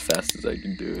about as fast as I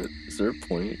can do it. Is there a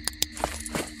point?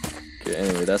 Okay,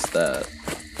 anyway, that's that.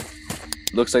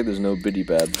 Looks like there's no Biddy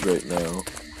Babs right now.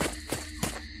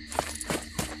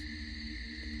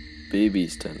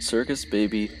 Baby's tent. Circus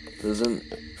Baby doesn't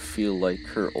feel like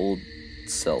her old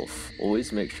self.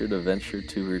 Always make sure to venture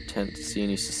to her tent to see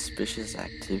any suspicious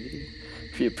activity.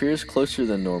 If she appears closer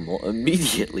than normal,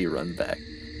 immediately run back.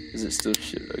 Is it still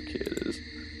shit? Okay, it is.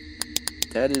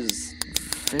 That is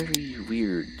very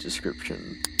weird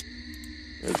description.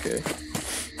 Okay.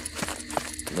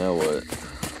 Now what?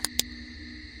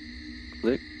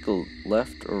 Click the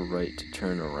left or right to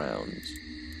turn around.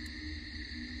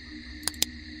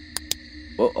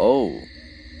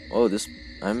 Oh, this,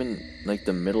 I'm in like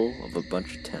the middle of a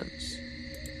bunch of tents.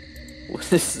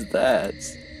 What is that?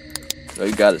 Oh,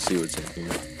 you gotta see what's in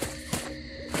here.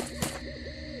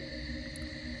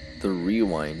 The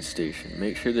rewind station.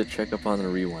 Make sure to check up on the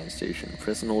rewind station.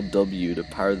 Press and hold W to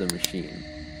power the machine.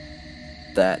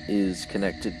 That is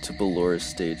connected to Belora's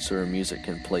stage so her music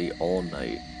can play all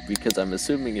night. Because I'm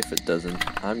assuming if it doesn't,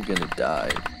 I'm gonna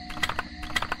die.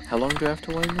 How long do I have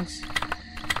to wind this?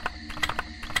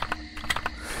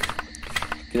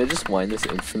 Can I just wind this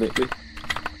infinitely?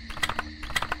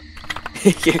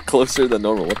 Get closer than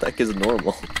normal. What the heck is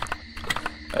normal?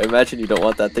 I imagine you don't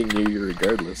want that thing near you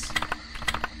regardless.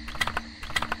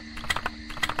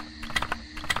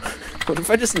 What if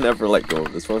I just never let go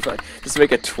of this? What if I just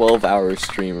make a 12-hour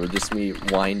stream of just me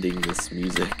winding this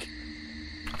music?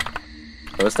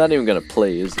 Oh, it's not even gonna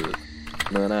play, is it?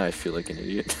 No, now I feel like an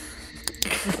idiot.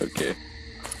 Okay.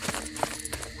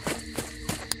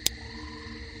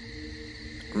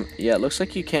 Yeah, it looks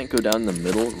like you can't go down the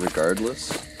middle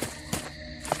regardless.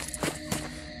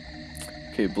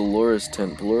 Okay, Ballora's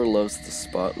tent. Ballora loves the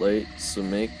spotlight, so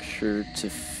make sure to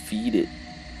feed it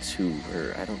to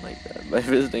her. I don't like that. By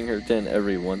visiting her tent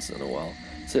every once in a while.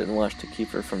 Sit and watch to keep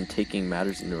her from taking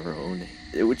matters into her own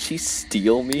hands. Would she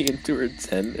steal me into her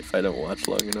tent if I don't watch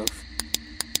long enough?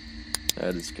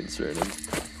 That is concerning.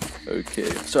 Okay,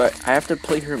 so I have to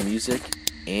play her music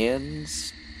and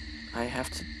I have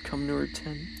to come to her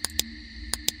tent?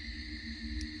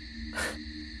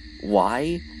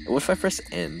 Why? What if I press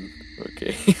N?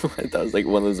 Okay, that was like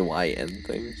one of those YN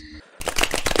things.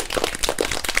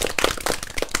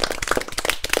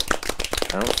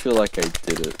 I don't feel like I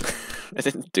did it. I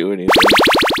didn't do anything.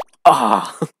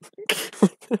 Ah!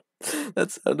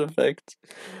 That sound effect.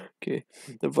 Okay,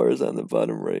 the bars on the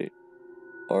bottom right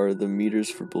are the meters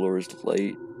for Ballora's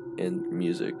light and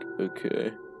music.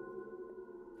 Okay.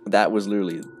 That was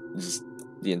literally just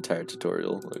the entire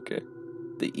tutorial. Okay.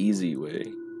 The easy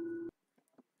way.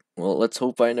 Well, let's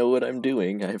hope I know what I'm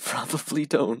doing. I probably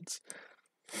don't.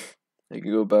 I can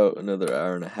go about another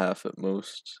hour and a half at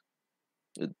most.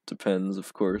 It depends,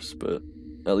 of course, but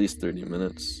at least 30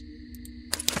 minutes.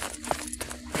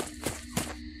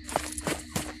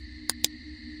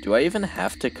 Do I even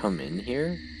have to come in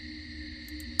here?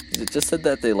 It just said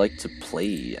that they like to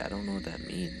play. I don't know what that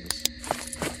means.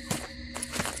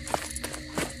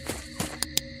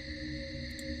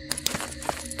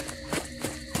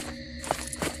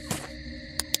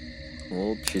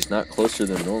 Well, she's not closer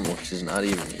than normal. She's not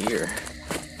even here.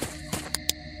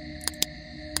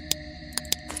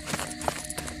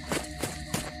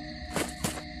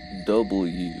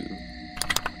 W.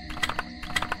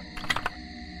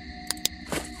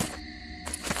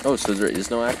 Oh, so there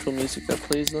is no actual music that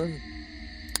plays then?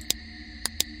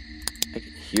 I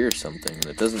can hear something and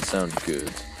it doesn't sound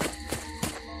good.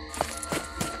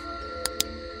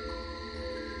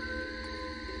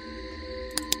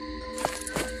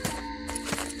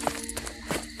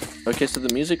 Okay, so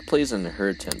the music plays in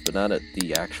her tent, but not at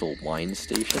the actual wine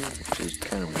station, which is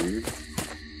kind of weird.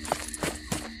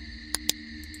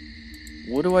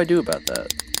 What do I do about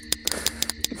that?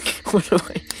 What do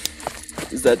I...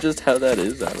 Is that just how that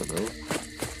is? I don't know.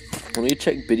 Let me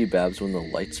check Biddy Babs when the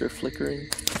lights are flickering.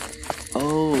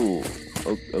 Oh,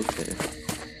 okay.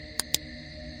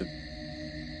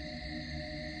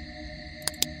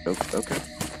 Oh, okay.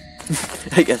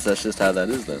 I guess that's just how that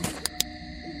is then.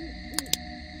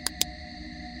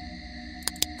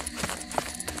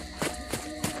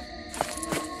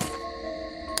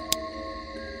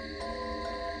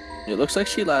 It looks like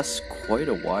she lasts quite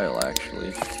a while,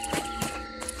 actually.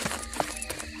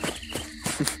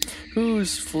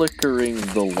 Who's flickering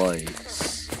the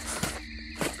lights?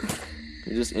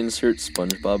 You just insert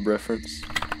SpongeBob reference.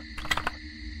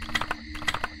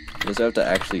 You just have to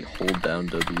actually hold down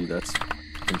W, that's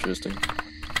interesting.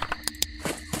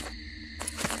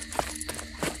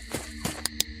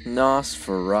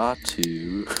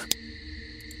 Nosferatu.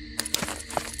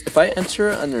 If I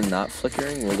enter it and they're not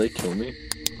flickering, will they kill me?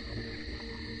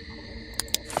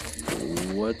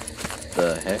 What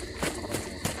the heck?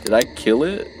 Did I kill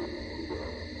it?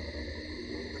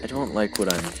 I don't like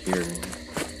what I'm hearing.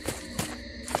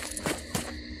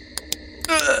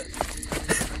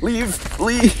 Leave!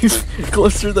 Leave!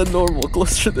 Closer than normal,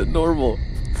 closer than normal.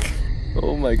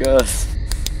 Oh my god.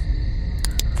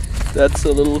 That's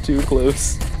a little too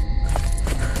close.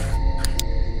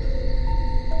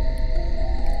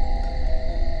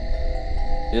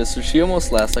 Yeah, so she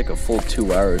almost lasts like a full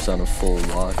 2 hours on a full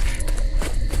watch.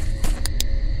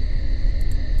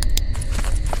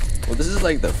 Well, this is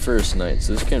like the first night,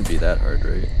 so this can't be that hard,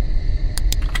 right?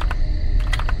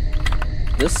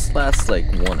 This lasts like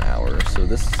 1 hour, so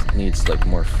this needs like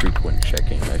more frequent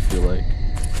checking, I feel like.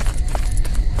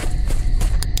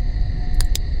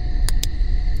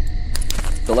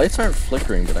 The lights aren't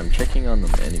flickering, but I'm checking on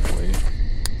them anyway.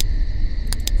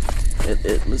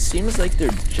 It seems like they're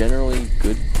generally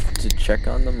good to check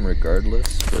on them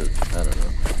regardless, but I don't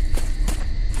know.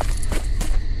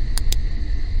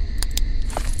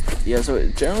 Yeah, so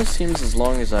it generally seems as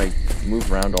long as I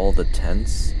move around all the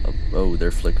tents. Oh,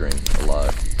 they're flickering a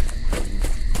lot.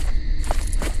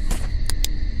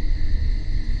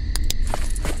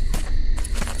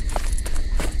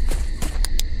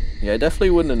 Yeah, I definitely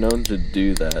wouldn't have known to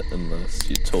do that unless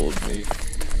you told me.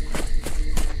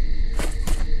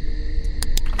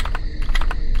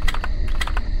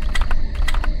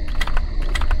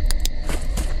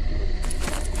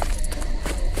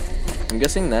 I'm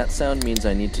guessing that sound means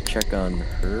I need to check on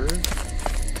her?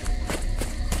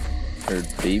 Her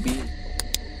baby?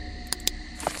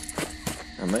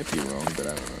 I might be wrong, but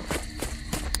I don't know.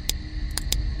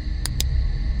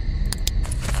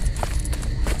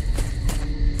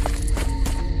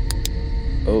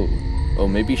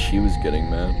 maybe she was getting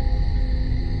mad.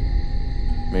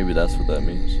 Maybe that's what that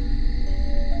means.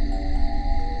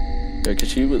 Yeah, because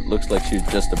she looks like she was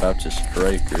just about to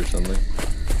strike or something.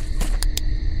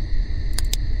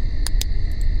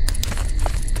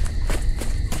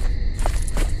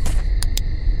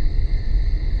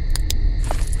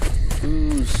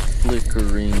 Who's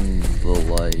flickering the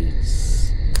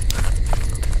lights?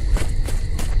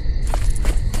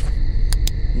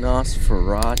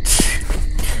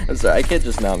 Nosferatu. I'm sorry, I can't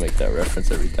just not make that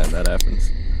reference every time that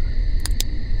happens.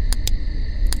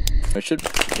 I should,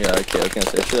 yeah, okay, I was gonna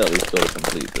say, I should at least be able to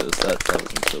complete this. That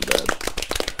wasn't so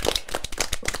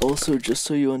bad. Also, just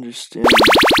so you understand,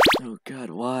 oh god,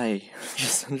 why?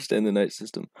 Just understand the night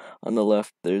system. On the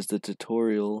left, there's the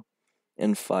tutorial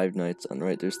and 5 nights. On the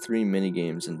right, there's 3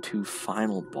 minigames and 2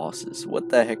 final bosses. What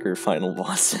the heck are final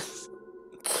bosses?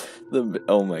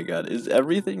 Oh my god, is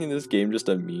everything in this game just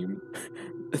a meme?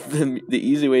 The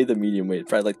easy way, the medium way,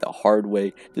 probably like the hard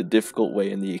way, the difficult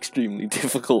way, and the extremely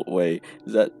difficult way.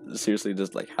 Is that seriously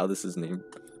just like how this is named?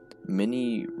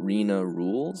 Mini Arena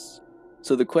rules?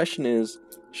 So the question is,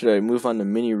 should I move on to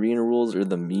Mini Arena rules or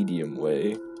the medium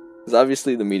way? Because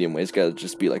obviously the medium way's gotta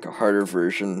just be like a harder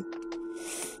version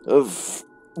of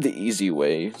the easy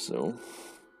way, so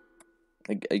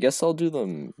I guess I'll do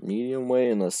the medium way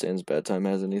unless Sans Bad Time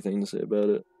has anything to say about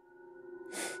it.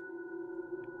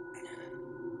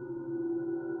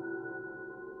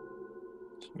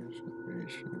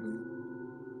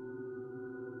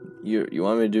 You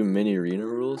want me to do mini arena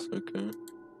rules? Okay.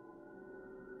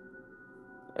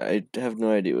 I have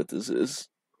no idea what this is.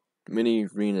 Mini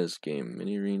arena's game.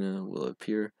 Mini arena will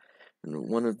appear in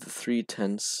one of the 3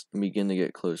 tents and begin to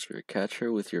get closer. Catch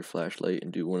her with your flashlight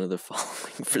and do one of the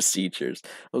following procedures.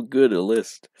 Oh good, a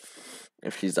list.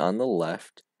 If she's on the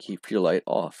left, keep your light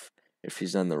off. If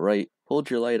she's on the right, hold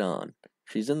your light on.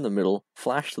 If she's in the middle,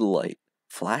 flash the light.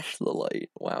 Flash the light.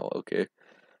 Wow, okay.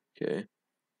 Okay.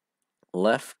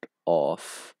 Left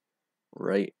off,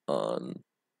 right on.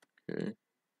 Okay. Do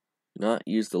not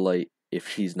use the light if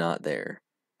she's not there.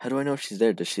 How do I know if she's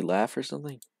there? Does she laugh or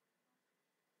something?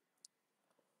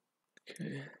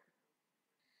 Okay.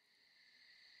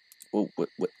 Oh, what?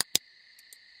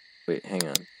 Wait, hang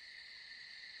on.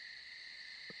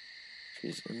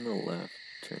 She's in the left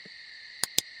turn.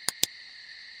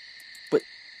 But,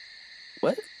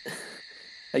 what?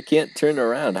 I can't turn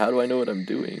around. How do I know what I'm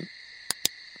doing?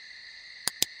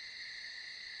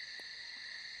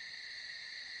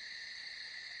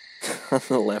 On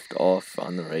the left, off.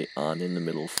 On the right, on. In the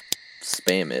middle,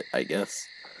 spam it, I guess.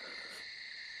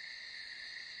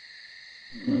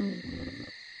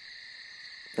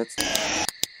 That's...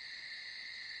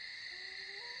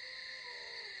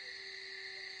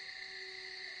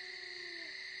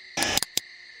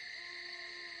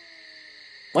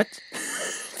 What?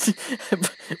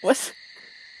 What?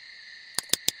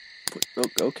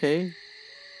 Okay.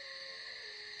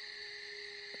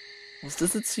 Well,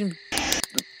 does it seem...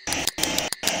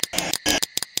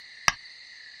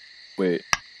 Wait.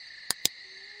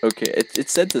 Okay, it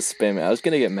said to spam it. I was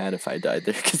gonna get mad if I died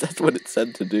there, because that's what it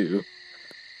said to do.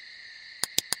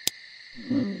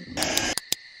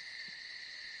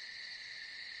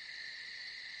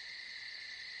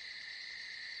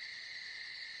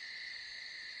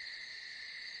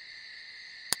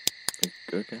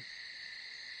 Okay.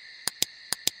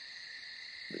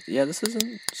 Yeah, this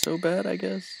isn't so bad, I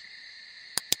guess.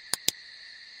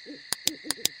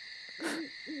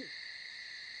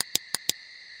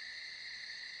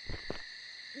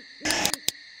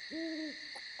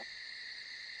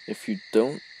 If you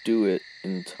don't do it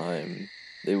in time,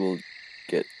 they will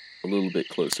get a little bit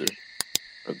closer.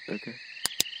 Okay.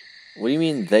 What do you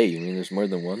mean they? You mean there's more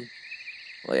than one?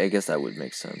 Like, I guess that would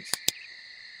make sense.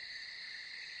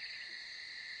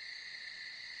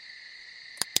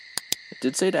 It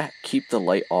did say to keep the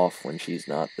light off when she's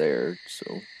not there,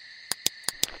 so...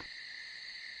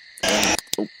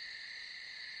 Oh.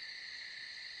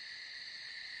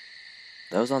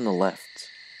 That was on the left.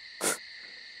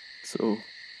 So...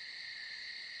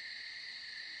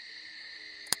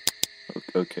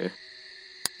 Okay.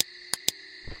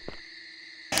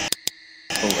 Oh,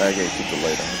 I gotta keep the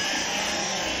light on.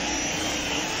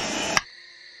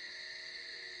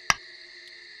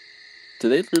 Do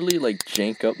they literally, like,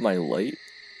 jank up my light?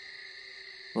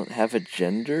 Don't have a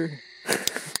gender?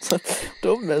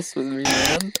 Don't mess with me,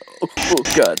 man. Oh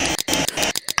god.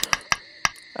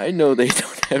 I know they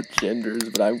don't have genders,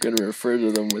 but I'm gonna refer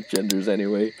to them with genders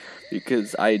anyway,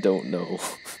 because I don't know.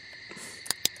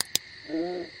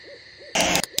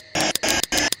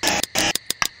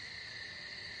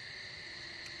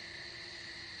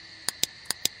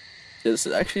 This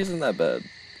actually isn't that bad.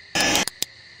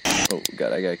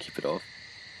 God, I gotta keep it off.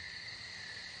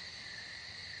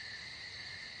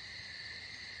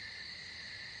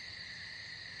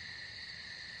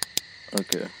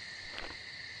 Okay.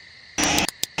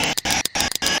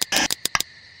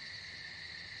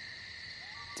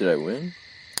 Did I win?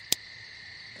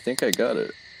 I think I got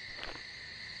it.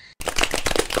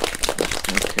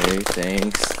 Okay,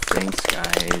 thanks. Thanks,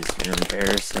 guys. You're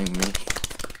embarrassing me.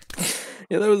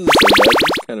 Yeah, that wasn't so bad. It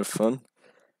was kind of fun.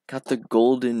 Got the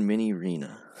golden mini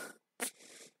arena.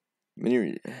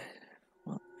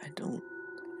 Well, I don't.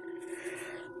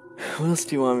 What else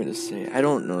do you want me to say? I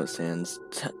don't know, Sans.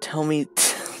 Tell me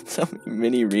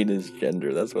mini arena's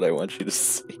gender. That's what I want you to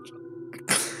say.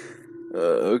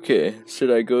 Okay.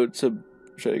 Should I go?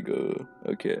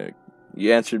 Okay.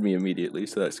 You answered me immediately,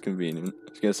 so that's convenient. I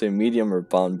was gonna say medium or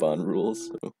bonbon rules.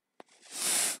 So.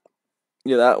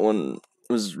 Yeah, that one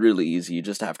was really easy. You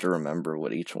just have to remember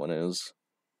what each one is.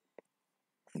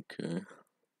 Okay.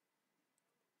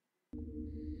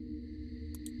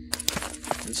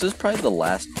 This is probably the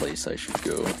last place I should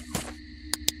go.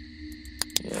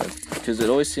 Yeah, because it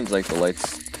always seems like the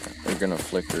lights are gonna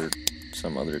flicker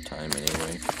some other time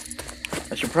anyway.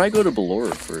 I should probably go to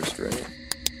Ballora first, right?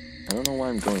 I don't know why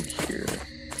I'm going here.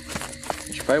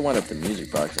 I should probably wind up the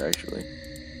music box, actually.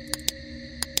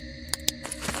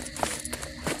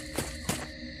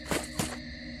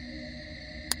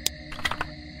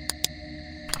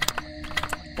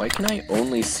 Why can I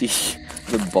only see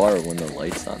the bar when the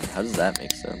light's on? How does that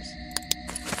make sense?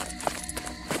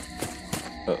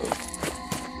 Uh-oh.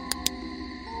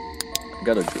 I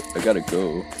gotta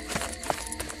go.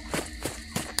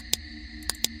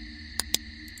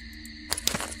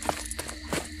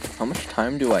 How much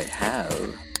time do I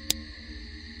have?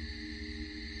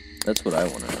 That's what I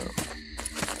want to know.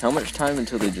 How much time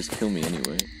until they just kill me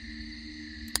anyway?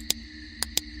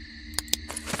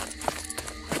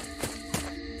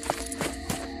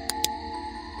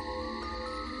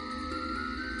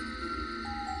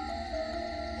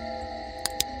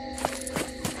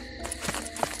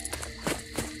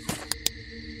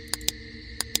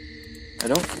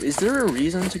 Is there a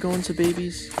reason to go into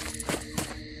babies?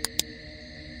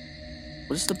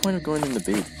 What is the point of going into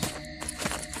babies?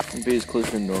 When baby's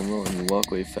closer to normal and you walk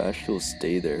away fast, you'll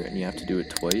stay there and you have to do it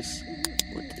twice?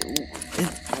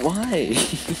 Why?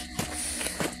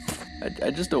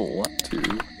 I just don't want to.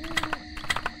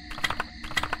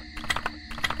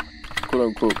 Quote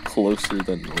unquote closer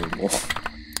than normal.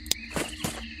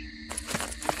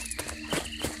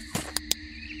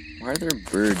 Why are there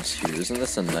birds here? Isn't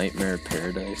this a nightmare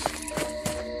paradise?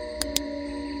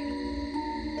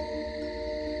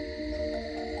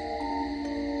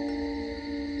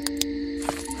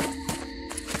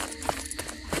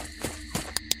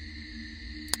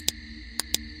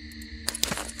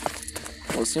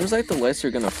 Well, it seems like the lights are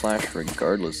gonna flash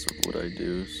regardless of what I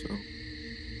do, so...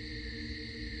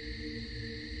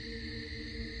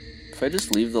 If I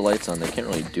just leave the lights on, they can't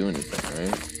really do anything,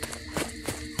 right?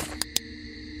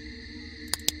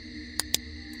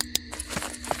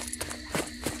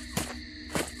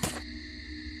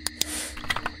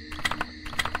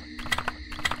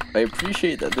 I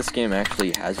appreciate that this game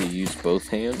actually has you use both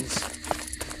hands.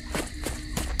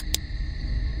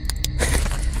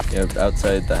 Yeah,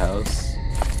 outside the house.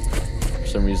 For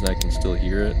some reason I can still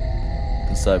hear it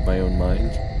inside my own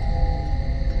mind.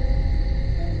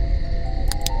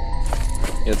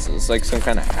 Yeah, it's like some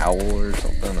kind of howl or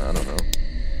something, I don't know.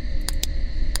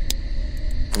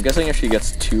 I'm guessing if she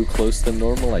gets too close to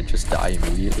normal, I just die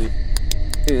immediately.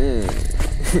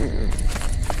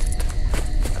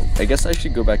 I guess I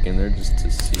should go back in there just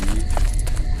to see.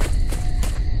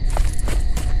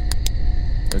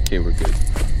 Okay, we're good.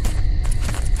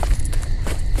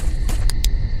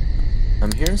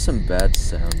 I'm hearing some bad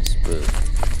sounds, but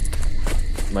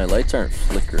my lights aren't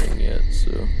flickering yet,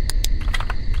 so...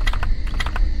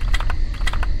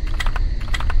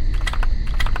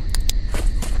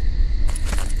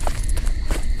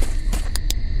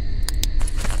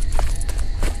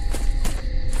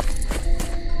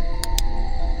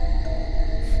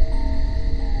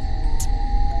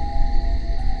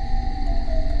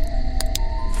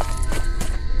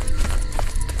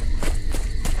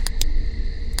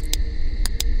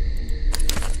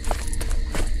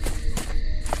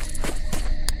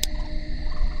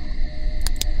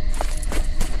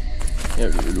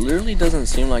 It literally doesn't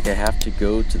seem like I have to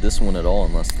go to this one at all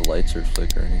unless the lights are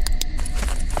flickering.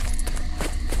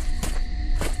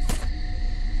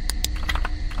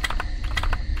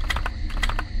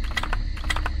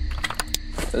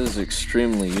 That is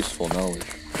extremely useful knowledge.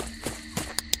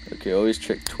 Okay, always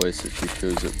check twice if she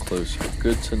shows up closer.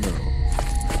 Good to know.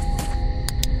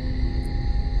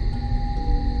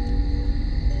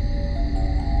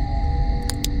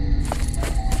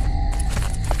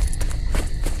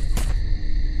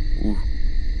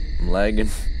 lagging.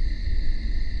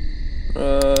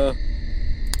 I'm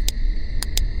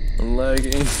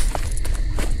lagging.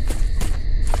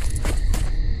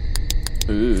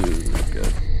 Ooh,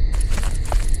 God.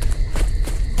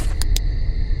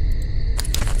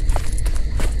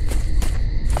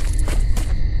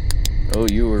 Oh,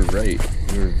 you were right.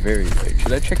 You were very right.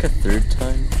 Should I check a third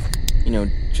time? You know,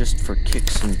 just for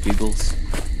kicks and giggles?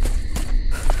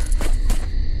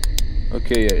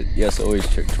 Okay, yes, always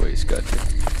check twice. Gotcha.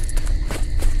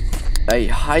 I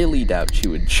highly doubt she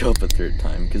would show up a third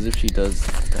time, because if she does,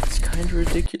 that's kind of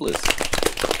ridiculous.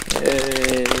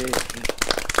 Hey!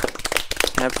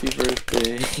 Happy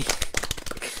birthday!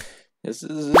 This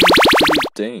is pretty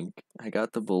dank. I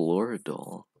got the Ballora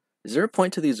doll. Is there a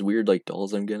point to these weird, like,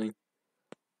 dolls I'm getting?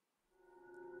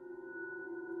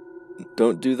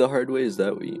 Don't do the hard way, is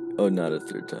that what you... Oh, not a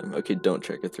third time. Okay, don't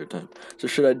check a third time. So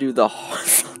should I do the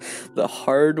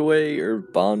hard way or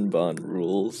bonbon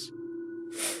rules?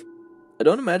 I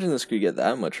don't imagine this could get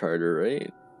that much harder,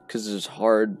 right? Because there's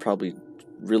hard, probably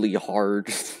really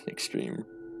hard, extreme,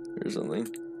 or something.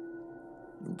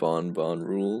 Bonbon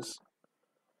rules.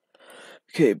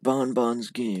 Okay, Bonbon's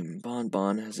game.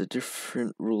 Bonbon has a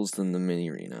different rules than the mini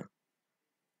arena.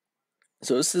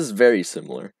 So this is very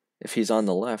similar. If he's on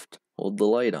the left, hold the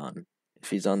light on.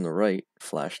 If he's on the right,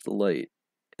 flash the light.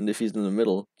 And if he's in the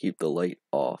middle, keep the light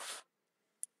off.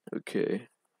 Okay.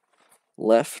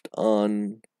 Left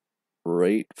on,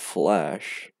 right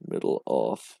flash, middle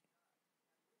off.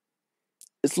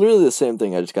 It's literally the same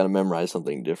thing, I just gotta memorize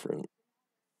something different.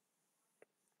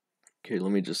 Okay,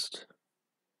 let me just...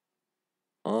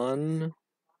 On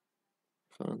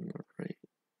the right,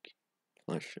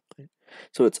 flash light.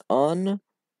 So it's on,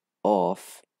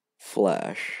 off,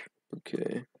 flash.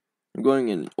 Okay. I'm going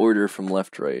in order from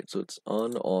left to right, so it's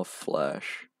on, off,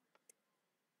 flash.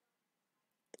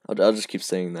 I'll just keep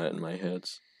saying that in my head.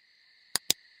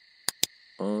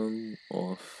 On,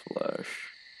 off, flash.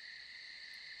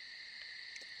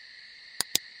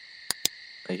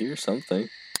 I hear something.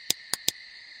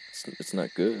 It's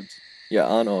not good. Yeah,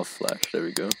 on, off, flash. There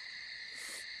we go.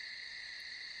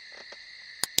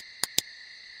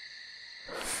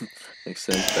 Makes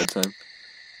sense. That time.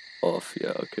 Off.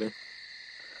 Yeah. Okay.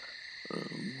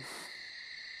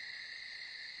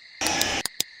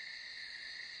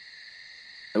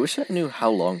 I wish I knew how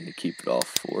long to keep it off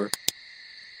for.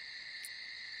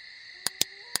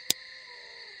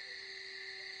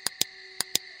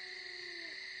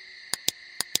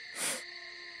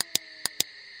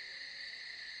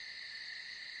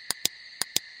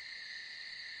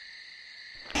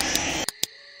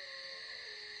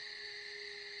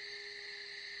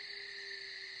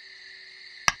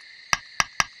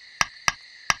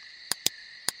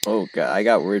 Oh god, I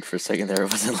got worried for a second there.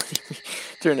 It wasn't letting me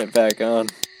turn it back on.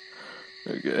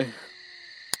 Okay.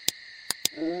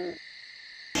 Oh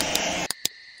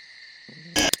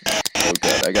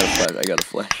god, I got a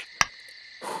flash.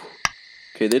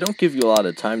 Okay, they don't give you a lot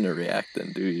of time to react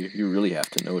then, do you? You really have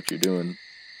to know what you're doing.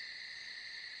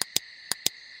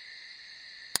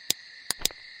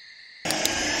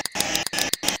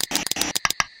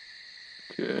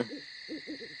 Okay.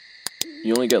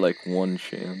 You only get like one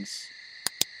chance.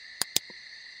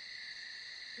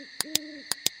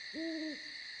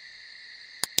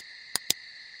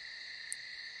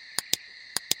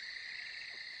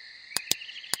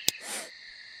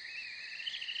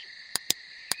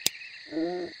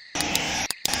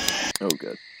 Oh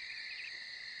god.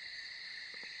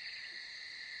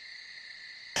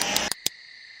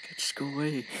 Just go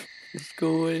away. Just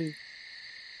go away.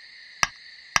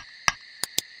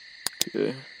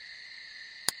 Okay.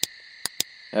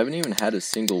 I haven't even had a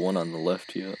single one on the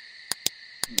left yet.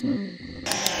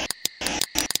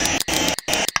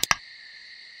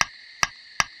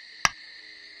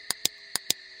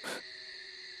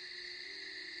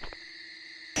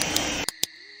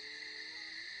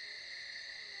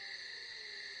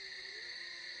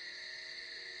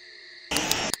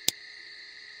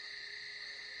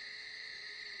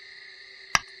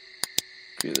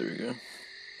 Okay, there we go.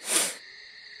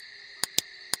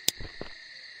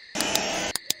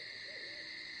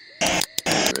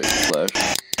 Right, flash.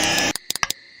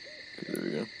 Okay, there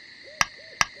we go.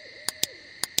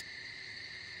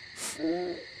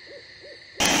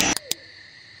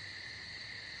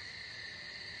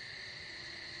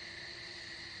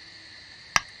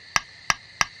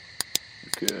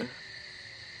 Okay.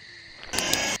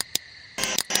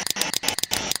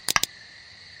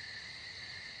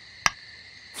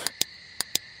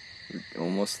 We're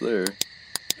almost there.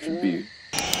 Should be.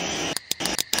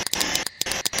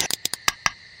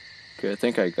 Okay, I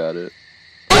think I got it.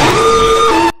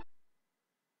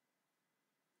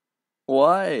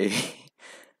 Why?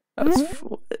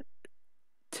 What?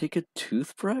 Take a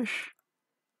toothbrush?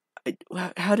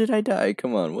 How did I die?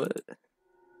 Come on, what?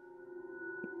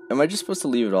 Am I just supposed to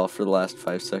leave it off for the last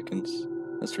 5 seconds?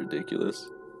 That's ridiculous.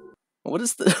 What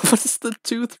is the what is the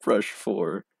toothbrush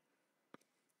for?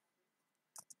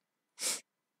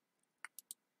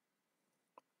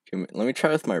 Okay, let me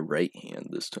try with my right hand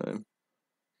this time.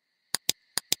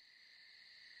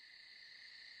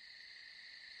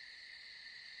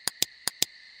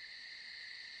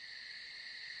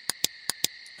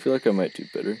 I feel like I might do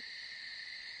better.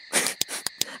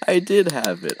 I did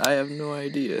have it. I have no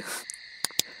idea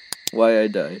why I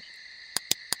died.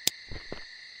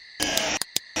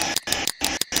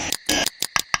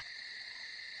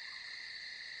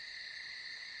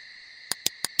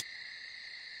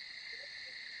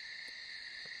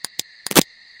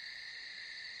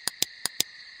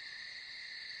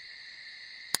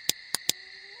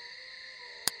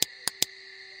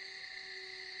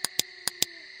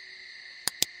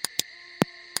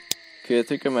 Okay, I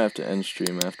think I might have to end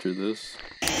stream after this.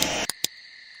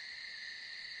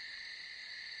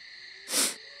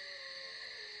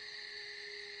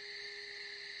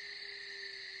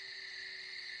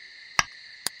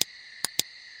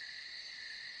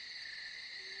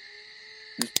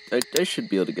 I should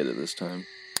be able to get it this time.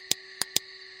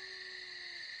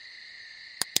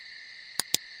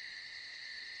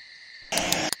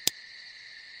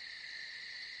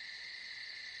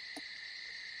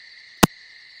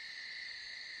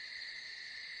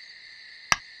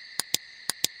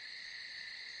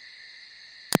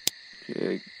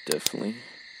 Okay, definitely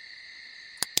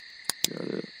got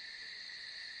it.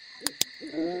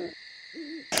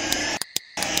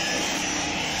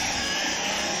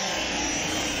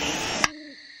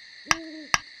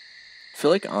 I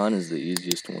feel like on is the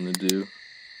easiest one to do.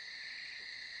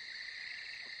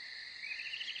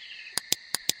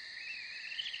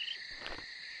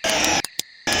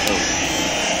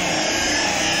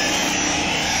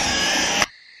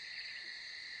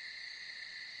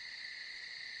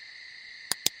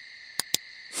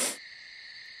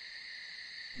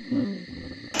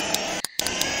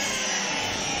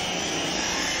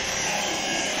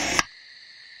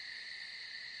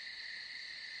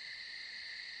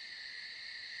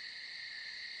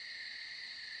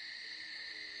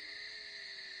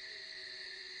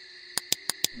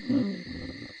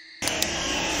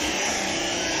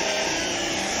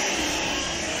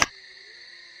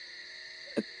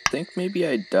 I think maybe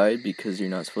I died because you're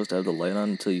not supposed to have the light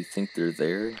on until you think they're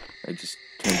there. I just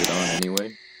turned it on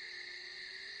anyway.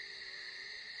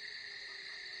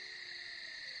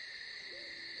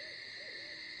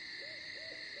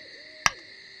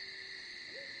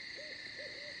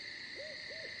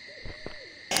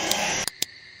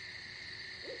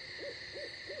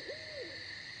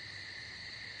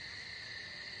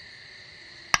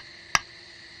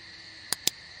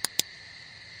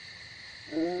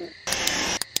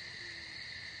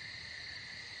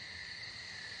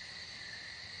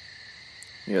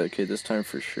 Yeah, okay, this time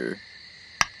for sure.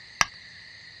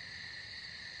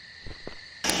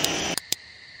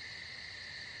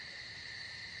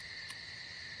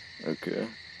 Okay.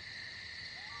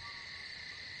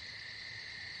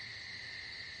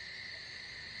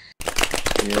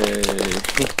 Yay.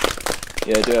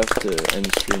 Yeah, I do have to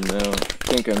end stream now.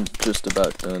 I think I'm just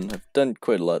about done. I've done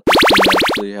quite a lot this game,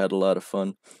 actually. Had a lot of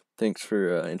fun. Thanks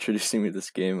for introducing me to this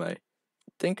game. I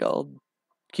think I'll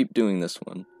keep doing this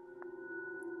one.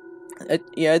 I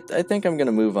think I'm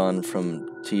gonna move on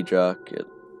from T-Jock.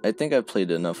 I think I've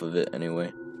played enough of it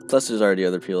anyway. Plus, there's already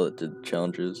other people that did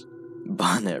challenges.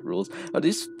 Bonnet rules. Are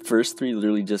these first 3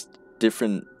 literally just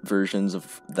different versions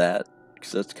of that?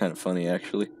 Because that's kind of funny,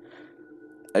 actually.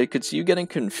 I could see you getting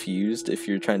confused if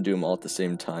you're trying to do them all at the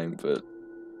same time, but,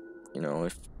 you know,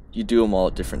 if you do them all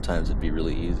at different times, it'd be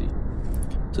really easy.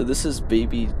 So this is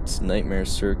Baby's Nightmare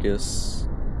Circus.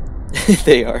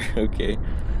 They are, okay.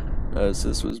 So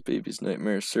this was Baby's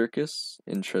Nightmare Circus.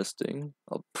 Interesting.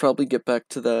 I'll probably get back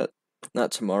to that,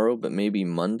 not tomorrow, but maybe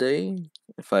Monday.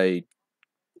 If I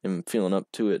am feeling up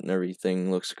to it and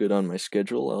everything looks good on my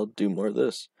schedule, I'll do more of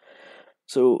this.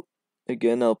 So,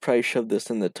 again, I'll probably shove this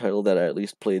in the title that I at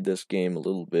least played this game a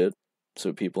little bit,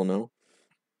 so people know.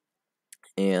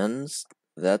 And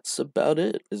that's about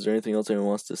it. Is there anything else anyone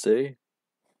wants to say?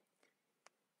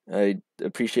 I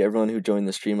appreciate everyone who joined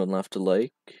the stream and left a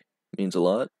like. It means a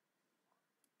lot.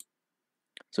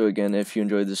 So again, if you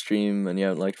enjoyed the stream and you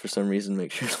haven't liked for some reason,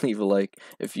 make sure to leave a like.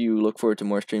 If you look forward to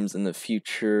more streams in the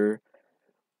future,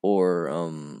 or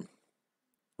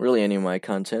really any of my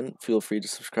content, feel free to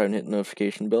subscribe and hit the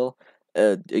notification bell.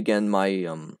 Again, my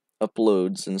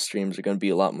uploads and streams are going to be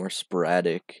a lot more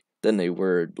sporadic than they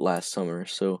were last summer.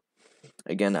 So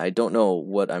again, I don't know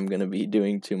what I'm going to be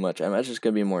doing too much. I'm actually just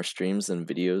going to be more streams than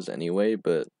videos anyway,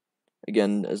 but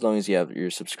again, as long as you're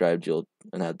subscribed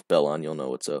and have the bell on, you'll know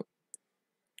what's up.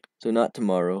 So not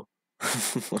tomorrow,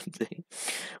 one day,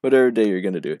 whatever day you're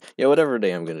going to do it. Yeah, whatever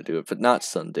day I'm going to do it, but not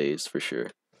Sundays for sure.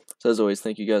 So as always,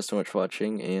 thank you guys so much for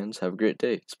watching, and have a great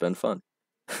day. It's been fun.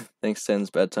 Thanks, Tens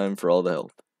Bad Time, for all the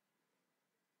help.